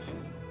have it.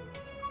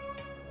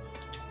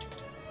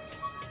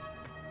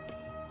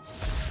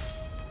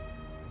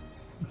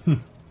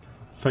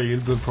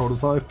 Failed the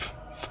prototype.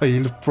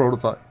 Failed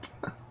prototype.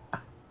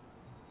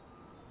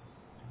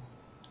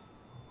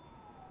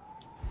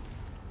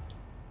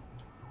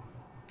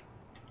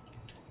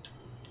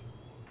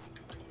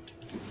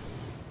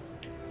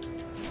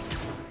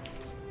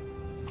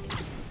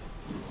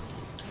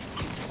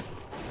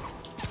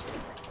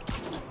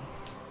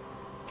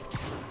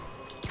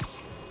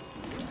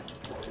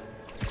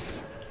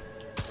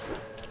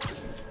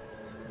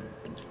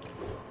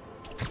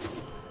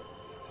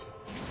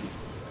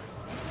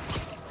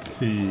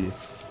 See.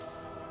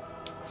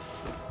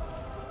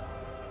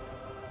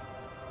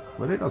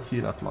 Where did I see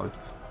that light?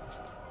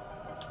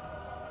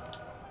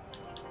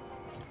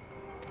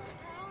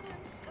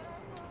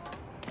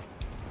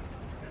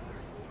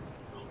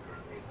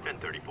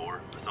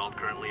 Assault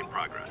currently in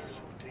progress.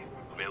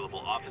 Available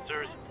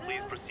officers,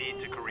 please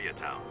proceed to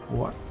Koreatown.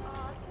 What?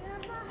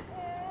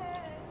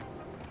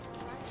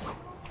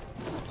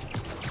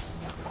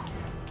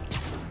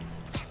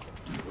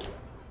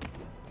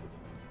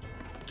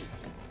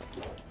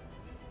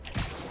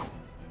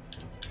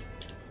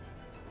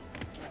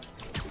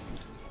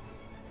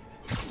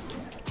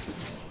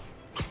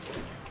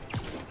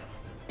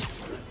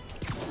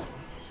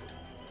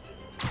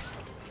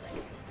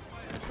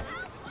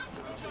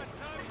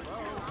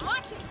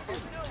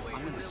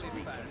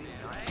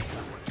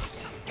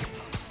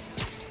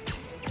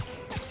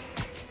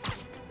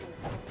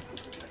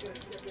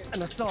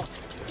 An assault.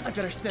 I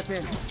better step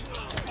in.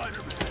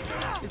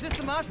 Is this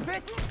the mosh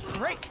pit?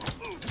 Great!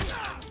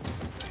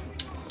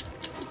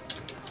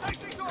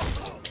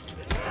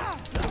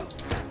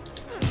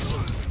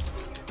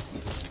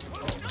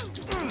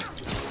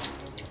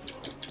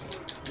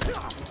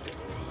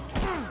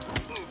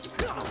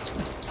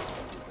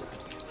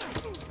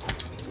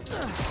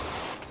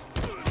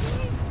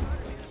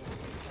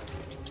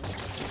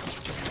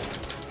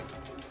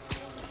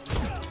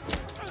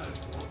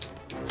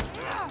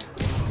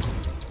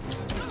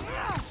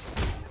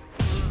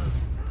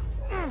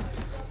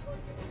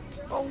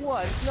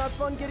 What? It's not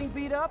fun getting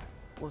beat up?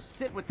 We'll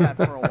sit with that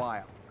for a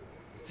while.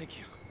 Thank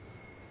you.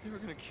 They were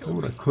gonna kill They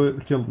would me.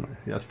 have killed me.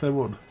 Yes, they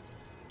would.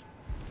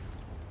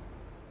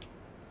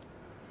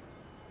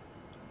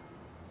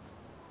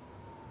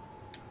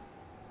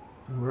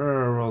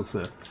 Where was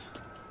it?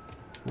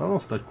 Where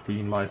was that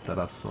green light that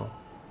I saw?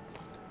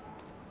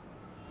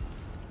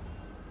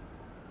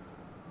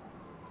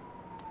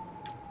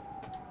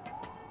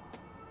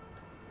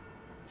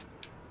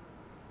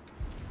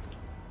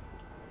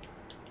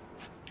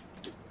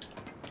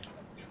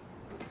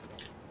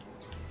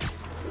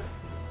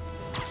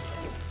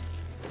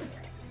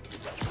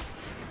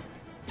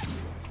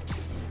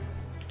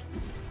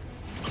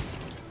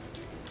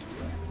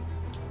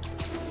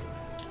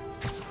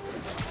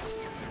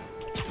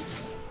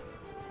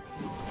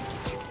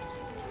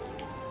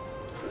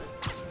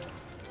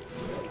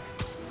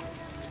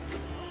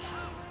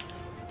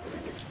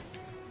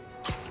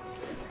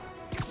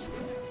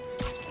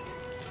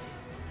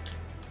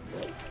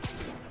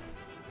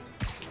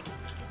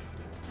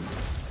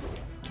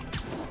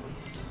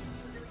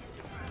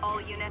 All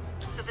units,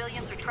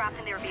 civilians are trapped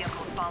in their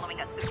vehicles following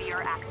a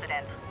severe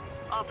accident.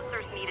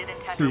 Officers needed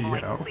in See,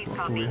 Tenderloin. yeah, Please what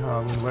do copy. we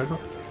have in Vader?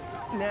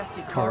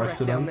 Nasty Car car wreck down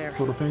accident there.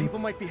 sort of thing. People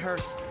might be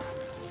hurt.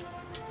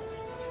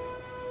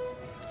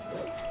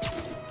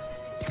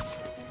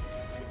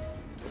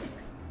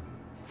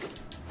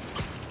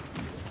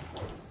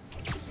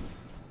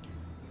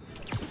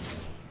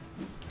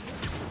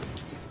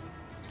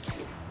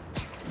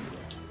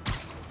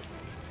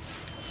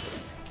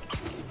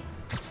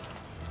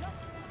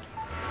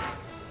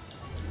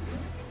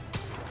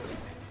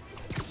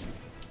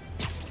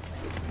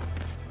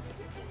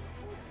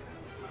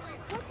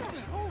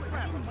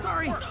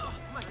 Sorry.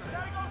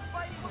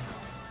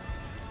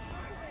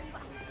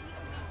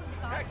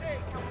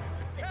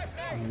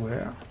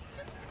 Where?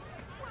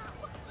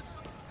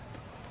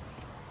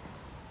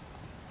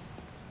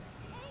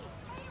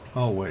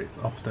 Oh wait,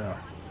 up there.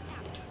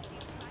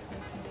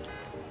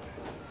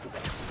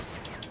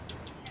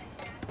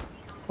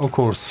 Of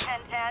course.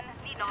 1010,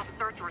 need an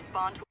officer to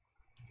respond to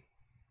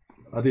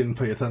I didn't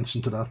pay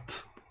attention to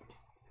that.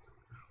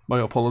 My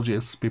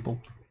apologies, people.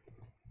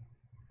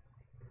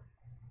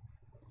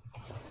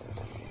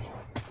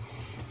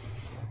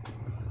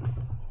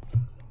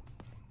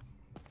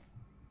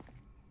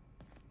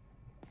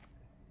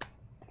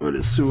 It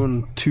is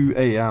soon 2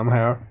 AM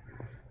here,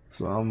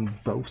 so I'm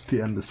about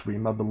to end the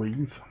stream, I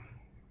believe.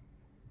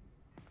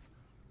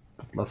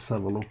 But let's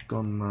have a look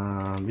on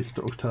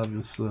Mr.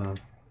 Octavius'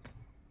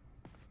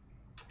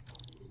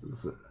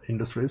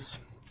 industries.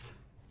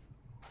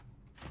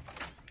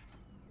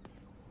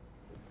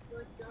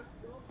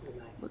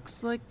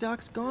 Looks like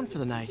Doc's gone for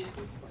the night.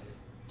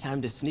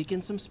 Time to sneak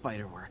in some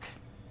spider work.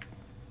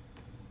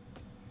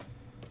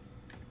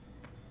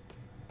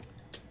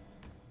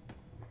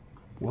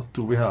 What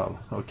do we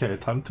have? Okay,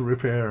 time to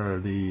repair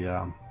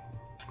the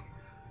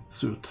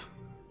suit.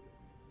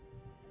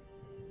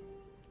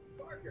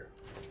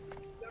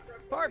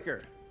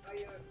 Parker!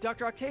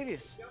 Dr.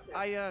 Octavius,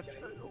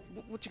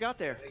 what you got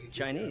there?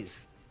 Chinese.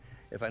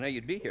 If I know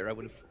you'd be here, I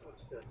would have...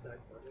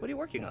 What are you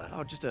working on?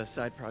 Oh, just a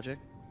side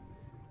project.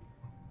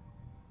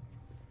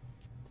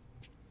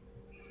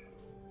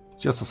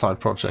 Just a side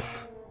project.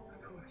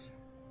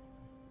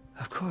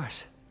 Of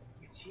course.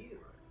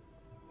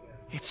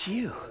 It's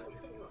you.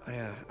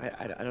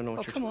 I don't know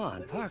what you're... come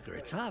on, Parker,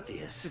 it's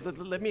obvious.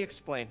 Let me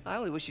explain. I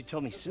only wish you'd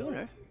told me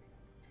sooner.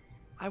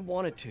 I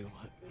wanted to,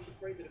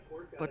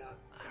 but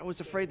I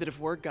was afraid that if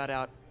word got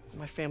out,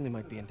 my family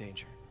might be in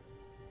danger.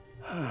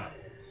 Huh.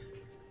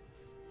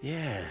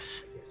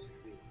 Yes.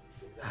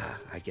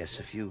 I guess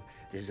if you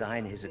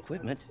design his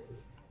equipment,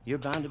 you're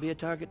bound to be a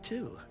target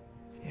too.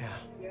 Yeah.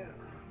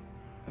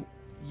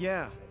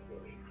 Yeah.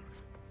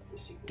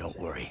 Don't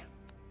worry.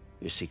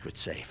 Your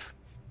secret's safe.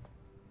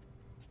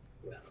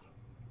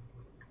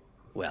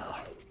 Well,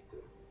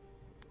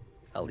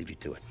 I'll leave you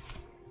to it.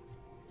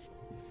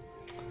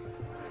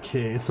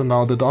 Okay, so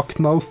now the Doc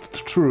knows the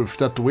truth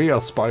that we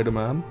are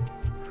Spider-Man.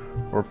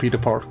 Or Peter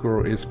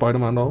Parker is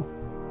Spider-Man though.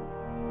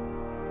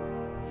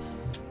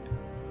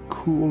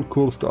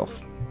 Cool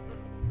stuff.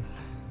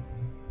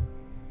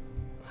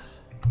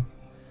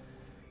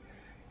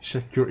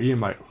 Check your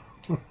email.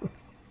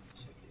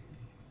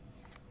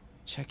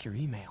 Check your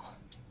email.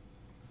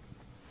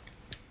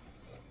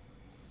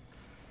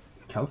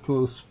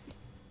 Calculus,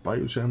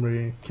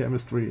 biochemistry,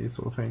 chemistry,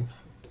 sort of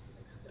things.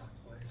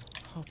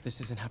 Hope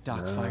this isn't how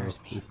Doc No, fires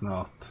me. It's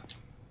not.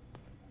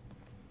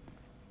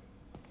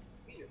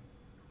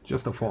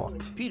 Just a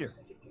thought. Peter,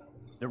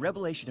 the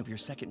revelation of your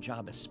second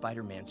job as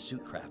Spider-Man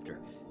suit crafter,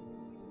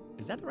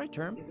 is that the right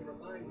term?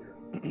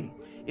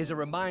 Is a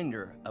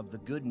reminder of the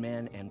good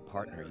man and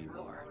partner you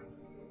are.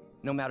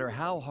 No matter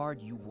how hard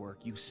you work,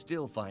 you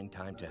still find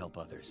time to help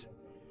others.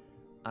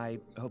 I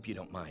hope you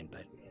don't mind,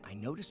 but I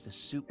noticed the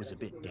suit was a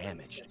bit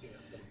damaged,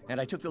 and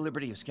I took the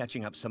liberty of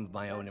sketching up some of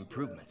my own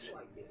improvements.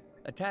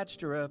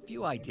 Attached are a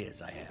few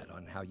ideas I had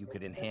on how you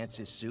could enhance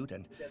his suit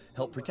and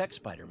help protect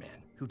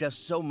Spider-Man, who does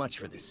so much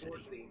for this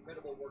city.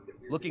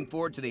 Looking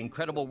forward to the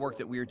incredible work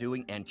that we're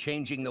doing and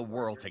changing the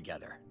world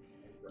together.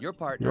 Your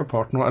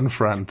partner and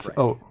friend.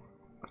 Oh,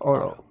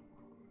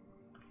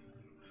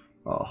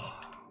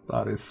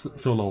 that is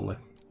so lonely.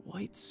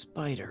 White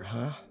spider,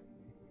 huh?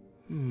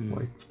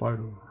 White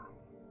spider.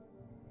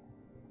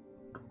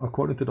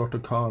 According to Dr.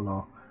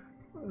 Carla,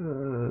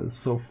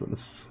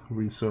 Sophin's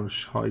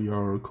research,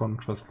 higher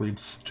contrast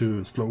leads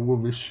to slower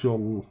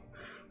visual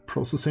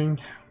processing.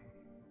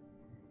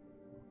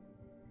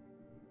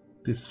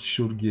 This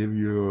should give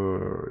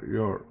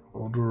your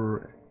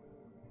other,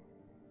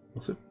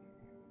 what's it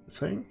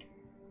saying,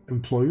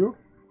 employer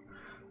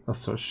as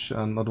such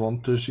an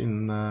advantage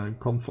in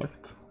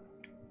conflict.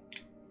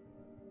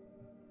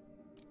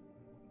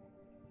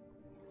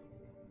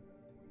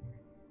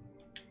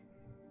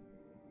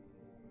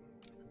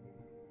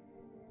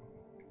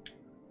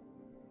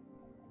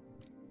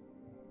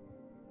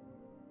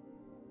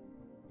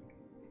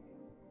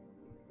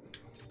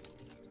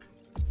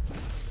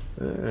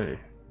 Hey.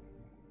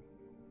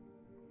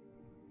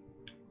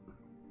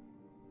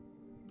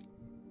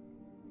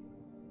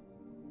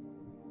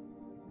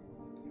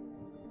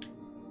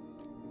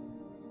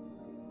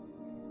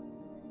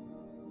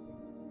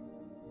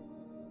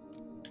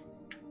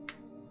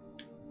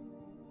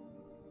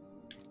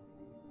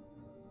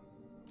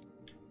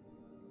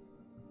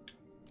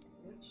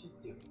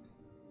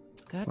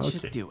 That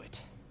should do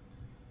it.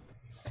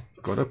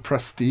 Gotta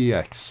press the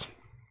X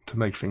to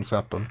make things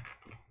happen.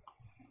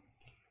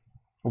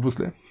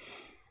 Obviously.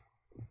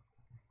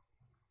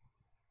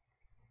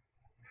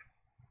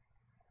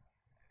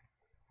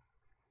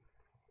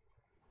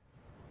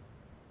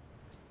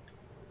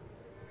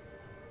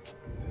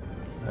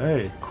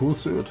 Hey, cool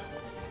suit.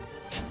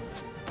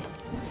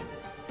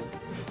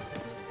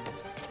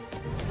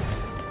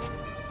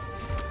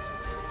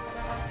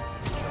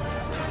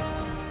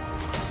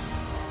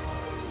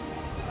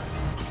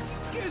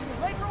 Excuse me,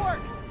 late for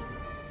work.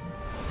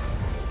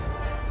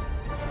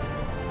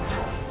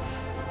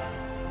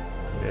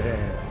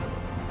 Yeah.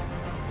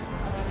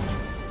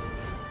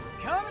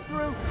 Coming through.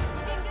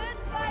 Looking good,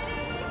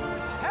 Spidey.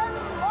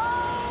 Hello,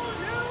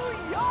 New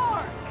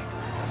York.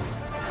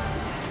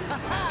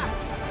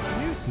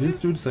 New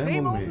suit,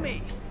 same old old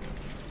me.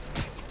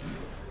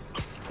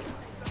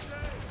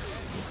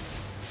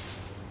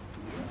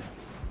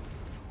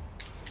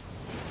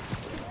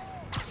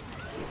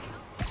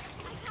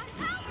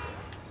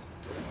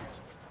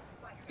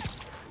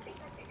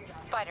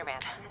 Spider-Man,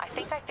 I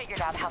think I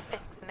figured out how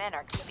Fisk's men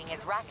are keeping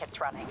his rackets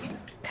running.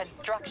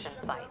 Construction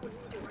sites.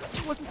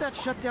 Wasn't that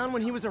shut down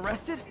when he was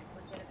arrested?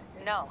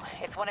 No,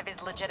 it's one of his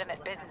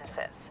legitimate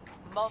businesses.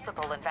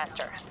 Multiple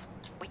investors.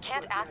 We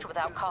can't act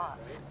without cause.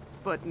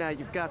 But now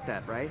you've got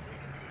that, right?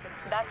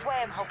 That's why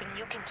I'm hoping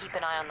you can keep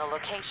an eye on the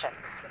locations.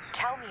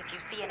 Tell me if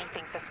you see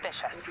anything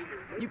suspicious.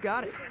 You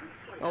got it.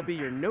 I'll be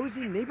your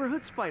nosy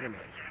neighborhood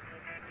Spider-Man.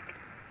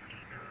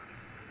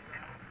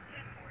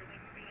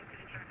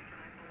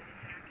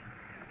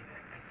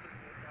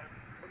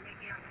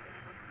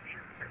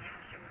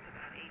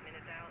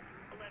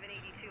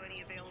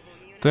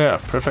 There,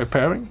 perfect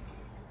pairing.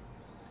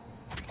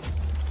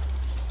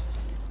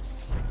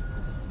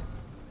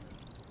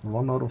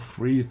 One out of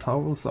 3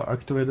 towers are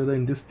activated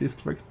in this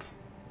district.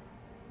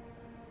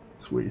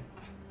 Sweet.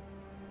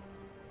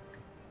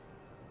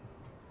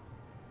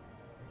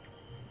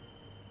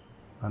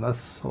 And I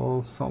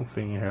saw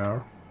something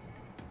here.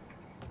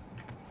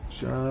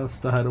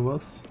 Just ahead of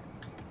us.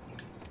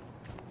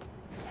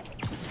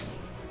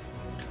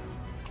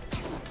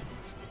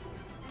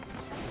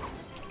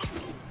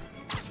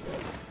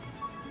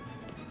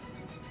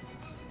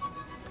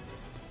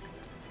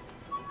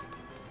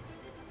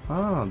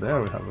 Ah,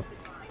 there we have it.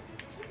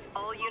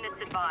 All units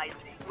advised.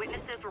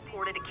 Witnesses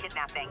reported a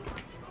kidnapping.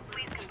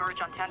 Please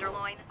converge on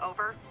Tenderloin.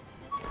 Over.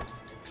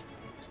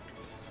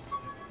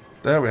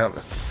 There we have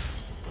it.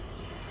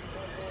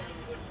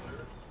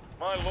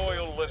 My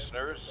loyal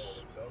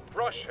listeners,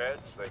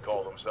 brushheads they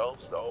call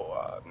themselves, though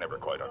I've never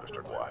quite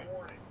understood why,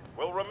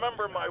 will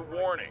remember my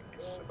warnings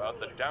about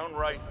the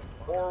downright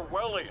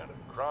Orwellian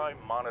crime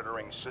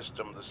monitoring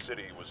system the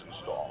city was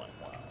installing.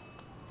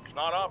 It's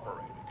not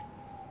operating.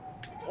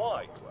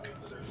 Why?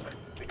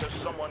 Because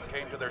someone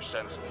came to their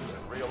senses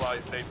and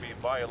realized they'd be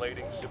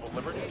violating civil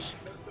liberties?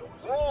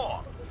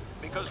 Wrong!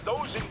 Because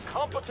those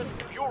incompetent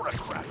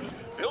bureaucrats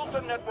built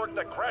a network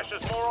that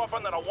crashes more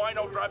often than a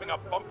wino driving a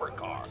bumper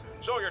car.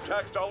 So your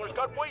tax dollars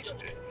got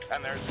wasted,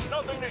 and there's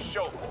nothing to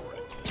show for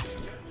it.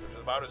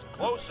 It's about as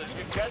close as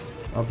you get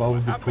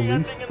About the happy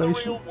police ending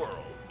station? in the real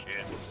world,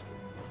 kids.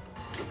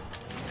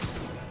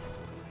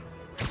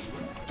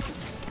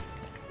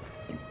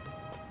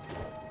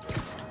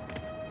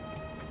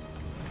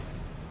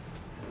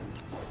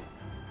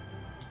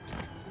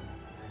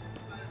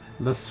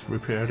 Let's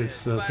repair this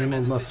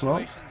symbol as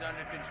well.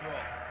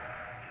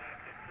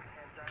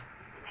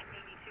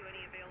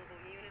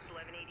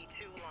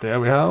 There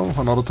we have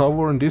another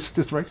tower in this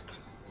district.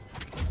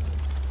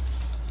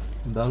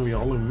 And then we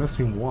are only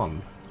missing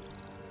one.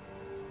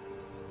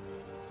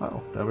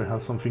 Oh, there we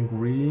have something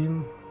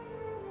green.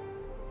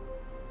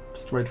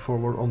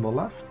 Straightforward on the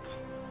left.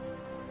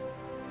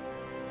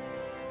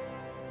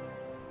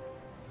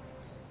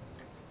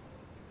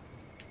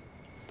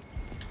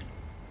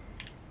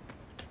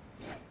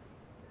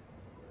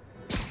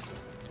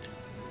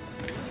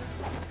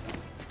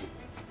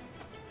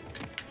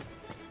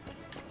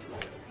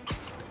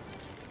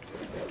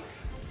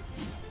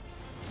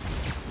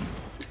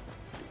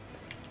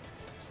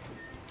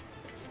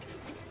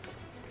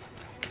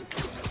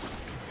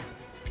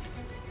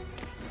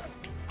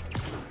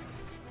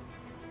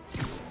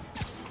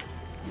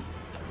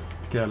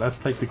 Okay, let's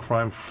take the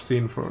crime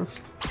scene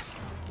first.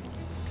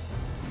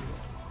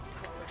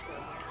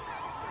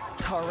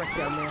 Car wreck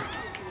down there.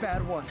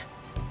 Bad one.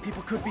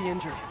 People could be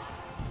injured.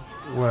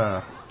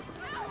 Where?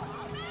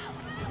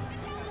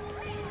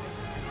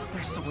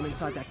 There's someone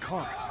inside that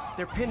car.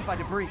 They're pinned by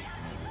debris.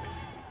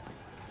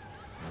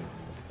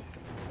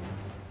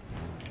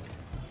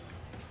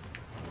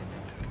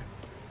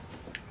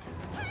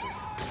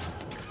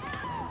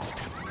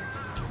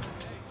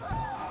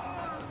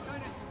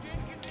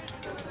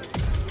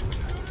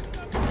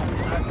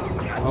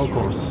 Of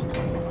course.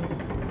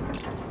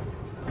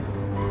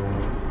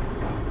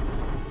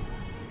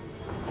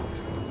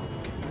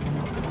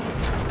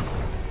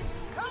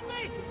 Help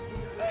me!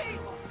 Please!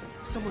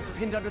 Someone's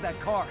pinned under that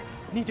car.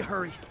 Need to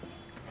hurry.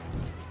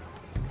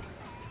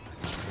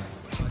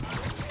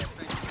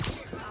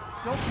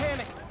 Don't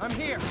panic. I'm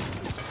here.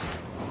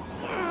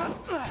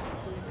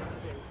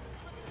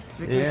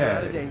 Victims are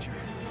out of danger.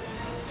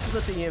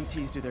 Let the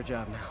EMTs do their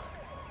job now.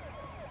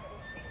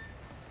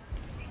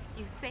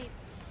 You saved.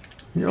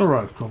 You're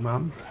welcome,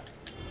 man.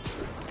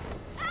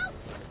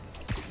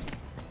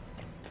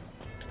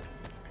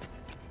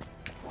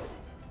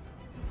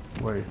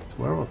 Wait,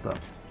 where was that?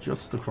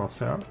 Just across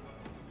here?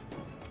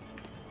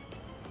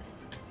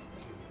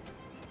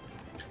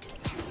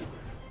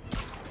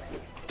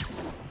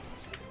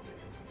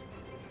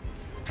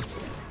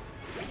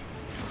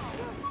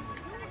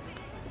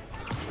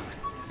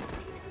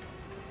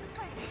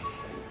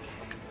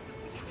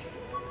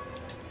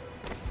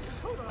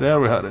 There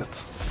we had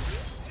it.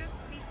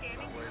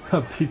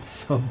 A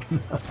pizza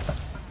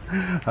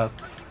hat.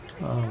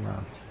 Oh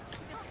man.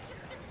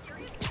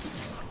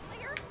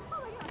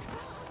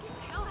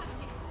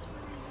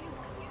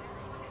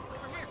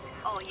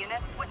 All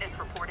units, witness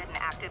reported an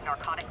active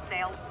narcotics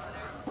sale.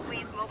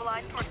 Please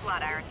mobilize towards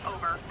Flatiron.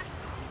 Over.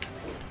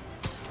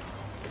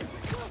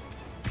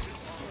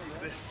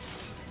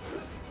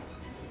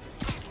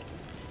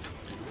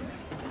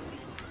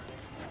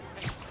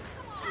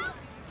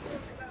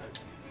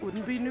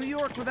 Wouldn't be New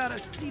York without a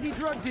seedy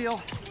drug deal.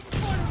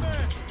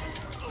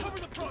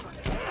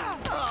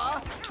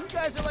 Aw, you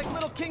guys are like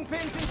little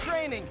kingpins in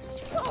training.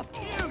 So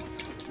cute.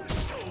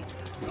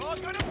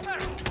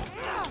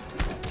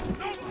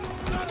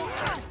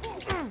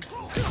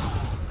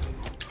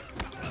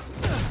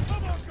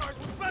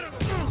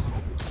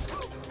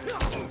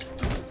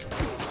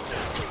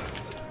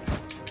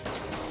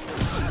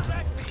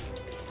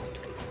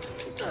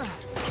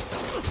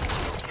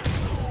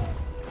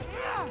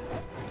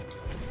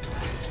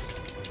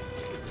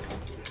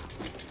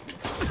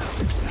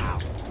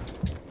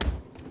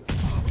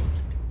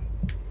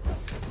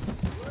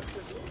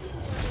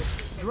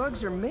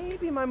 Drugs are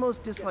maybe my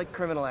most disliked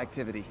criminal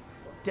activity.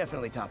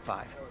 Definitely top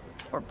 5.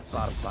 Or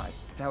bottom 5,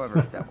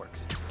 however that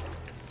works.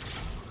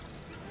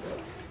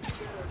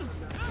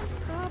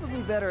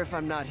 Probably better if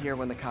I'm not here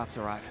when the cops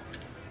arrive.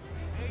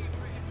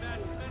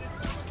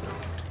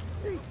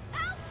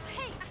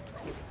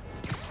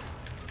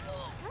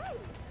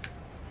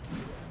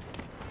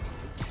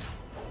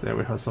 There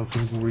we have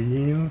something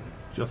green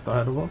just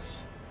ahead of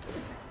us.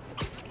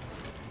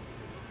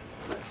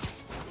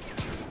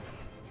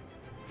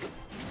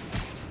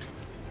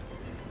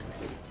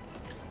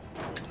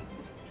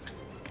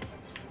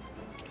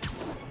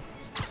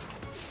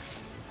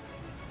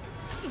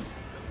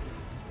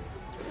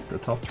 The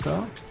top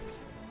there.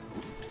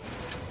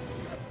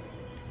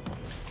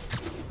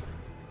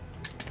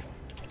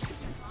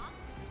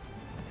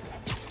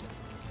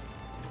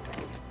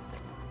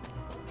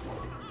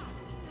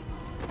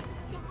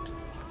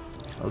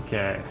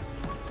 Okay.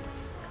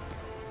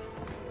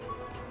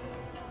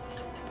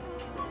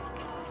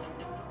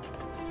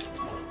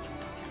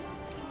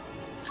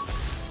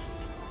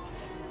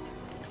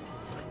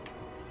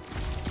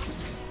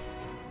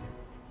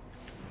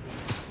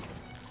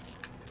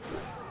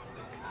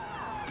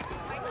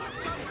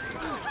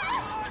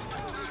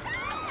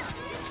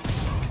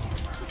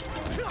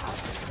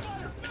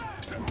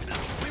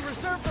 We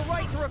reserve the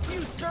right to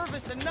refuse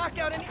service and knock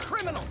out any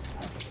criminals.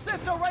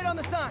 Says so right on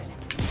the sign.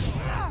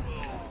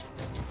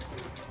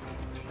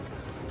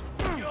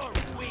 You're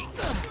weak.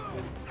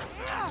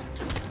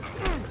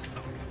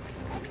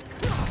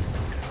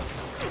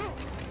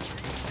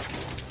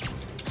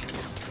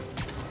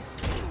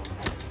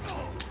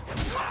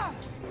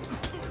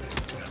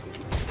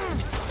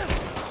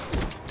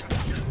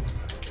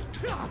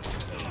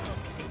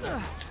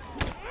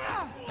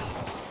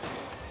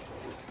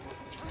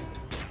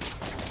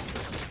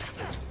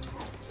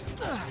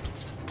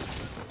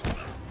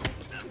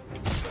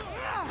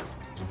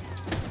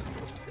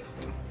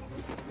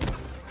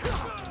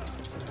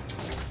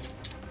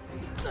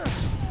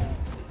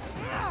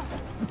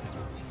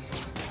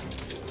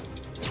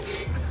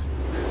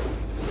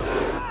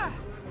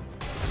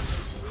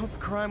 Hope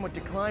crime would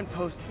decline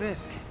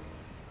post-Fisk.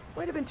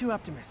 Might have been too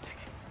optimistic.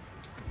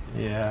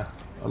 Yeah,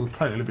 a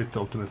tiny bit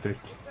optimistic.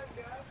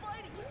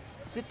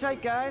 Sit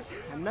tight, guys.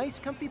 A nice,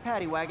 comfy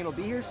paddy wagon will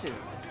be here soon.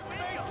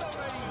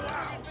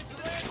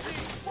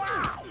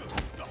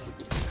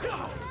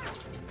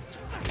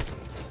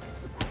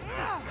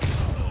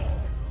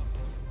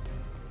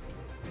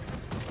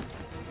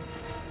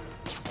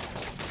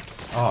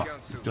 Ah,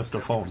 it's just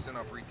a phone.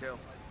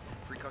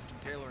 Free custom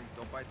tailoring.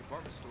 Don't buy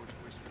department stores.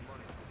 Waste your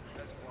money.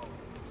 Best quality.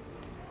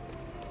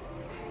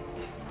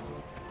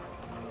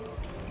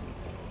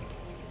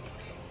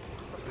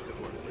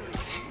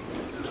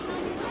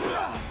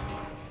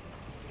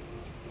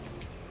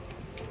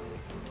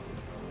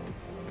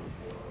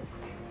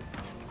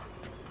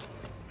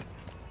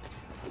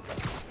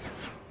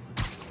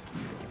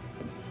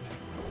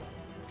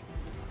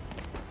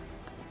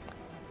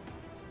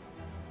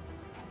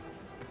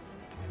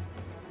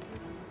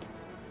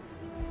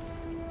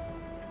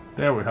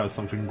 There we have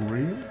something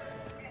green.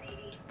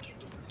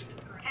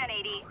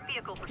 1080.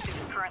 Vehicle pursuit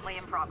is currently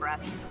in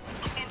progress.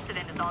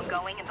 Incident is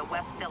ongoing in the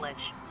West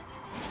Village.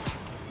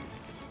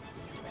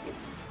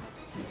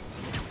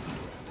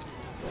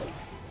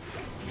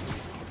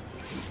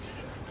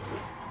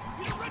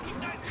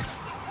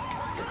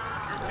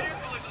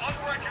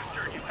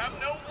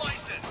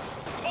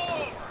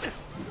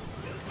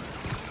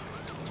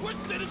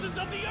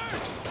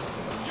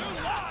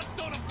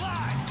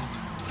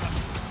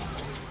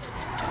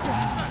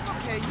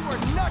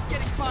 I'm not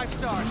getting 5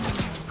 stars!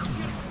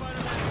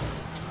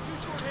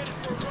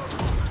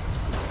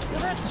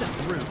 Well, that's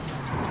just rude.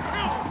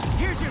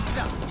 Here's your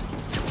stuff!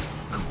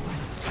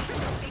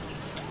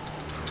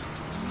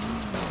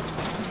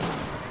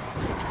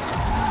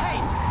 Hey!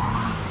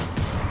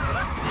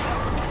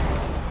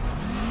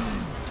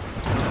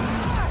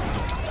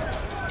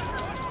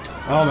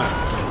 Oh man.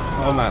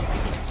 Oh man.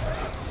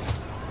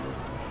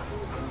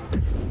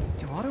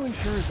 Do auto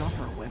insurers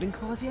offer a webbing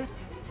clause yet?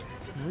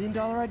 $1 million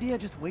idea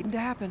just waiting to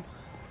happen.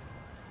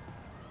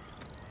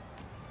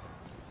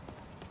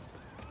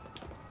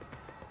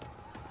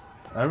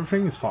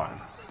 Everything is fine.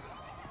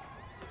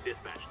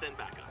 Dispatch, send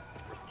backup.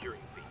 We're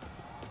securing the scene.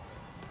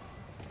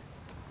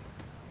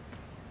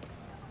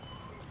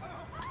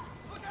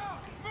 Look out!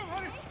 Move,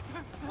 honey!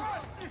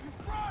 Run!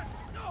 Run!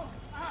 No!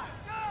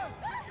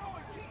 Keep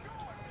going! Keep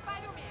going!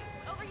 Spider-Man,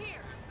 over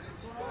here.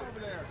 Over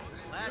there.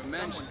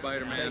 Revenge,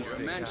 Spider-Man.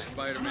 Revenge,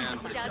 Spider-Man.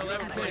 Tell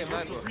everybody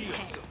how real.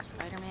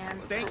 Spider-Man.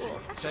 Thank you.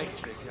 Thanks,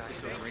 big guy.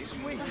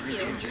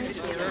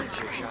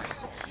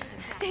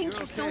 Thank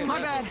you so My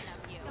much. bad.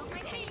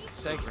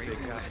 Thanks, big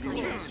guy.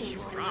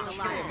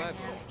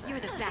 You're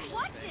the best.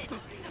 Watch it.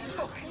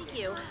 Thank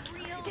you.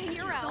 Real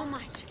hero. So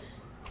much.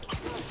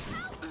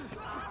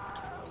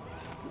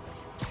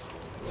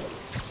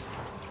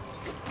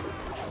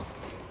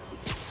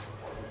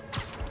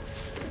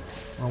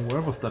 Oh,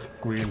 where was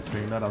that green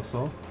thing that I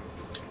saw?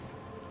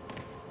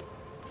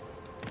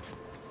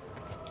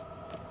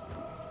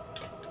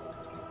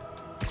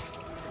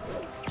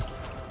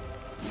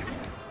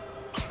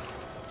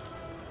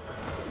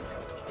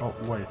 Oh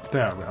wait,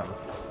 there we have it.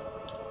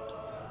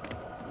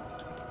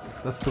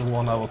 That's the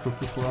one I was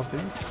looking for, I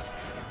think.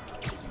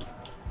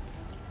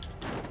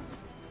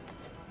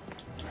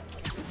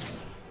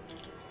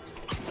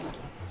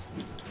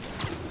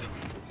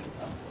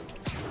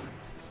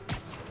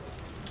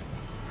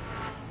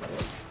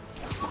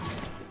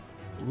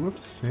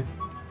 Whoopsie.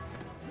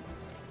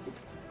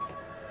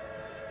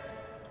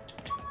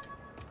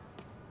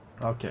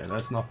 Okay,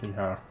 there's nothing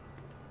here.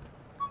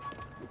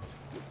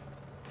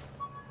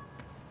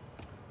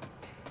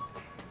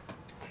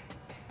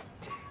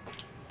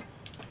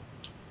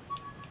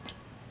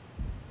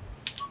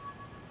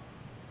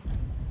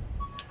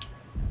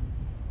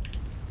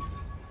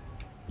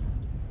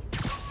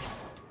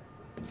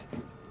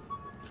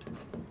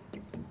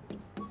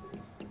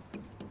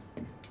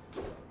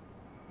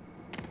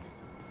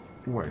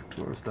 Wait,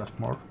 where is that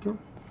marker?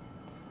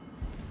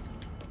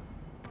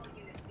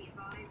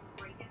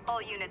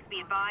 All units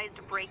be advised,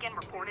 break-in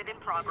reported in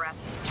progress.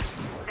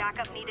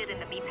 Backup needed in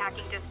the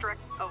meatpacking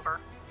district. Over.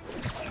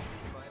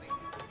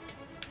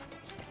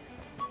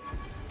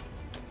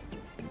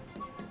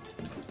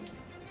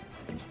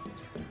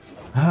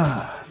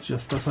 Ah,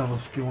 just as I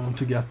was going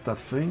to get that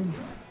thing.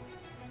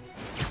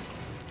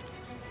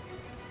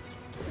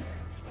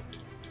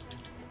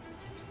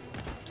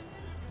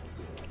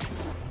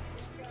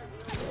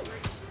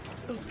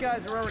 Those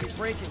guys are already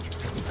breaking.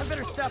 I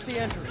better stop the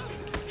entry.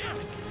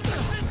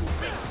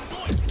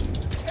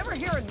 Ever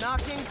hear a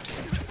knocking?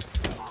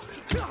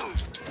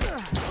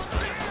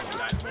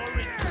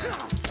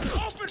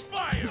 Open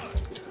fire!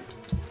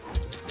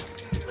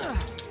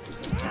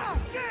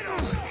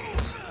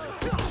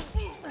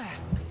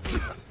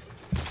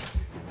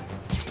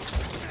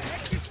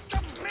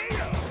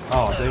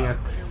 Oh, dang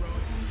it.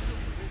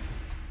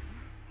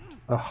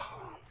 Ugh.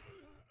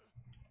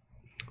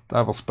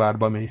 That was bad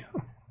by me.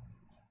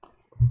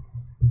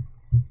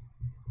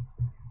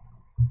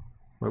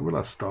 Where will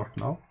I start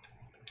now?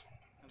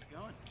 How's it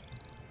going?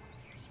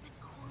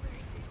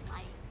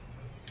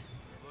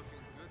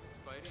 Looking good,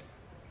 Spidey.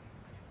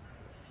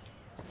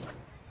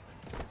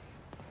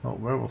 Oh,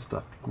 where was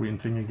that green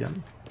thing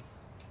again?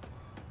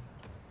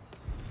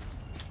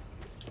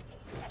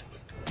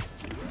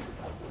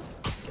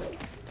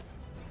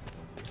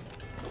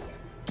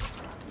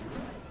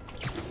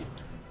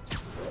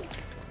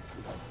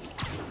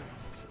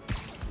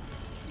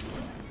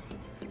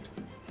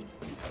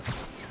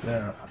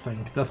 There, I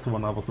think that's the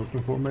one I was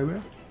looking for, maybe?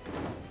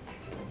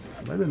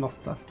 Maybe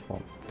not that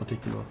one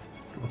particular,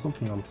 or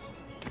something else.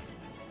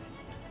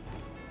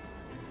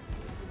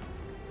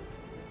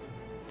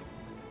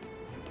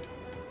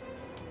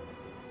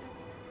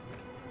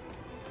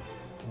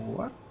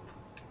 What?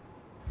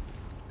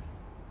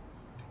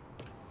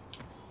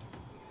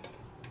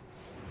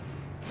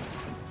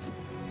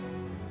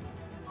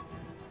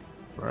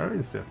 Where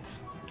is it?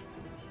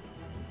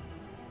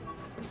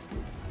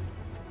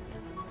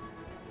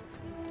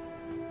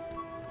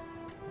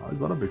 I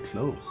gotta be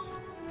close.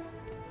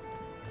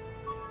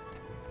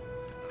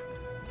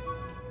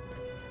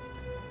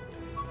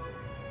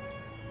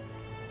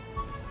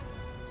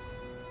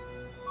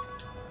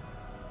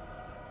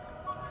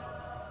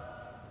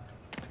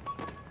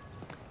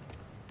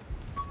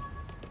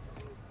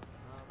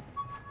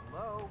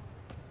 Hello?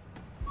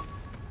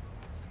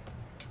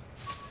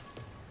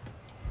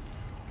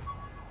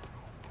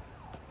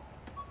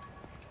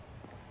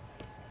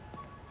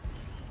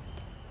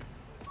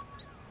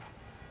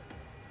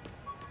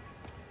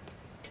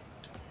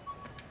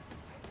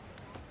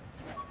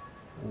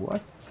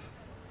 What?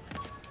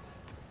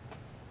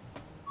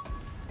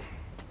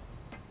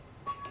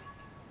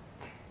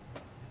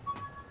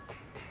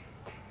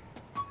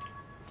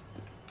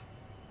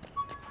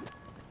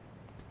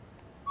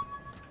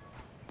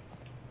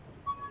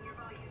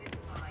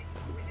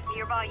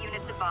 Nearby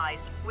units advised.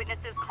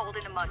 Witnesses called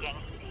in a mugging.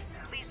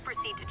 Please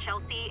proceed to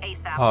Chelsea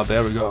ASAP. Ah,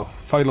 there we go.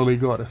 Finally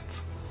got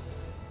it.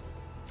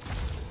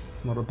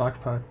 Not a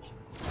backpack.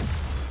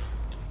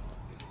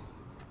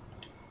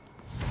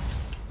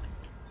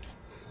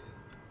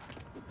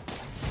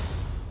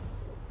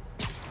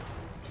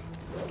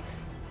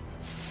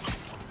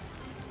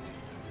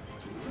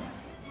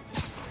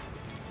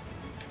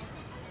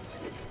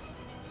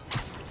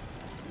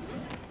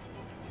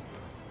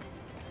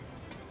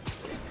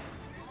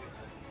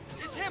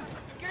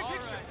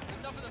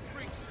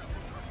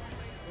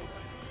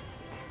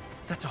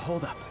 That's a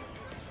holdup.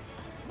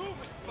 Move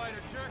it,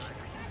 Spider Jerk.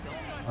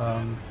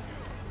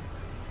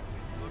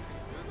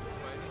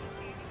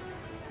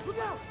 Look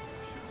out!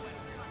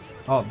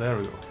 Oh, there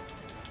we go.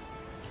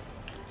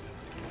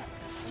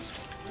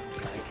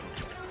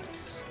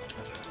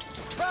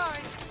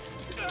 Bye!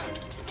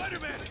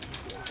 Spider-Man!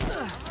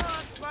 Come on,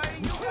 Spidey,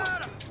 you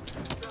got him!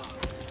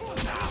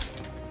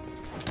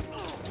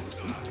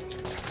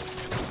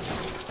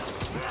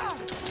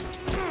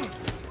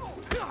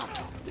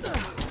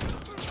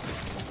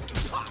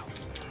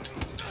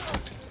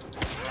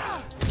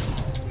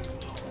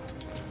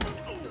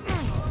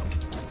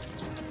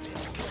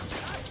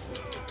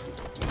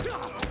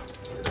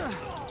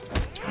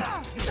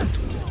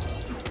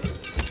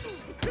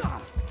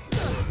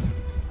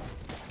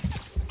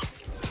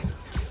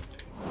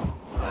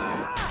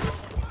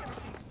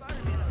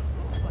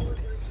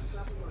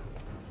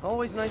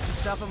 Always nice to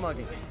stop a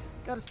mugging.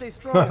 Gotta stay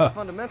strong in the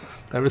fundamentals.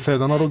 There we say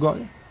another guy.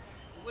 You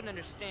wouldn't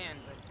understand,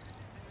 but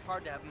it's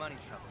hard to have money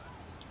trouble.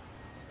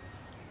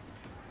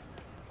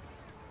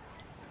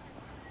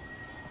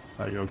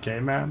 Are you okay,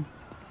 man?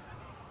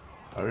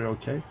 Are you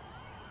okay?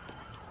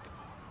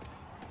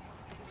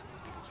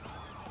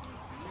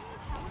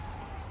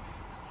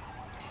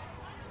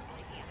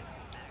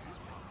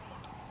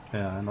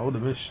 Yeah, I know the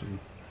mission.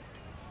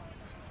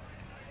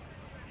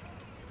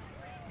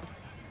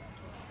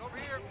 Over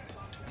here.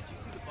 Did you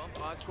see the bump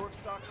Oscorp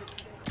stock took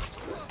today?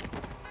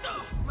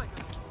 Oh my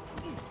God.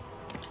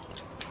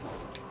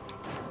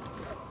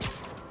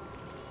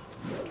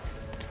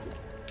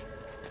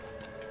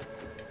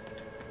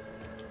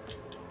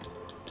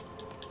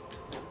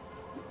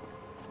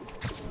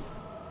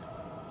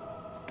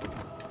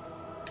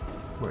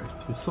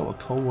 Wait, we saw a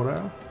tower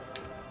there?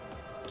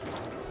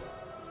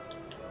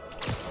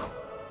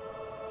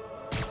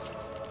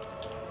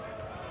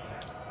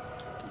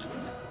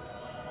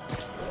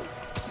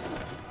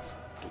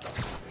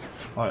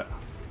 Oh yeah.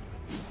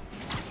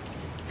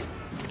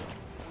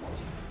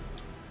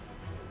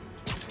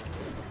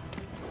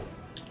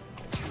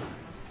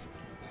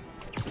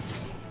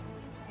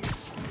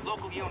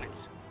 Local units,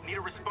 need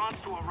a response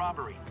to a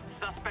robbery.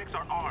 Suspects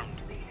are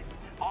armed.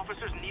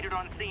 Officers needed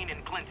on scene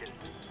in Clinton.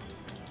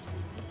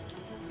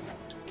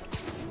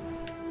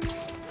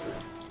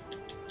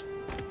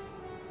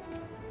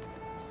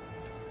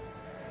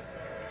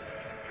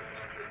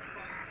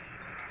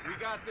 We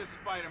got this,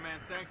 Spider-Man.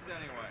 Thanks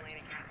anyway.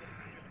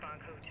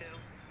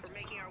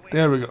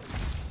 There we go.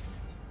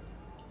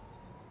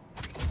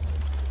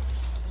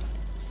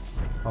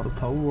 Now the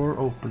tower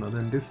opened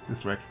in this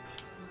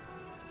district.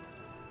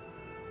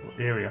 Or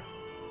area.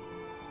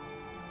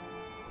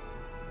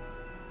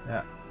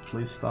 Yeah,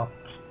 please stop.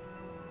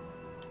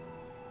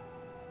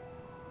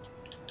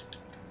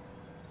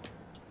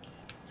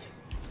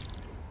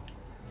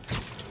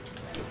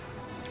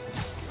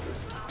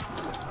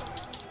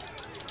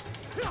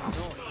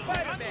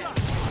 Spider-Man!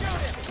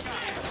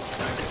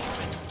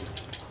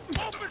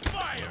 Open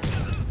fire!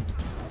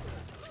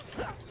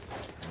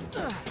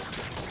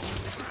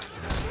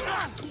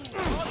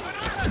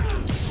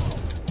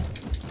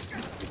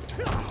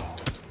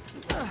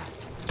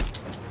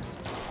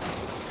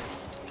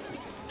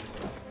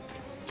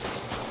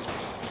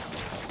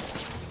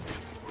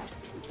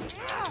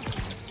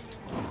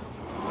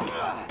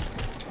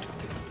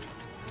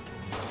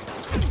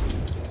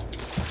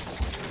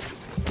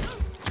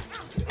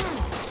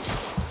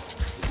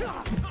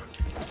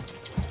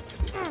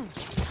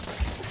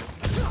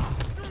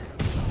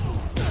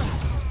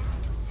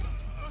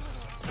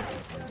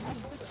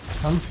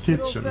 Hell's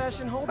Kitchen.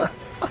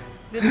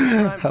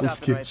 Hell's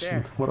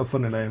Kitchen. What a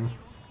funny name.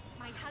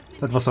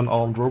 That was an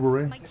armed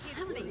robbery.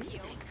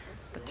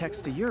 A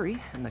text to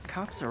Yuri, and the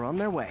cops are on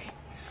their way.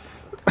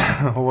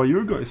 How are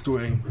you guys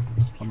doing?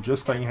 I'm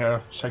just staying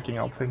here, checking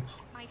out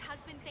things. My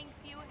husband thanks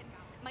you, and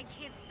my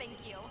kids thank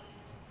you.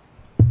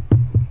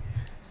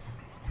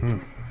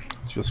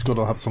 Just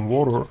gotta have some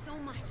water.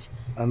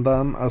 And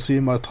then I see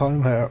my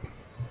time here.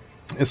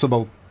 It's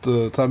about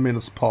 10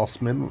 minutes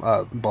past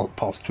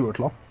past 2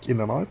 o'clock in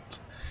the night.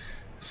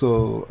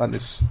 So, and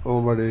it's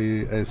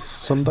already a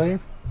Sunday.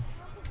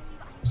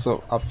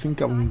 So I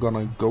think I'm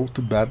gonna go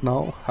to bed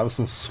now, have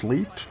some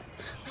sleep.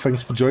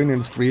 thanks for joining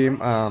the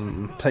stream,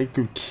 and take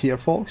good care,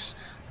 folks.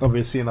 Now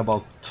we've seen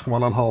about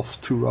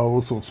 1.5–2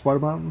 hours of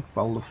Spider-Man.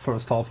 Well, the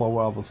first half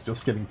hour I was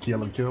just getting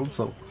killed,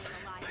 so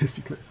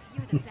basically.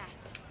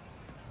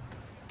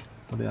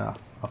 But yeah,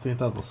 I think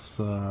that was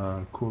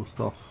cool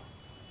stuff.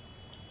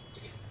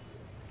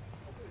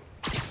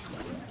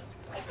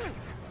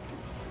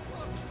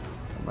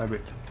 Maybe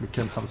we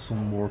can have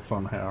some more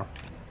fun here.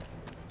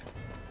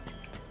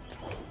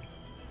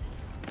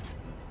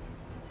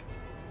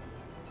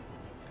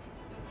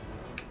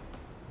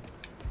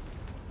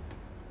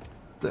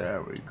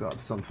 There we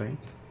got something.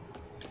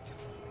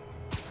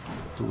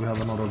 Do we have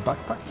another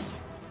backpack?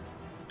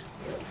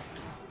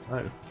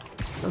 Oh,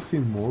 did I see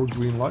more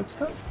green lights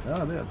there?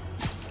 Yeah, I did.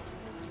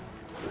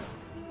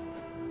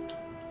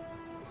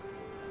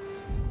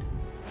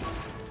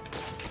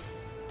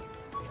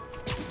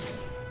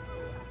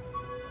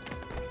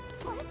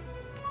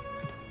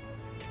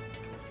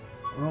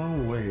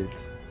 Oh, wait.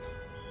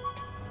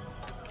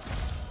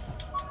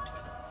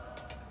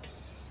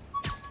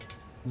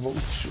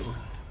 Vulture.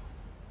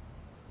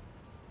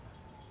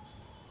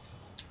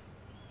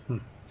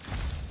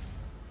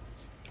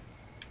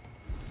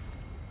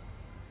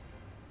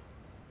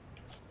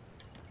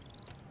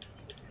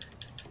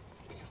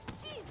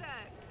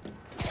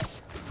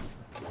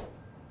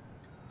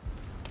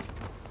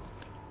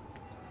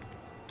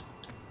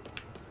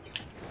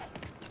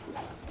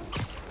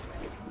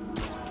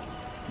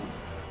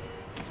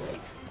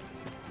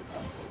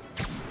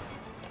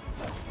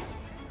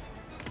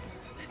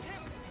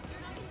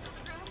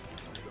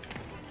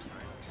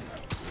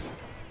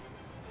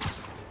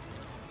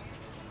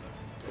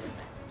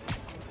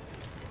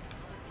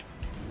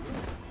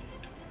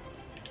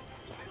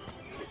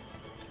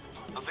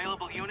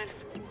 Available units,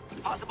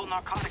 possible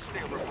narcotics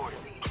sale reported.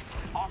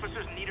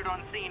 Officers needed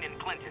on scene in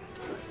Clinton.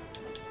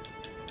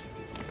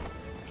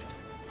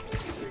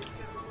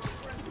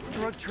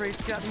 Drug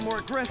trade's gotten more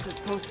aggressive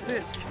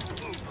post-Fisk.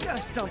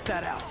 Gotta stump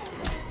that out.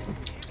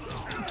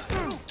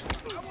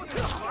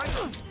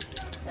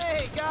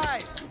 Hey,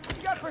 guys!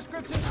 You got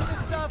prescriptions for this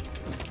stuff?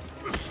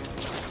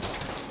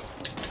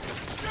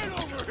 Get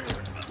over here!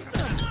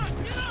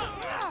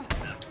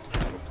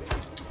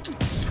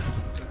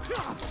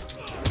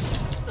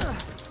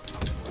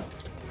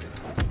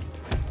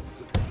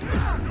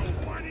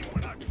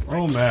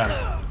 Oh man,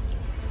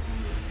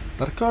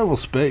 that guy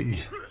was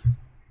big.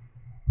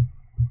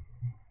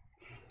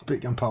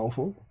 Big and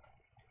powerful.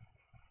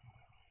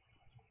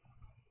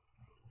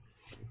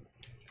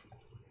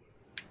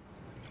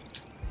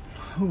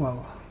 Oh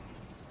well.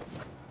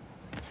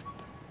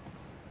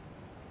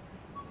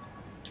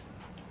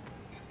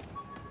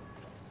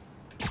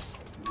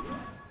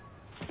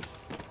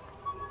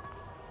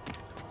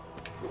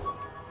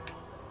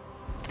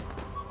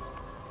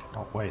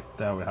 Oh wait,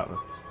 there we have it.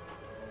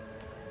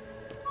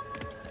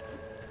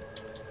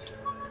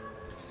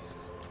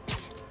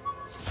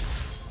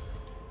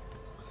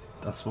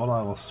 That's what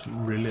I was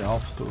really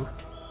after.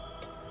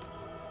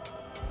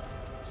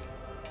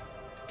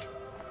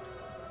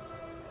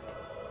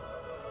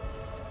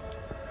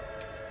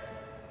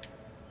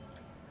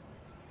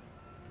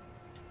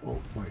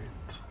 Oh wait,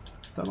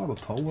 is that not a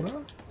tower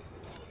there?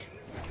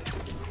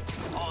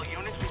 All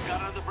units, we've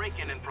got another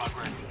break-in in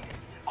progress.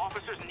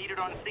 Officers needed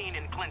on scene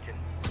in Clinton.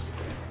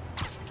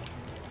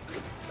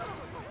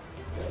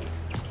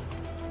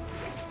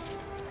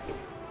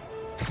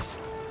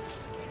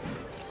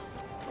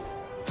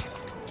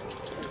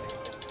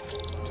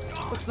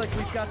 Looks like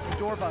we've got some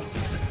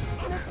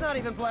doorbusters. And it's not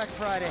even Black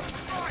Friday.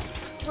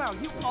 Wow,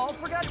 you all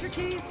forgot your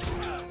keys?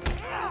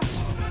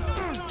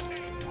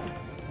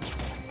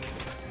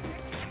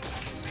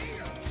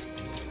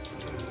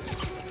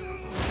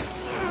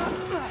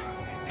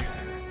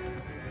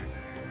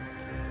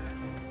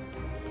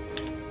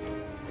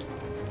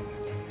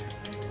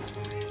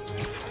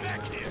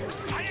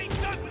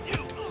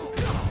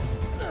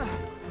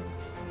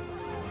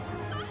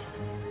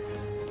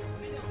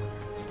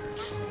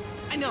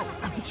 I know,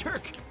 I'm a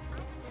jerk.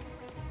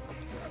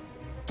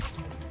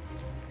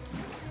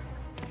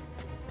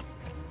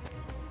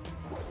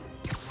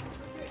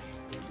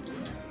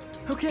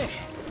 Okay,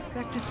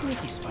 back to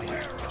Sneaky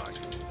Spider.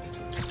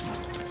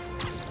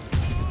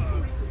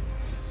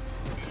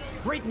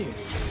 Great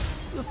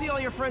news. You'll see all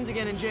your friends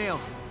again in jail.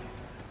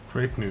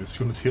 Great news,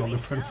 you want to see all your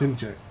friends in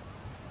jail.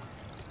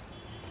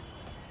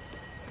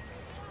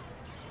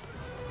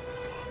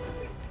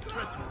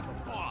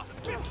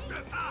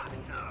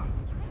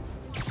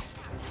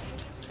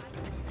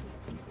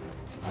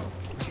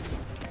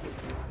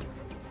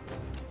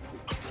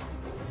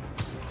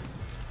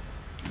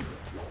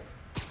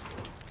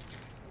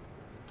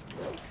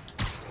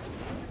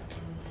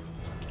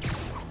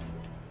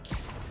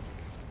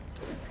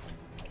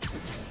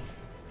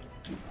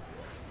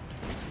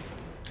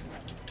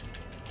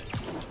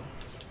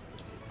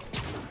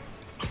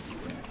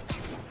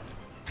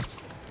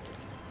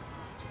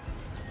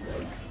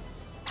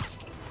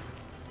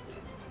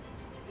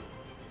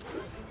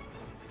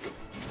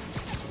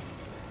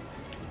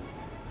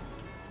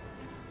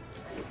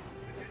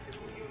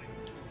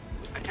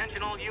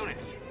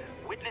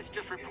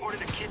 just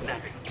reported a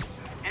kidnapping.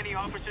 Any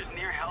officers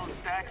near Helen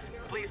Stacks,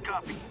 please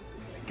copy.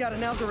 Got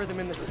an algorithm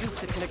in the suit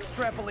that can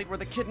extrapolate where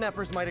the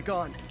kidnappers might have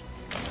gone.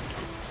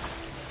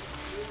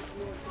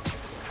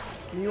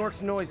 New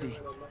York's noisy,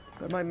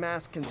 but my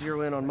mask can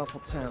zero in on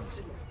muffled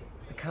sounds.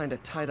 The kind a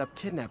tied-up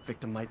kidnap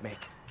victim might make.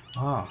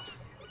 Ah.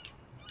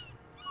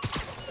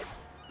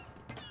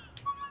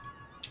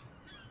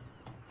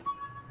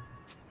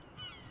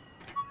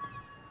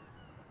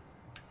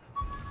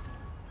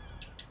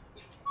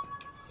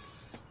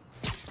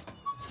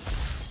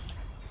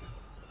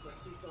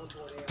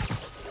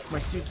 My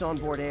suit's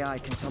onboard AI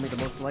can tell me the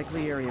most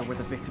likely area where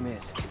the victim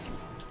is.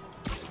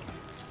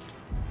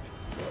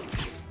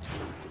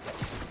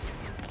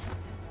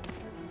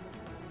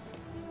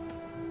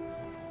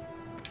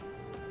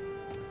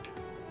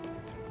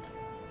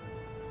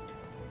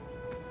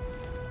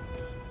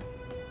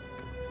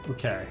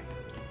 Okay.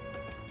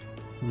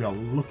 We are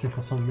looking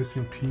for some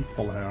missing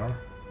people here.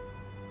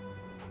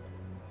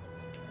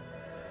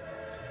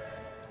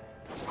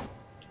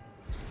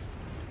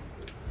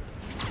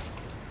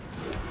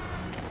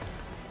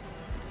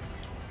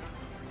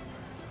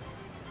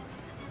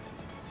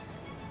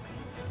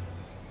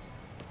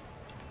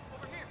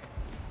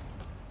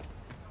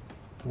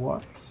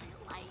 What?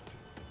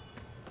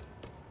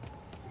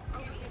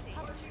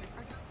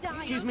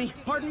 Excuse me,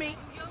 pardon me.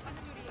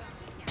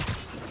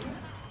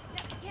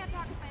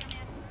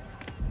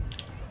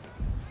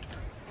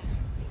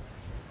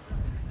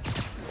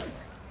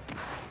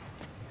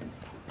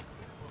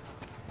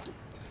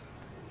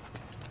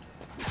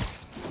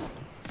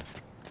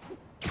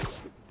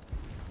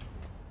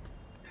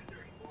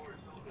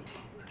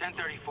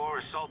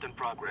 Assault in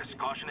progress.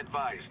 Caution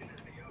advised.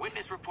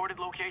 Witness reported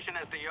location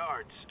as the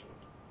yards.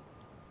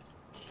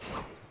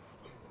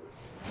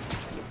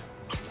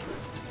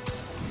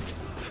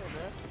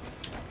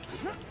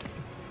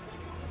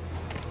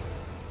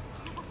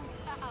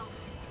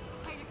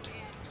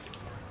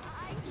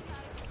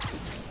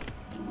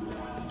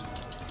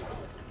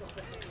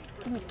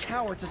 Any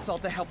cowards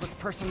assault a helpless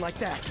person like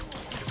that?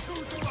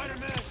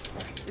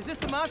 Is this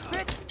the mosh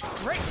pit?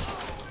 Great!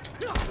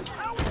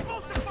 How are we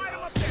supposed to fight him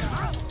up there,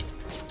 huh?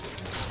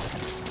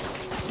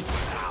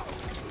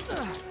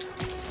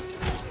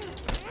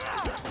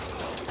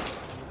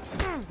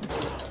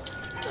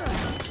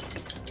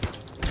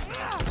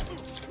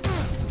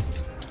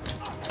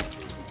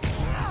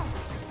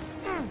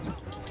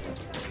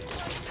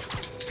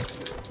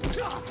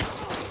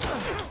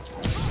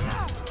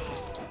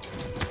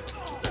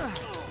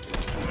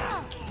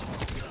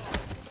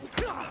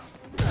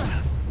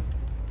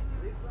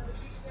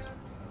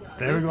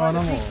 There we go,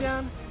 animal.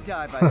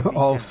 Die by the beat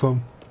Awesome.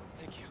 down.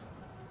 Thank you.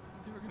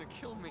 They were gonna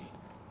kill me.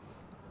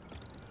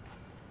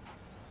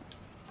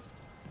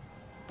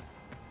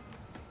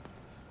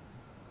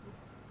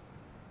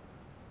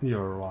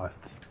 You're right.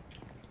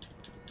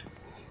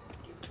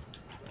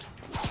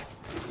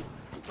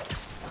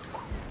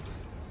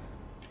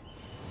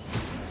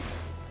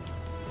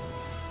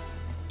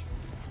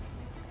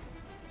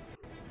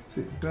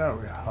 See, there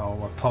we have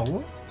a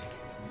tower.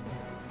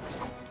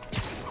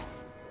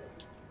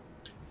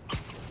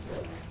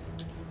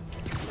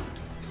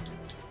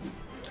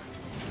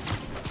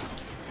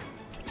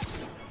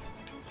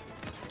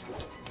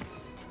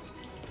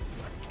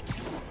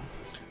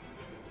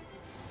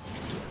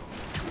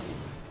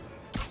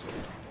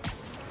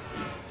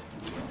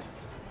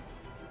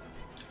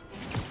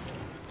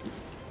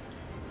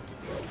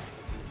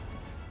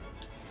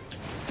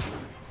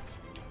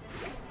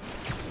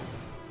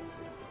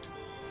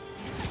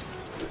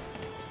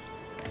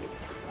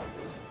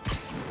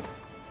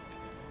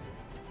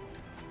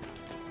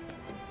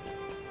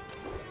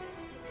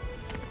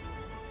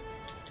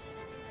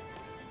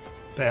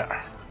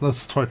 There.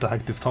 Let's try to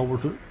hack this tower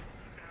too.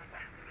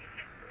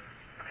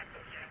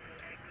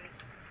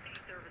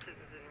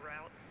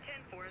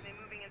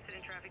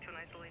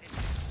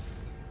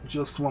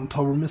 Just one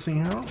tower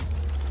missing here.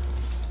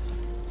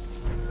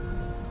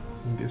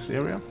 In this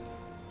area.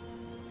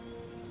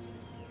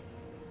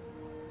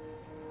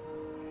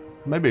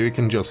 Maybe we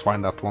can just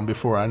find that one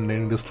before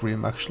ending the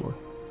stream actually.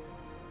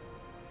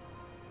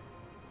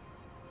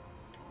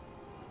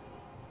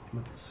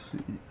 Let's see.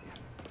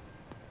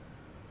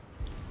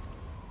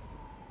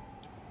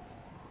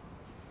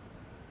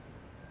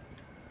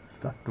 Is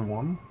that the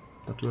one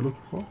that we're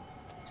looking for?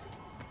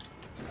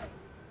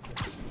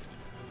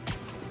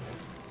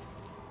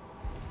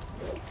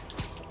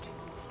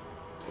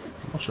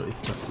 I'm not sure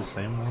if that's the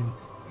same one.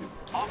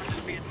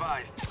 Officers, be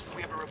advised.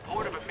 We have a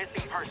report of a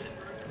missing person.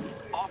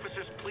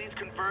 Officers, please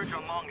converge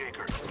on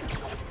Longacre.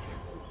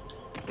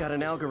 Got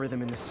an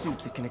algorithm in the suit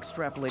that can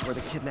extrapolate where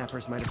the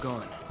kidnappers might have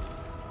gone.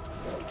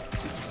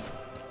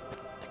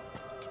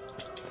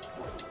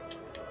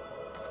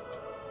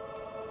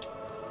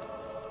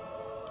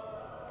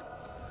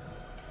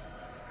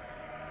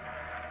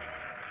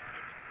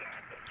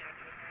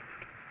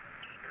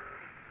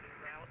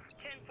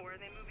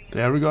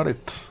 There we got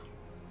it.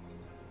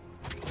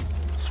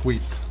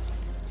 Sweet.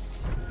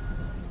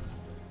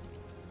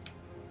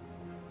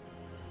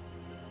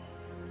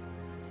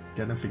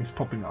 anything's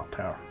popping up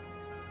here.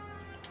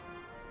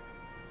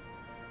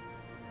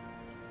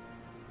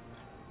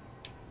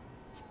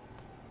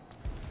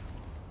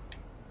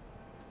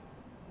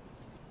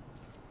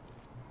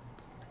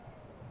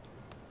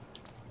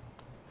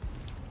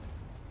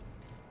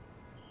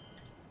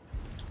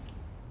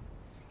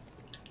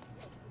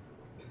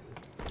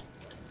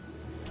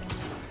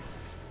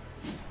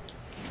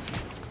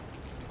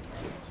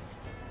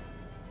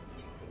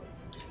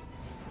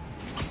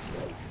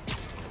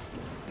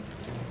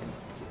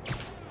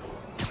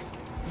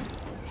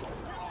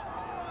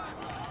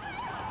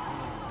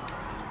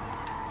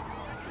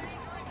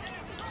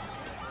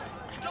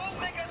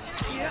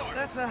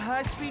 That's a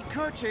high-speed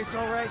car chase,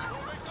 all right.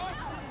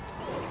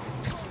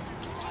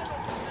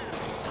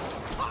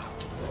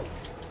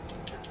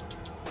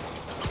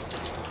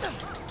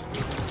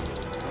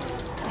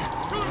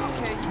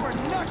 Okay, you are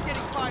not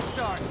getting 5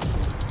 stars.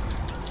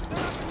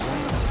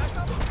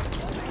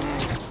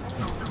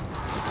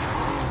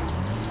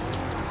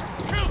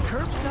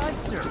 Curbside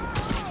service.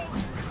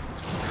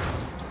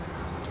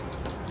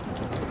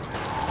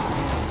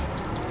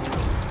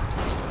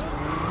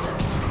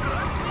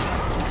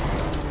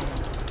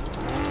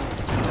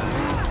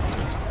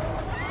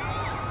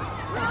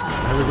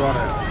 We got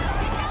it.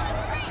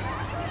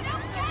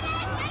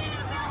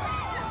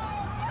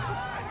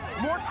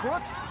 More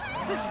crooks?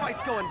 This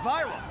fight's going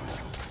viral.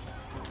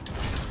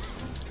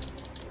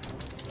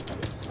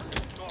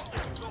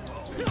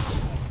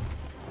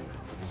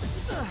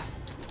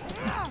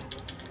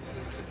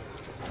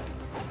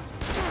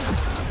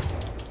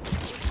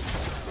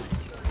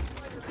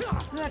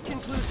 That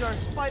concludes our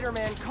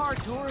Spider-Man car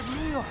tour of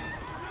New York.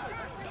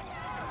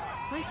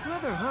 Nice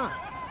weather, huh?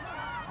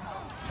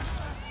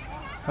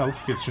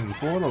 Hell's Kitchen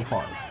 4 or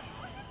 5?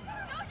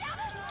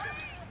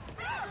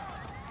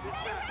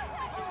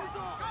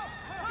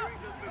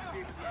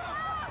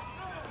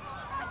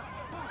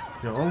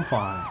 You're all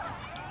fine.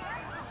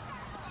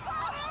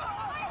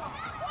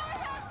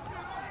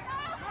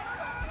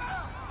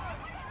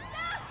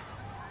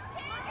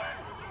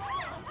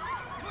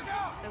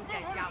 Those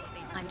guys got what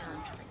they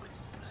deserved.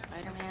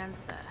 Spider-Man's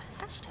the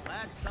hashtag.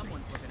 Glad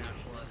someone's looking out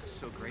for us.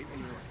 So great when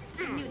you were.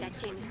 I knew that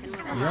Jameson was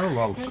alive. You're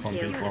welcome,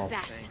 Thank you. people.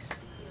 Thanks.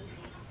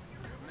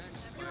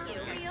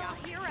 Real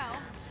hero.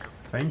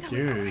 Thank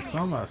you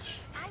so much.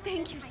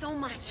 Thank you so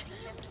much.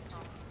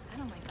 I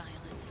don't like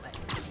violence, but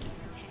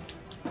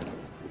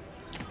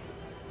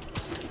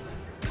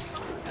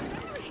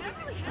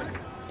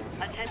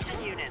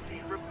Attention units.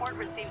 Report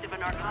received of a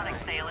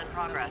narcotics sale in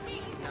progress.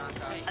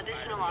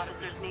 Additional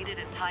officers needed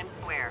in Times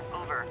Square.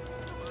 Over.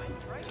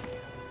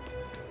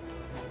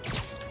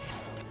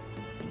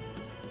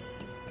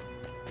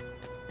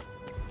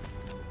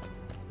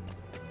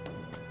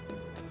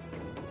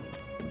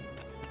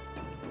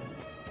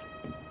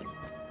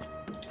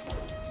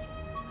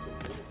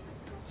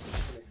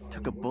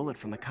 Took a bullet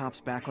from the cops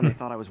back when they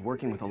thought I was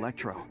working with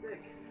Electro.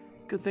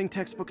 Good thing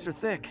textbooks are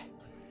thick.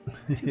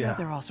 Too Yeah. bad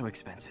they're also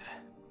expensive.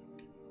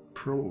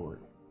 Pro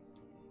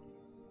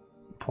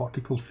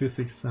particle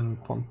physics and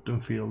quantum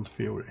field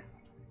theory.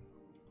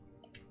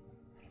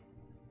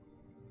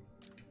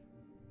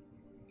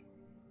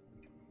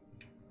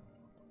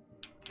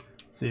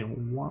 See,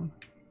 1,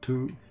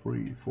 2,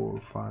 3, 4,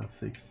 5,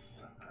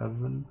 6,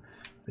 7,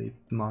 8,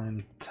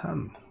 9,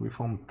 10. We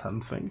found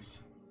 10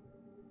 things.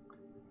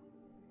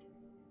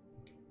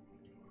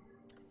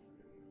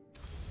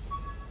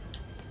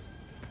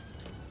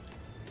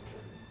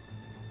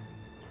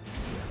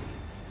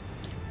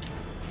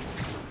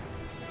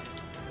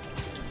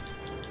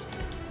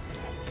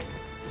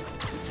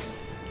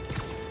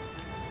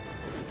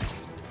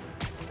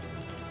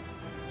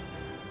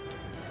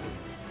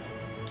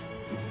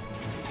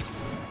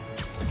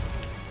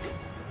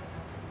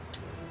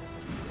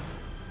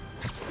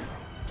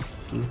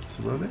 Suits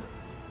ready.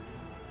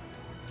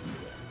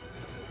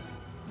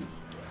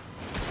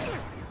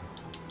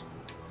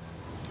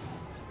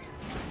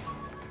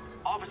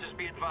 Officers,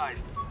 be advised.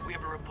 We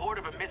have a report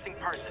of a missing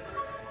person.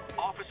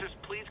 Officers,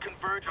 please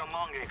converge on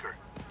Longacre.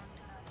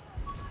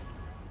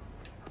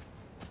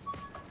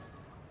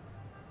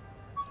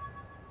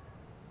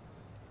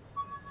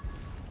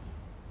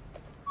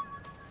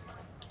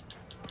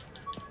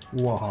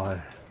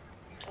 Why?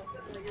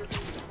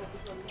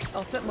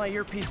 I'll set my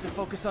earpiece to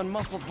focus on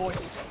muffled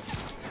voices.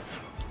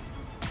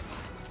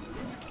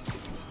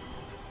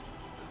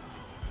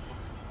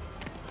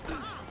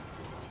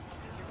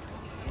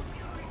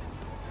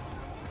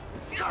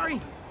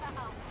 Sorry!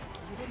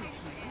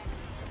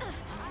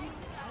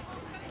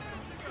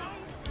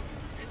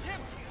 It's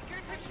him! Get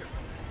a picture!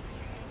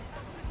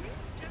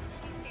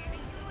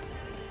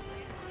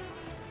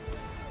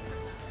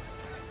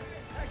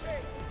 Taxi!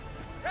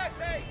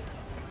 Taxi!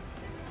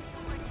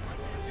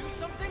 Do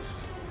something?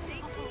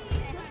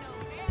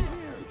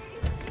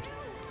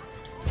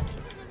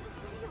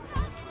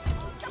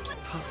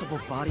 Possible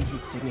body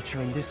heat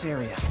signature in this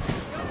area.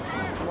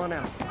 Come on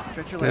out.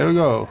 Stretch your legs. There we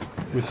go.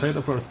 We saved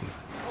the person.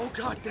 Oh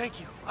God, thank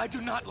you. I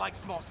do not like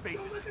small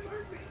spaces.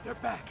 They're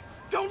back.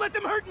 Don't let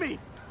them hurt me!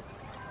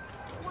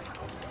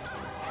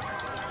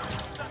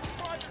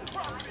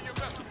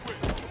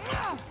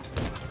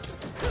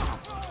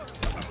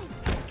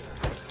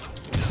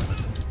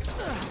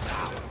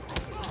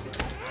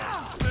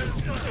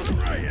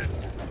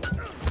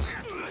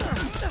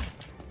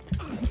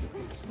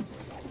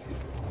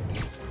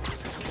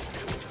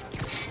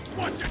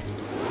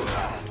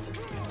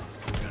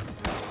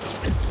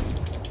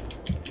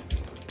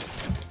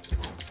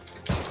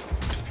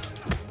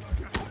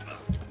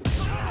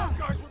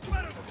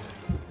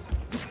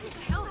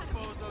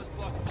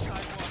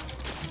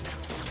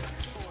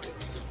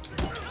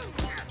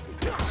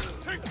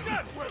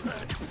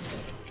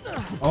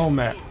 Oh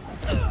man.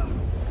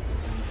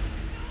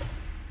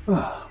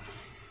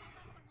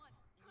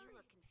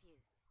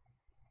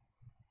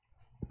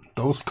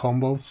 Those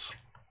combos.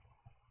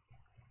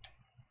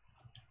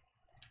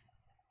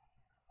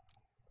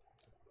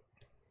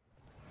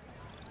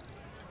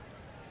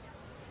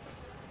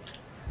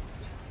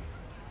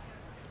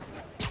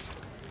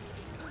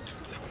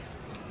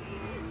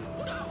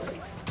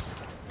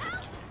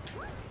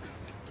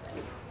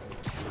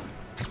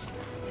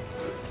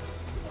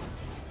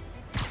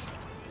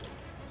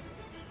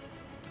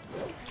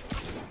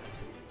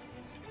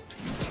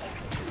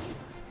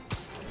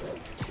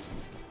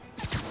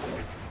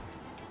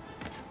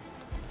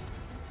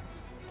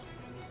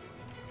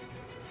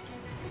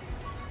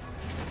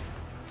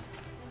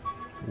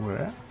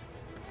 Where?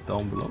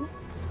 Down below?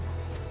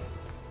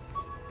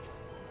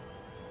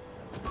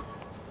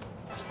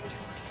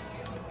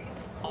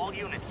 All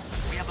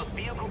units, we have a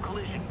vehicle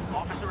collision.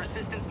 Officer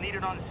assistance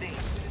needed on scene.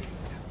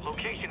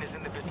 Location is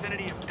in the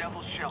vicinity of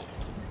Devil's Shelf.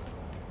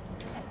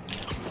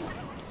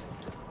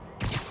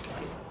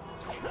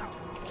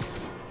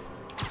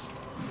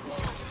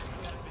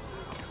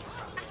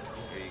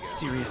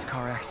 Serious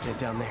car accident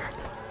down there.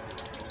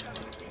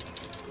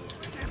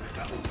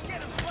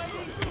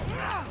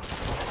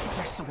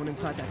 There's someone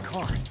inside that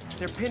car.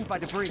 They're pinned by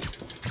debris.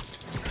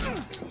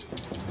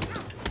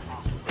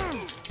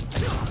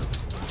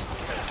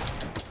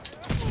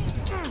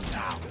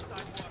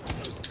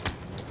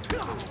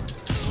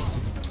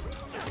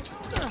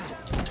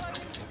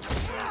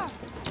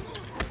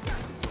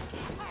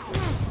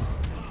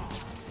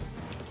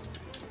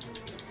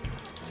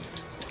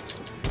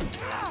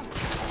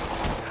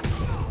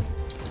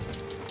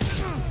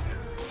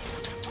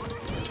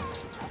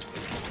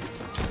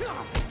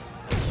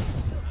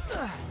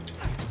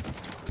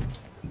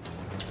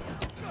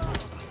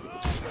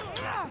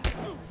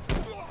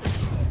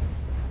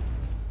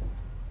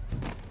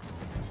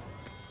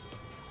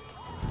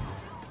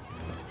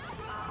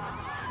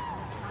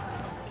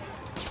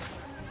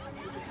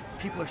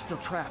 People are still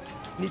trapped.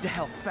 Need to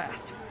help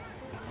fast.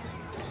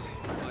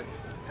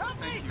 Help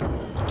me!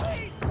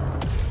 Please!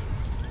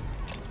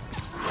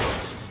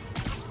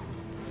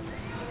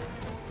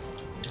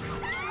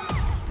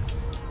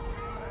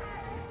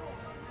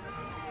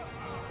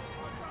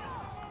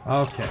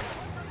 Okay.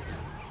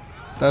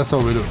 That's how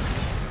we do it.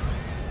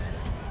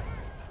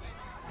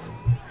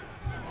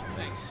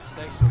 Thanks.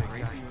 Thanks, so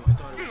great. I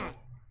thought it was...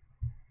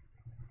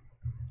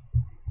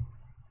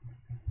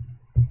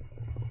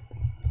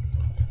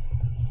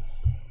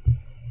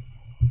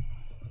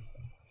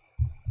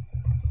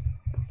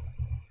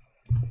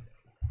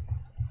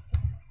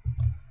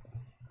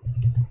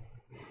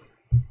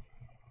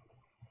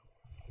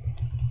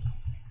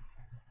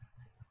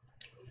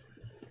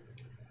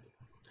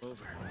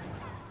 Over.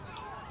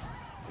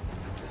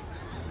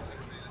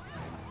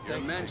 You're a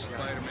mensch,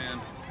 Spider-Man.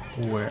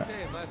 Where?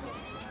 Okay, bye.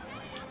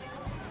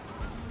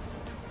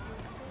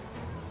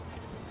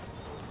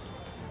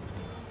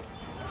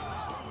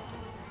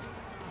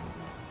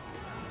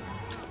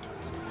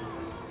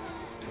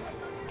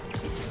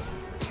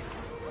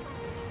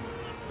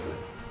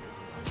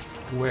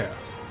 Where?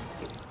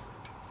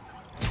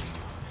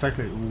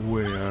 Exactly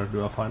where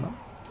do I find them?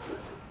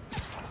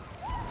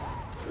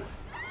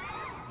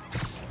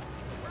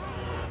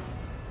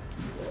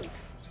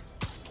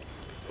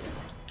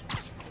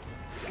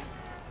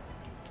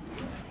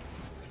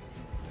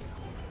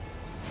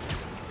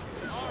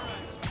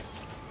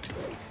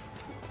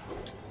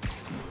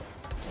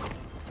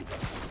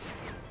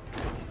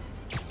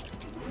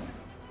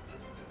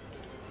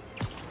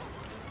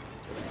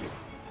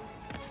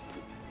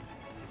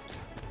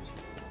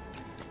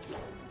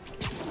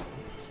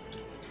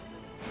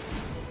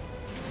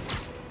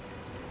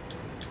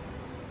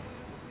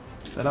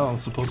 Said I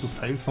was supposed to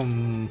save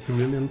some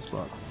civilians,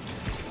 but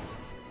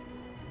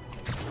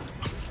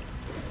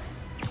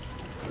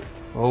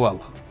oh well.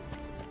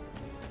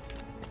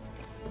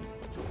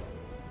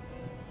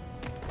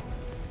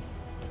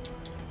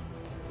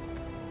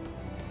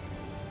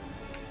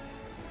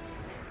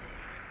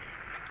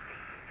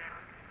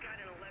 Got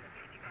an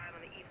 1165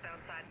 on the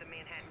eastbound side of the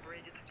Manhattan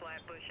Bridge at the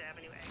Flatbush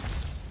Avenue exit.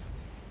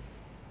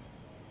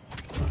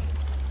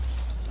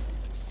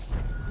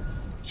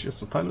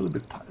 Just a tiny little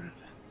bit tired,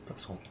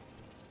 that's all.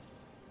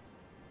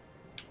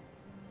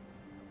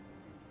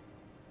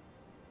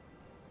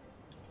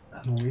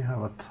 And we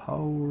have a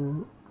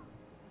tower.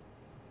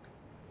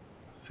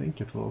 I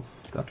think it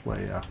was that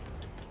way, yeah.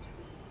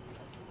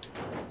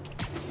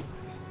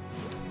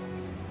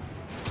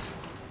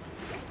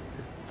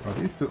 Are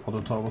these the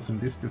other towers in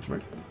this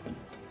district?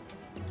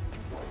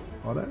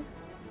 Are they?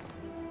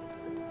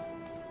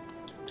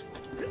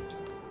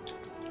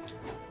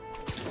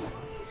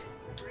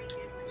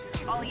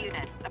 All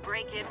units, a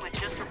break-in was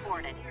just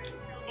reported.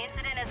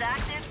 Incident is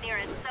active near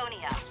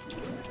Ansonia.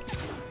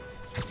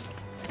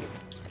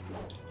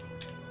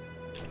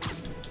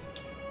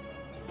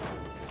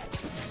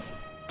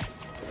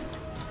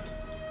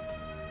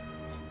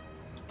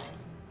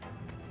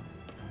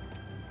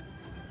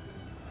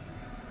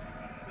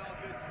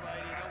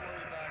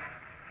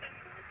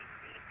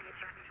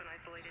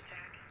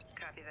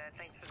 Copy that.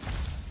 Thanks for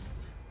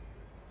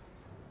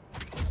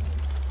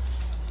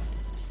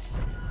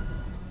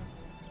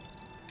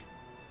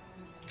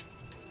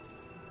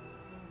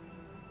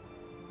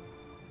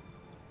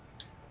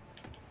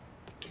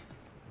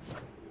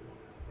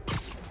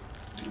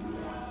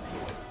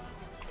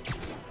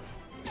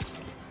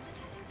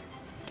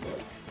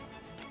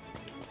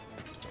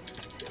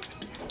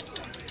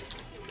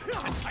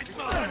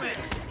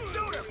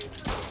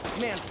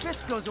Man,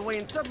 Fisk goes away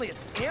and suddenly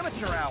it's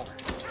amateur hour.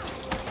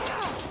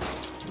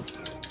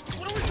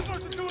 What are we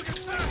supposed to do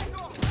against that?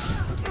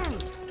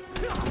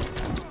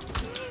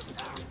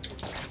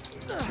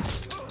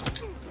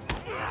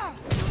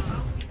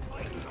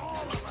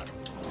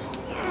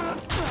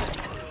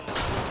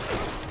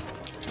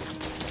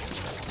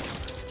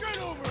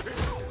 Get over here!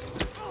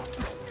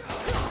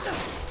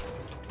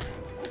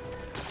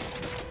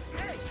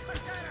 Hey, cut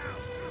that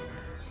out!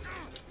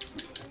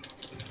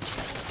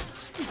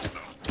 This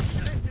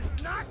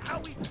is not how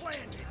we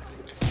planned it!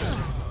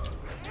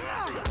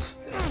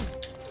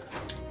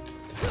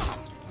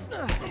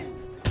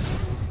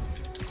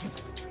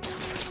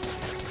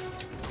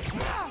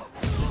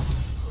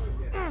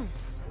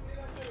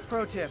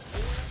 Pro tip,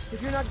 if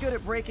you're not good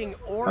at breaking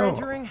or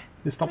entering,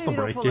 he stopped the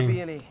maybe don't pull a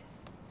breaking. B&E.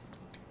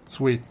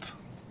 Sweet.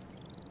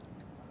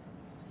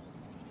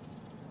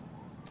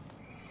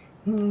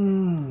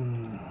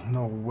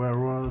 Now where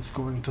I was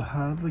going to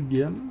have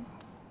again?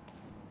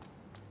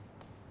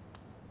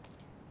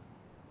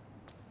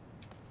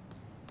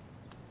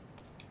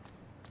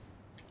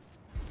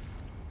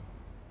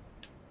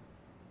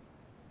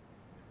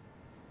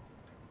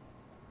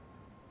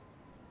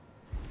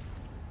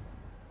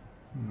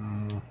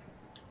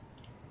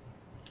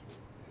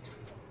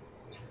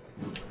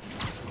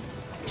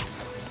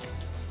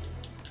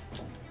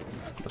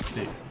 Let's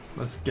see.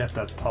 Let's get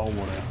that tower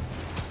there.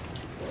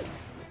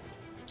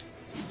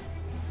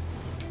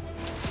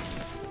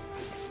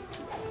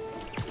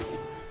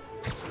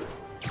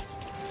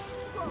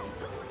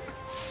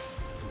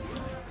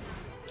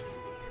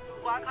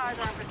 SWAT cars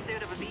are in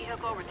pursuit of a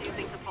vehicle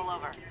refusing to pull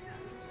over.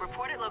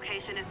 Reported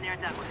location is near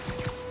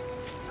Douglas.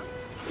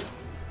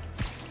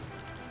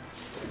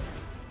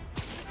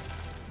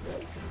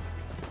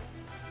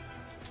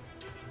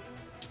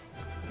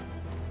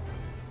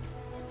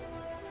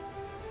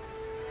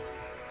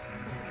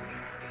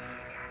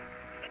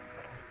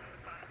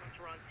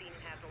 We're on scene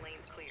and have the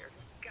lanes clear.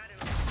 Got it.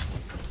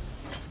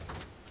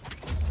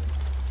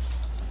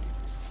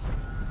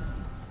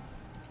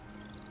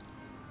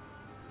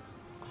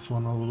 It's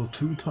one of the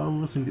 2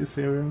 towers in this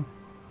area.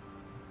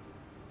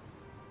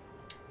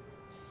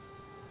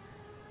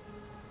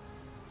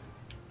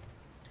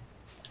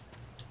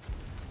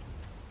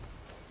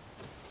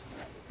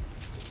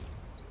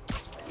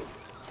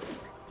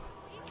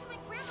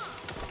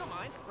 Don't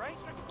mind, right?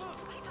 Start to close.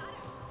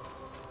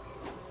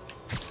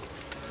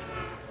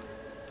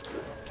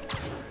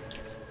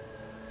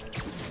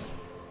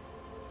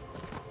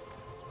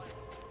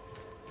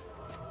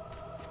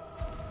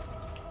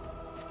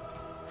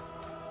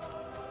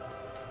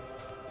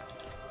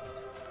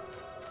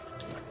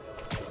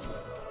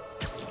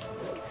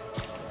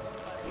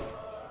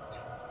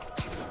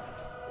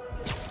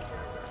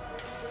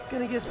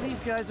 Gonna guess these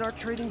guys aren't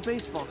trading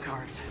baseball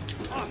cards.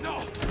 Oh no!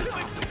 It makes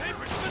the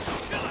papers! This will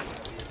kill us!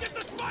 Get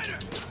the spider!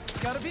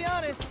 Gotta be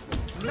honest,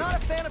 I'm not a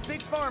fan of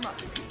Big Pharma,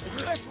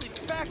 especially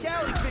back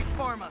alley Big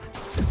Pharma.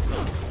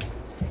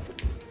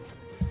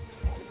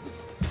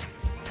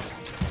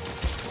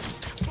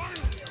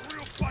 Finally, a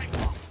real fight!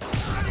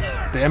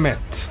 Damn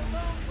it!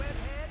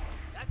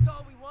 That's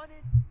all we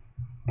wanted.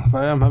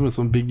 I am having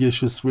some big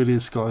issues with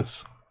these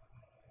guys.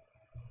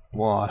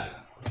 Why?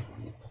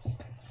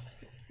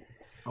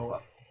 Oh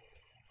well.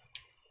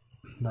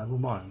 Never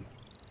mind.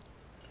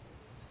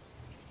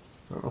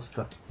 Where was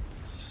that?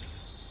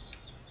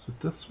 Is it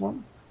this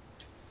one?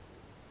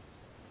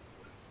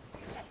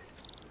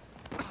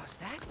 Oh, is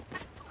that?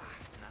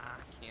 Nah,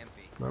 can't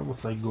be. Where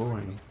was I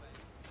going?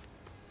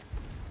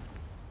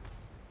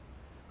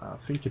 I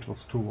think it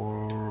was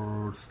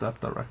towards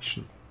that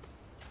direction.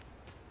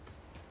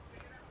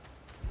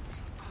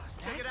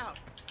 Check it out.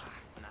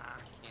 Nah,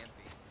 can't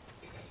be.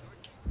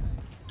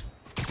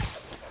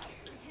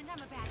 Pretend I'm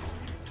a bad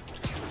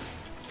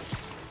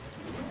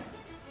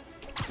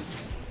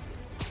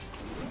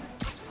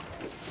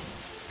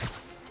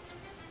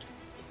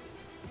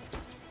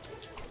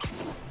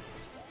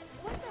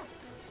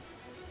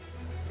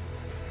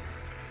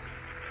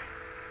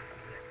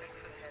Thanks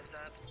for the heads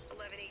up.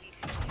 1182.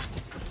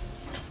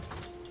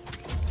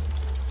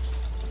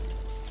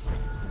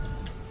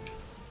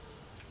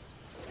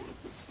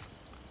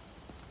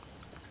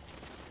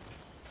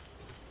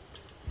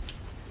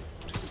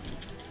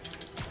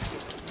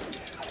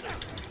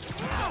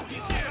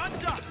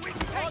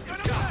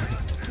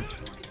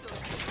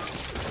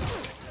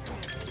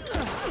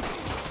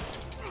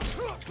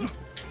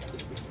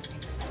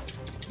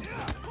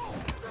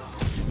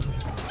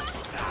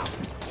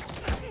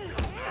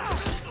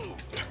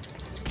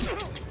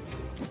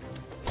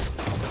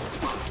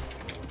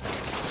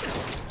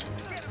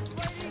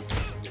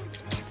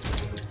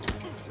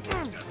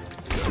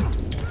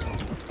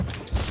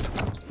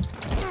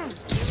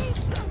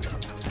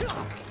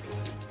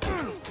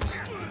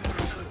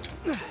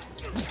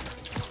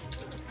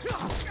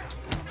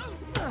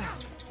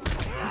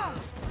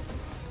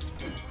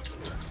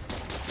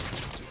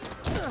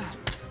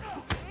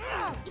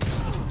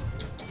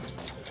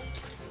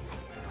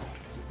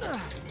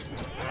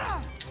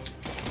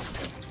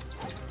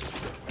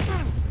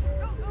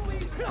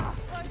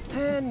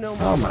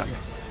 Oh man.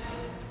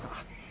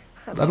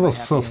 That was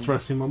so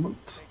stressing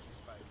moment.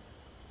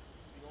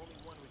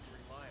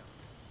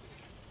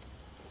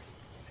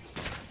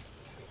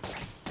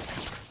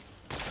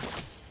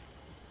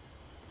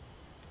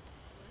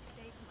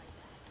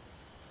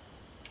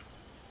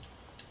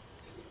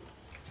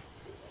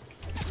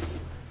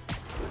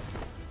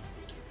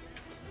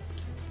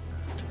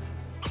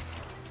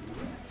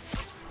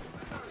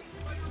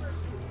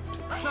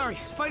 Sorry,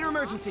 spider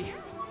emergency.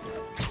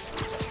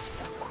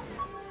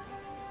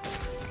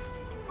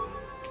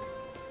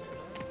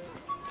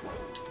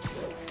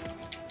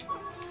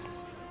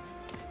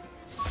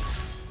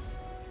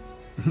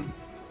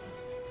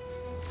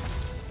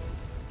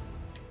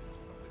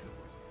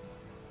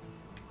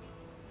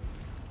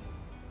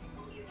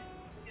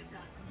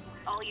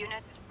 All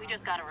units, we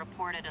just got a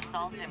reported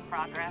assault in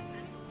progress.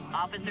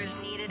 Officers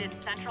needed in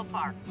Central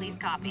Park. Please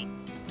copy.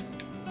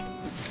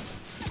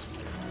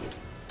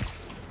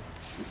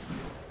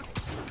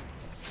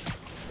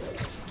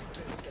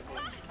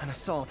 An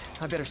assault.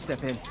 I better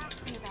step in.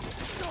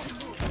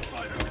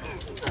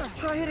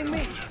 Try hitting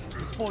me.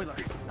 Spoiler,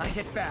 I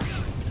hit back.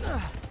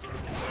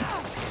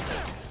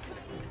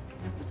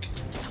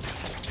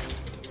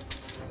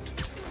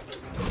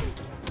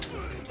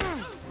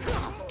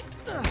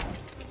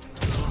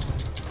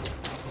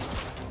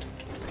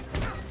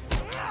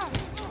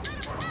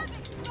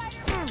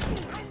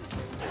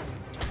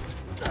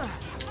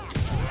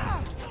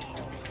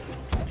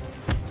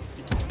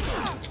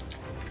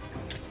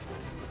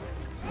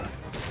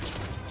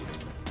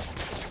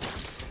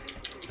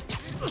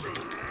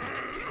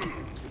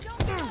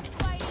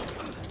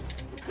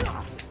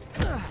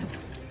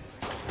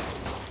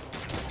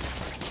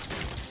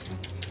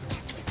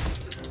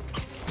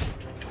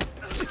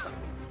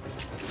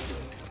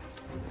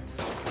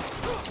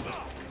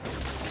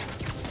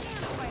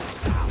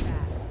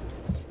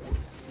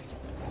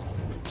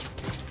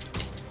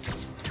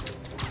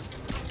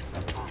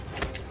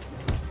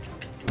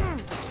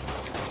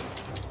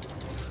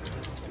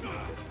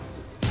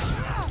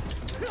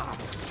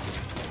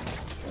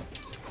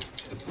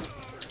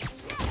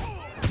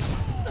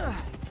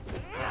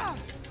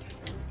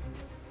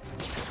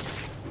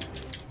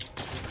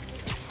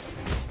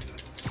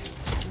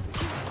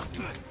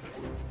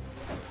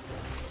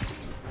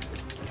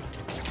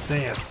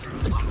 Dang it.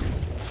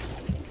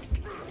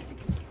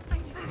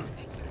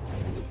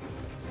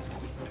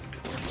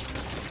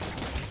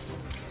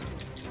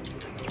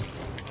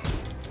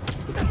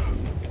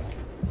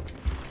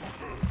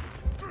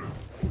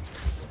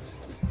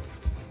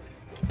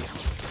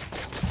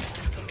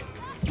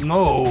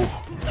 No,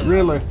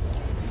 really?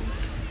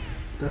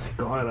 That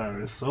guy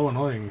there is so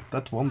annoying.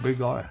 That one big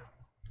guy.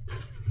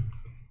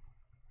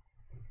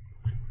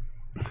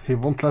 He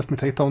won't let me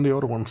take down the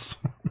other ones.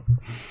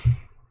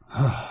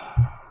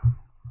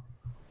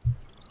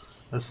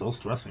 That's so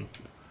stressing.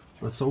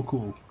 That's so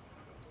cool.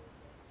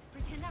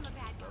 Pretend I'm a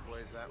bad guy.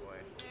 Blaze that way.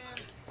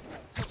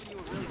 Hoping you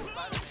were really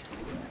Spider-Man.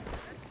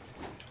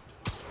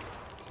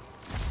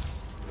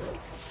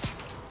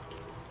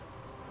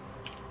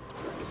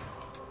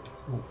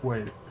 Oh,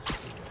 wait.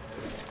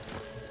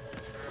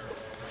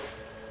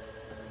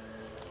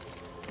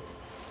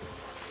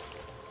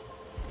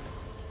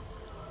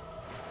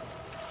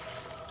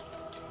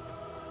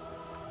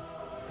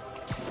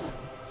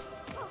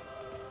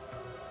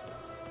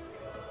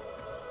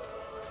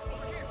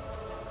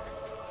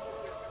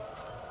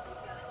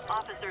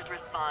 Officers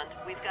respond.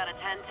 We've got a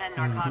 10-10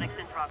 narcotics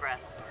in progress.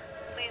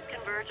 Please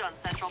converge on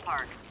Central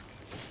Park.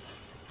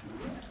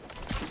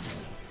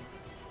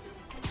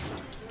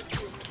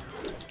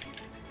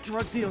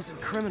 Drug deals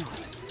and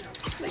criminals.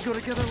 They go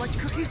together like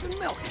cookies and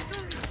milk.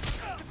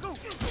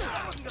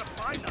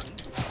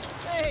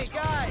 Hey,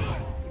 guys!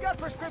 You got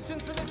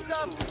prescriptions for this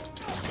stuff?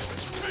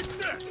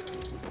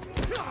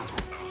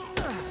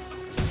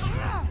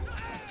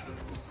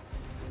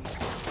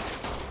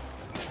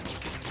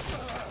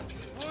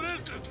 What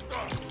is this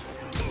stuff?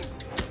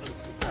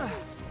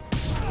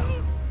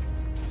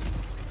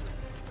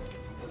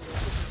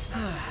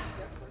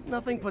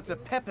 Nothing puts a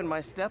pep in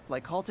my step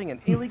like halting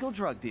an illegal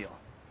drug deal.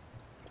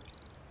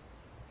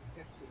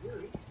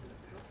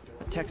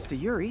 Text to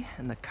Yuri,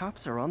 and the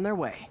cops are on their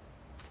way.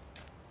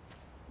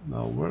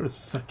 Now, where is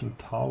the second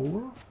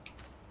tower?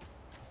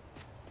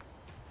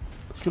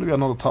 It's gonna be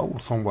another tower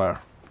somewhere,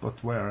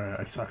 but where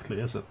exactly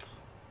is it?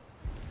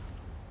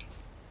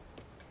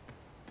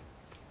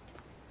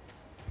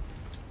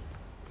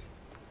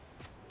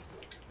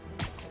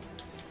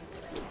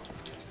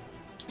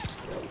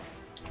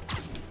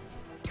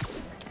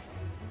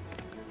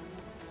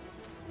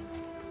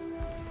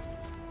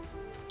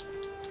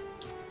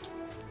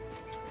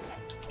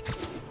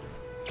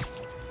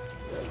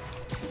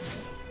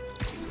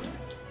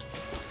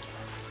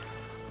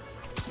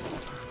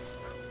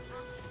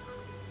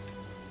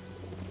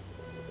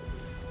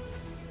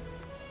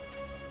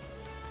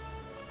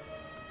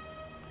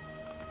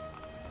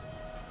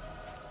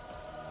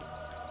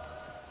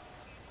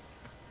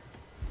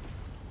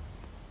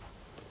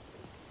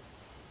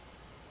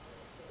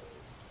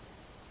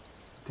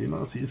 Do you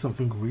not see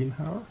something green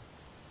here?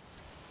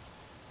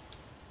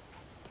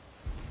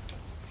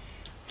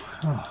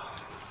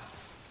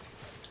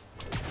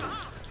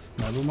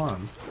 Never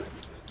mind.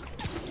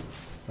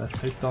 Let's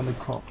take down the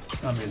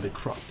cops. I mean the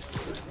crops.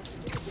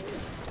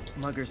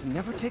 Muggers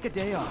never take a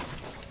day off.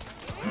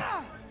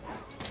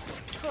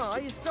 Oh,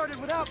 you started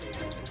without me.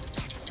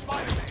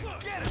 Spider-Man,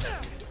 get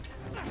him!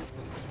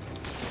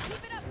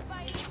 Keep it up,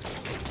 Spidey.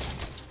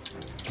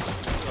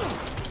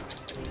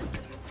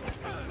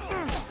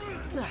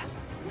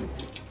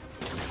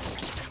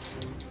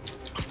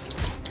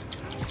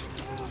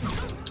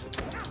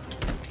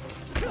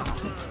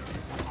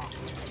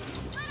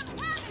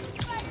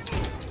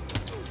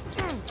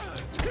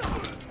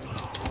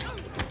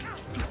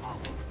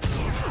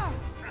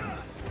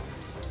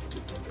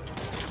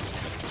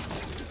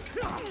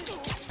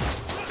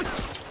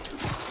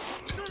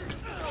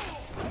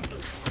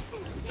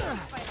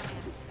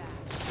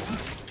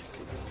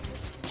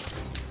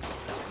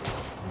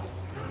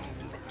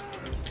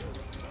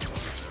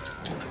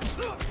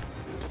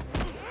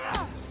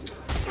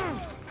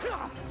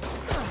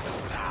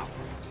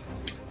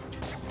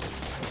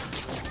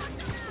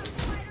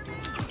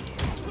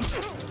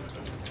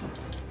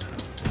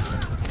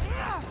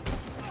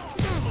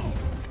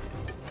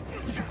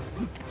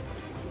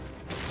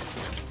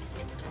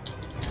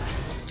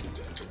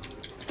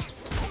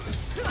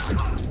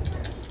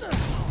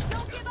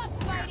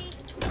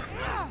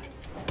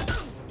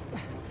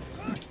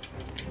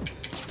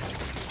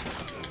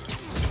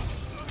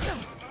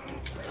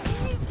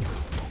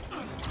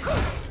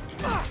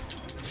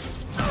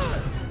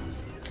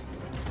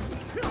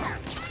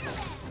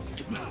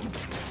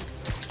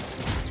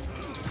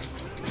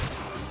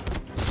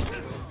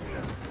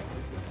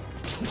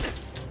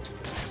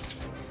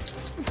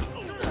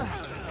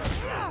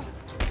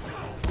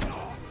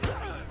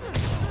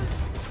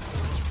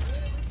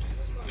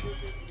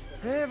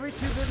 Every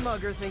two-bit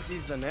mugger thinks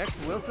he's the next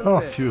Wilson Oh,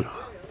 Fisk. phew.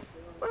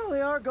 Well,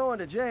 they are going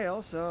to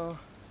jail, so...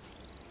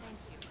 Thank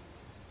you.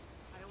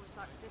 I always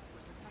thought Fisk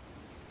would protect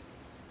me.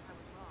 I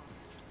was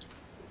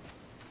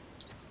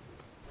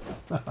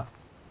wrong.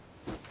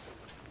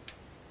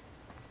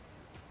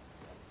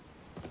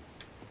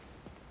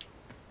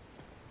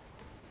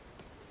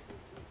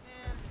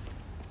 Man, I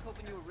was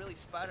hoping you were really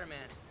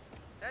Spider-Man.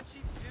 That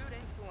cheap suit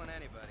ain't fooling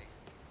anybody.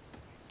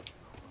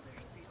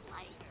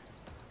 Hey,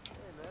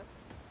 man.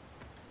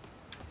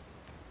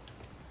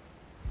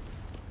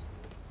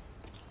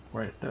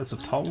 Wait, there's a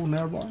tower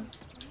nearby?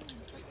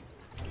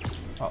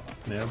 Oh,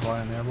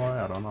 nearby,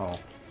 I don't know.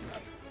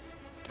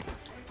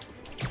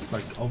 It's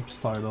like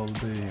outside of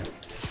the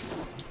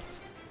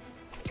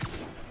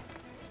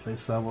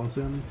place I was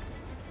in.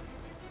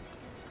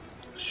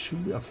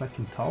 Should be a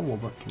second tower,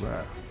 but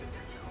where?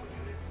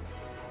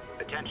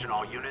 Attention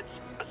all units.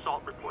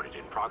 Assault report is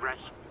in progress.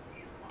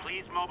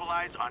 Please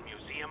mobilize on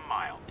Museum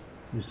Mile.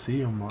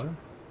 Museum Mile?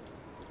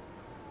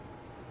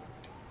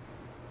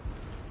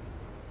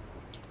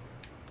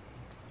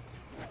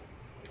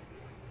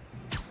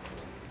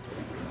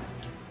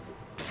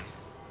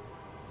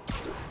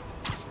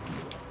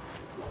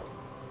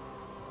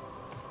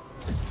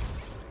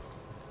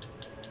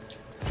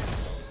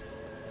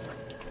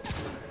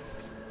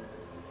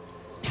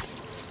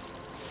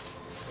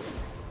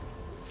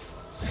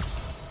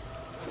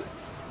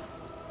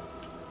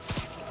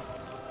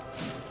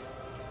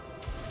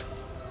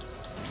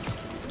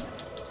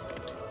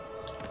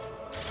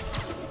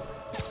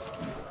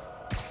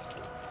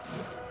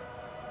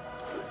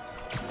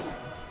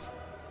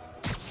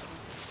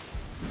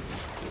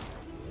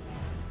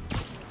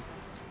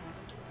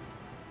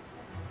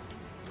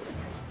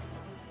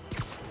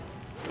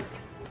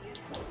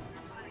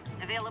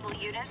 Available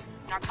units,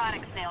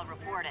 narcotics sale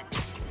reported.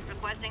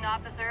 Requesting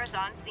officers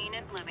on scene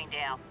in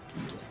Bloomingdale.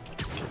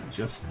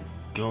 Just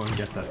go and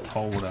get that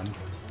tower then.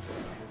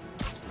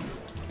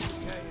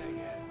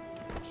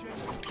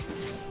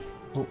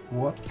 Oh,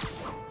 what?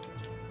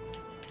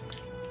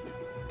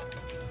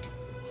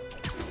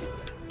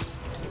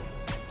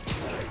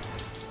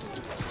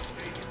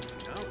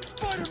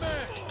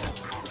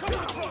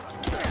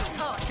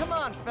 Oh, come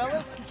on,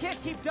 fellas. You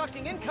can't keep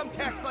ducking income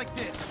tax like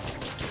this.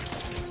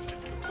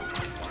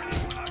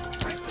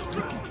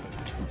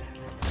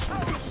 How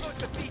are we supposed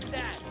to beat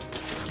that?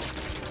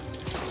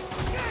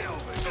 Get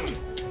over here!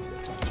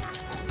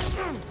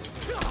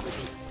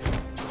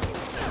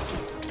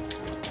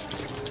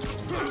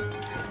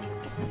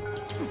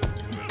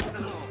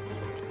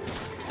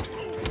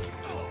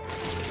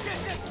 Get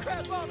this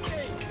crap off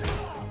me!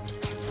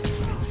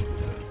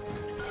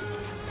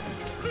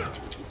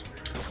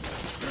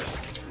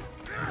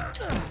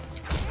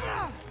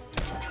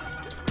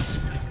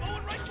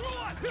 Going right through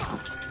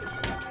it!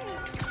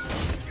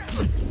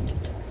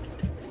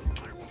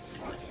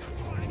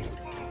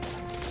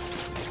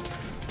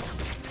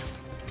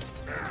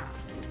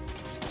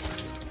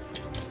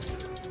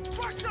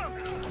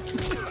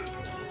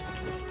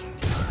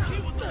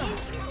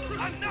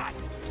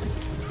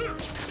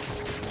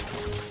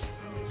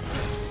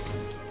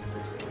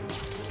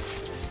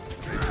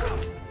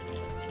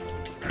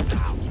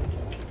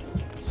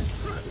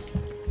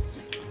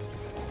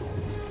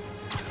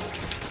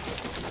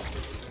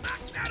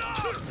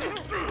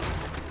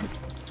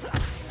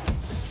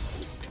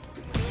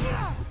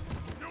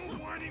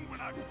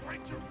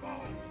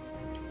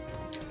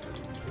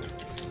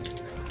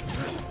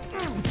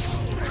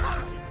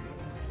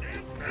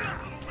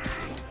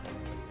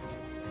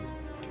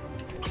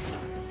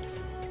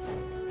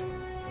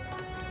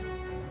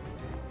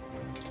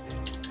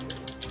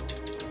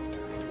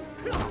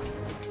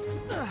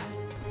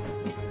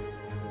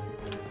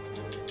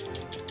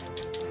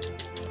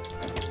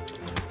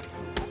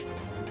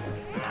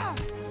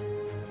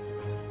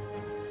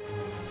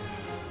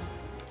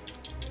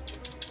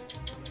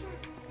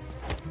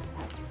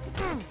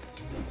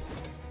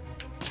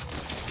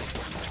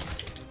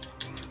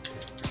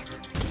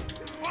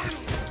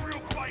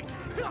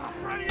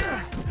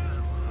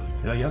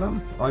 Did I get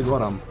him? I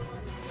got him.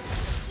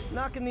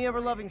 Knocking the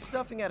ever-loving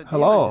stuffing out of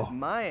Hello. dealers is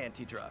my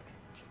anti-drug.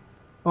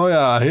 Oh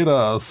yeah, he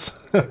does.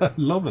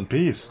 Love and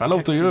peace. Hello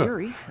Text to to you.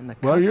 Yuri, and the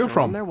Where are you cops are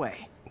from? on their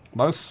way.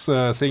 Nice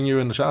seeing you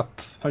in the chat.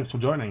 Thanks for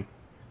joining.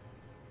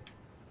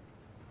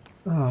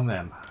 Oh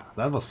man,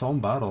 that was some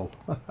battle.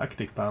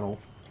 Hectic battle.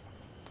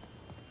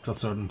 To a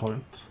certain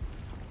point.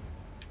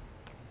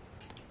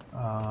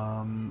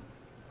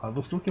 I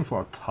was looking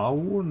for a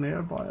tower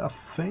nearby, I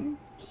think,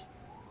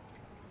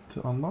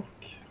 to unlock.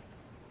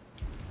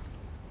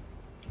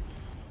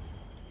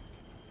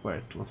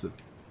 Wait, was it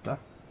that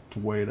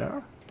way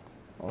there?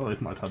 Oh,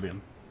 it might have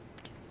been.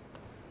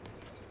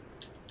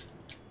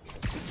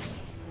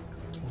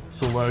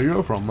 So where are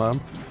you from,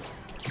 man?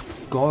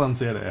 Golden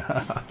City.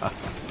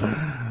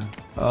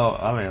 Oh,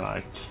 I mean,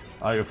 like,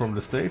 are you from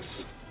the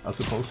States? I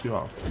suppose you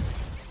are.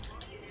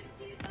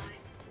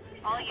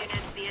 All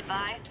units be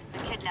advised, the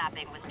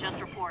kidnapping was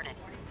just reported.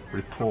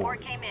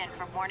 Report. Came in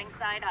from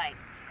Morningside Heights.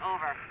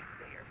 Over.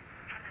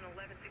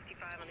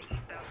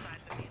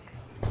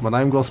 My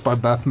name goes by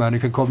Batman, you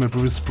can call me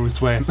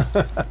Bruce Wayne.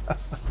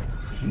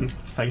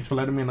 Thanks for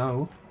letting me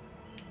know.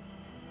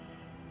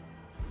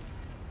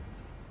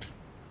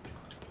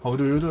 How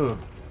do you do,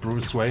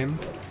 Bruce Wayne?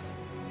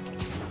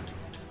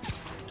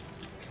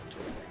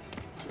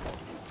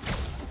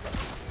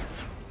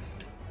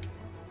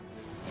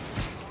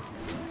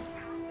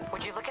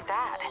 Would you look at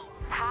that?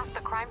 Half the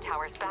crime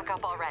tower's back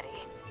up already.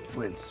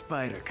 When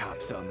Spider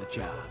Cop's on the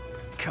job,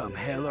 come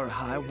hell or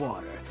high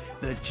water,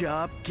 the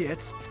job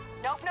gets...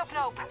 Nope, nope,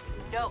 nope.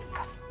 Nope.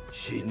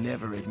 She'd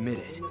never admit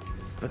it,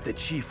 but the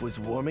chief was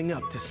warming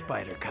up to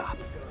Spider Cop.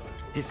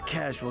 His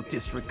casual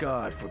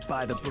disregard for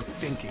by-the-book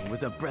thinking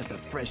was a breath of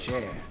fresh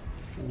air.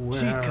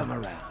 Where? She'd come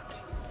around.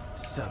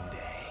 Someday.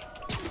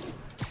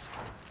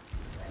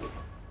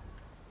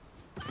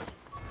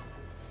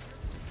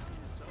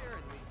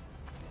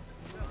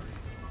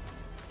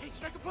 Hey,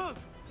 strike a pose!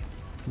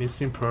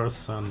 Missing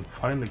person,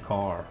 find the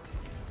car.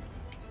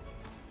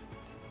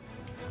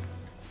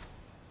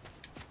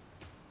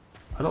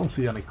 I don't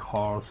see any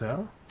cars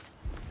here.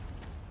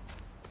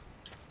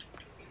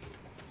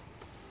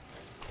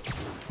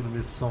 It's gonna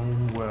be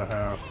somewhere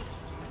here.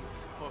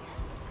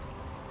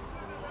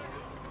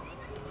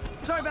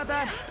 Sorry about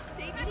that.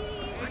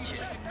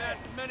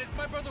 Masked Menace,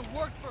 my brother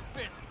worked for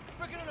Fisk.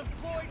 Freaking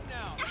unemployed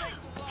now. Thanks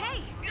a lot.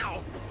 Hey!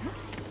 No.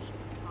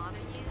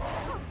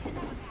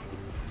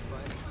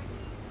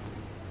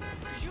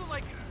 Could you,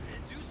 like,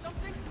 do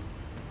something?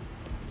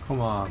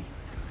 Come on.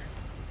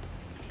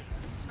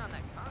 On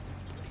that costume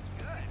is pretty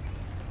good.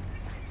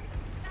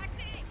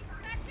 Taxi!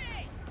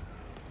 Taxi!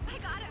 I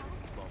got him.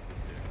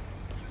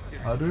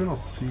 I do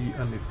not see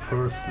any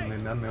person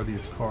in any of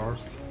these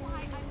cars.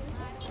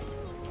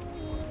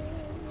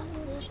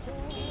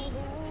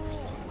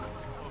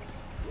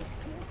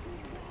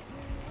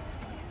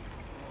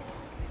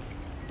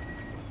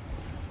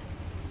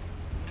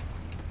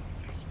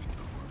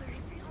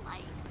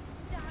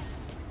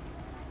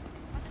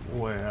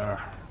 Where?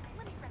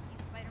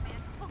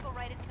 We'll go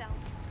right itself.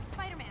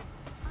 Spider-Man.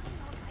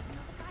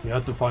 You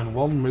have to find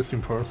one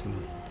missing person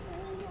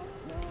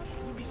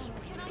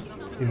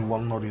in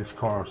one of these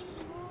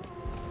cars.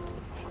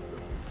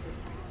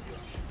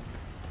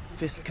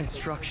 Fisk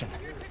Construction.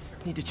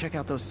 Need to check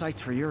out those sites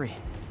for Yuri.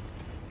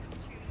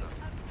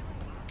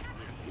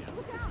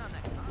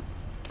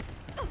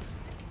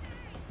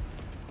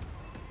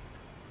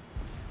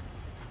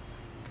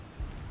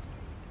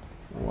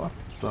 What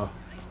the?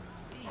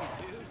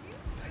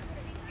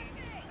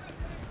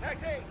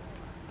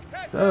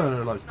 Is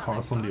there like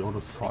cars on the other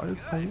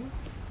side, say?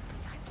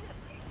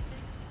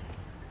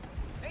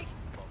 Hey,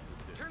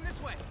 turn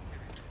this way.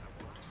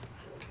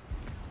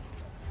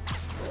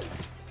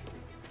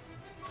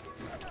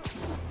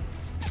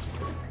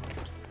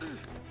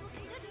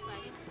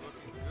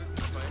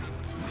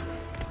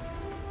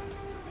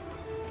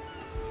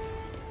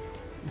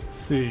 Let's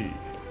see.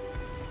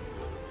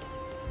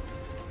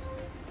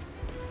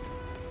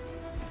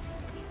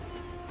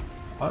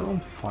 I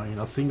don't find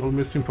a single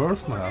missing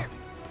person here.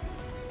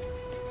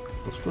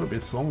 There's gotta be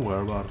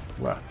somewhere, but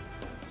where?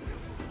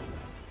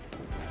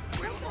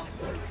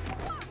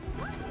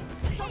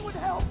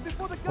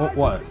 Oh,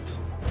 what?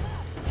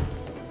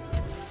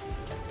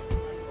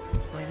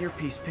 My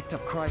earpiece picked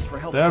up cries for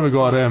help. There we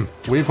got him.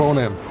 We found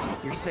him.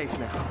 You're safe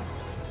now.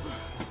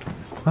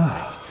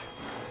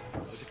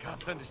 The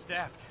cops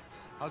understaffed.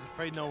 I was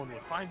afraid no one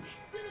would find me.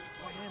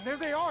 Oh man, there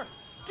they are!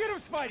 Get him,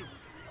 Spidey!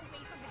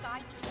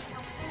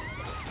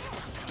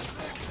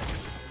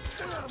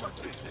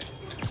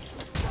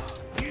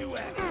 You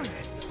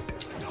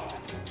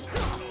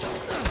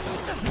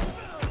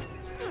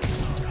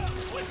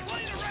quit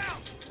playing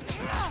around!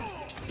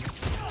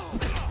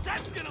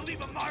 That's gonna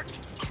leave a mark!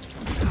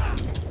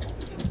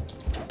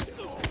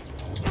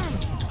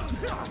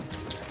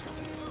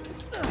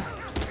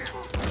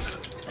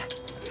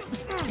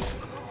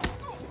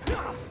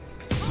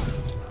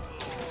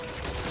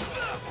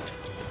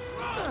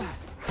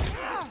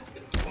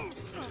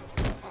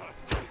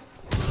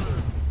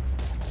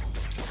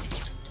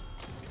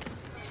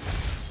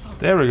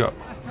 There we go.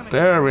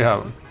 There we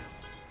have it.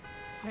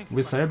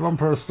 We saved one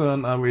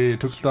person and we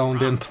took down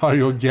the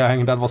entire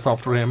gang that was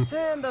after him.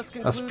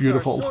 That's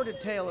beautiful.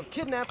 It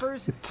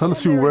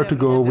tells you where to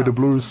go with the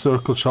blue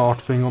circle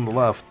chart thing on the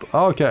left.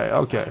 Okay,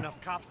 okay.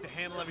 Enough cops to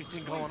handle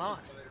everything going on.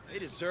 They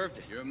deserved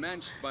it. You're a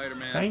mensch,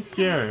 Spider-Man. Thank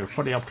you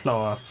for the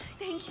applause.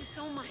 Thank you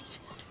so much.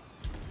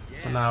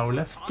 So now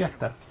let's get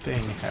that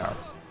thing here.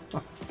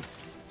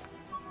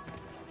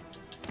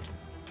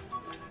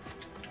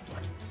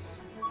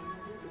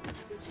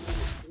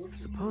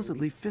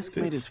 Supposedly Fisk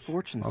made his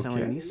fortune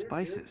selling these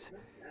spices.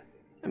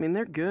 I mean,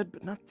 they're good,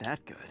 but not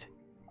that good.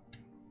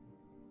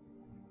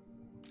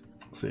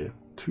 Let's see,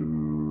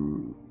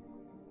 2,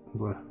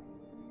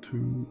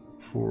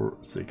 4,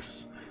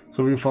 6.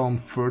 So we found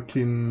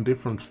 13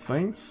 different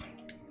things.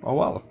 Oh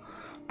well,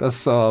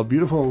 that's a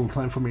beautiful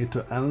time for me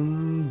to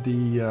end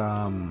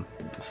the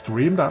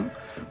stream then.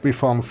 We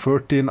found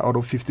 13 out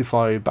of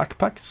 55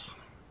 backpacks.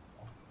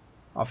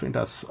 I think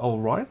that's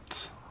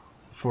alright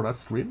for that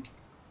stream.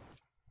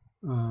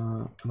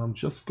 And I'm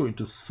just going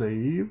to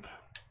save.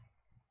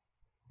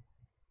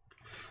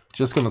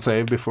 Just gonna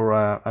save before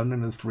I end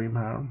the stream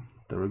here.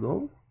 There we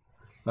go.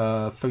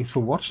 Thanks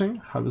for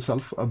watching. Have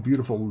yourself a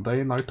beautiful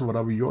day, night, or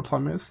whatever your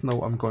time is.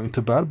 Now I'm going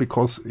to bed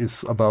because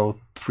it's about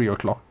 3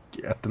 o'clock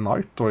at the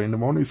night or in the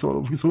morning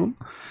sort of soon.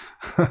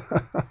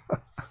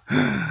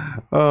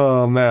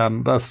 Oh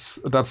man,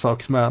 that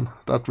sucks, man.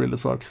 That really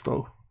sucks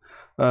though.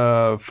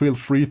 Feel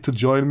free to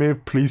join me.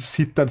 Please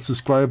hit that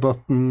subscribe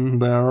button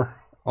there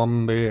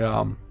on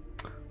the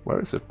where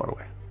is it, by the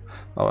way?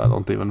 Oh, I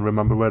don't even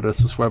remember where the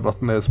subscribe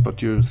button is,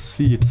 but you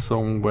see it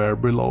somewhere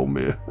below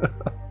me.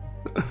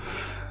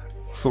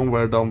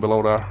 Somewhere down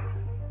below there.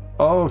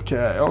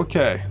 Okay,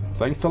 okay.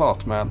 Thanks a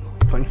lot, man.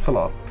 Thanks a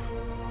lot.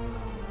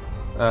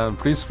 And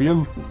please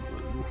feel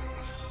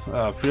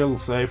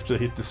safe to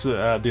hit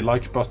the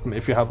like button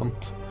if you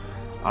haven't.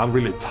 I'm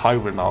really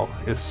tired now.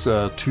 It's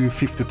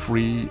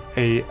 2:53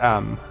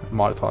 a.m.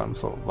 my time,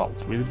 so well,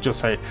 we just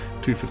say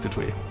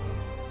 2:53,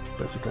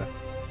 basically.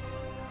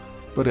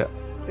 But yeah,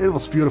 it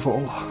was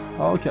beautiful.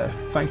 Okay,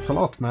 thanks a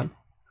lot, man.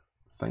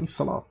 Thanks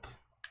a lot.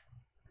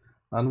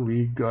 And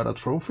we got a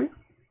trophy.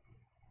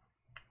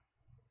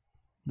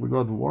 We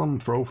got 1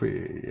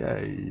 trophy,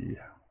 yay.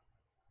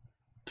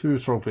 2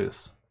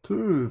 trophies.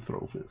 2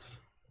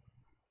 trophies.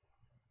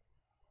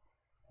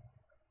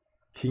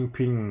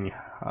 Kingpin.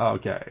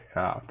 Okay,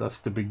 yeah, that's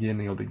the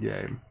beginning of the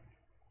game.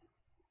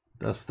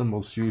 That's the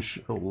most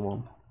usual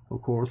one,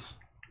 of course.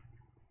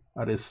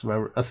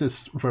 As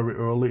is very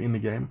early in the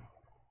game.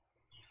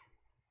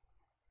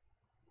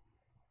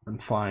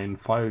 And find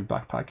 5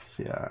 backpacks,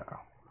 yeah.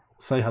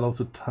 Say hello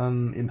to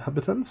 10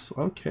 inhabitants,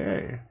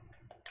 okay.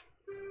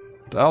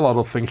 There are a lot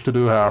of things to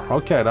do here.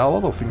 Okay, there are a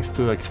lot of things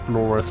to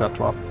explore,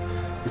 etc.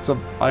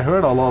 I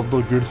heard a lot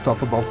of good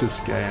stuff about this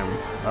game,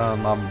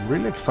 and I'm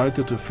really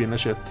excited to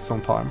finish it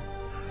sometime.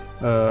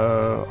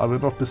 I will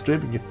not be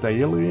streaming it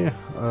daily,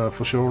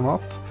 for sure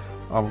not.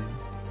 I'm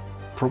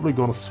probably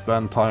gonna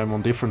spend time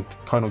on different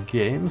kind of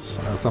games,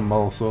 as I'm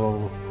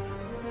also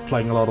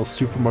playing a lot of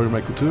Super Mario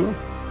Maker 2,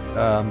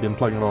 and been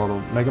playing a lot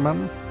of Mega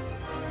Man,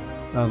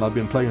 and I've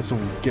been playing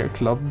some Gear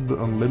Club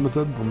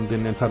Unlimited on the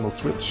Nintendo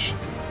Switch.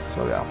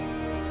 So yeah,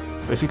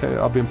 basically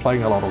I've been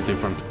playing a lot of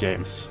different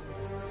games.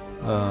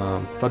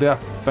 But yeah,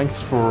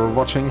 thanks for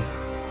watching.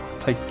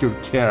 Take good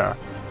care.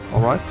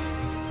 Alright?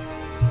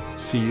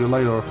 See you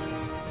later.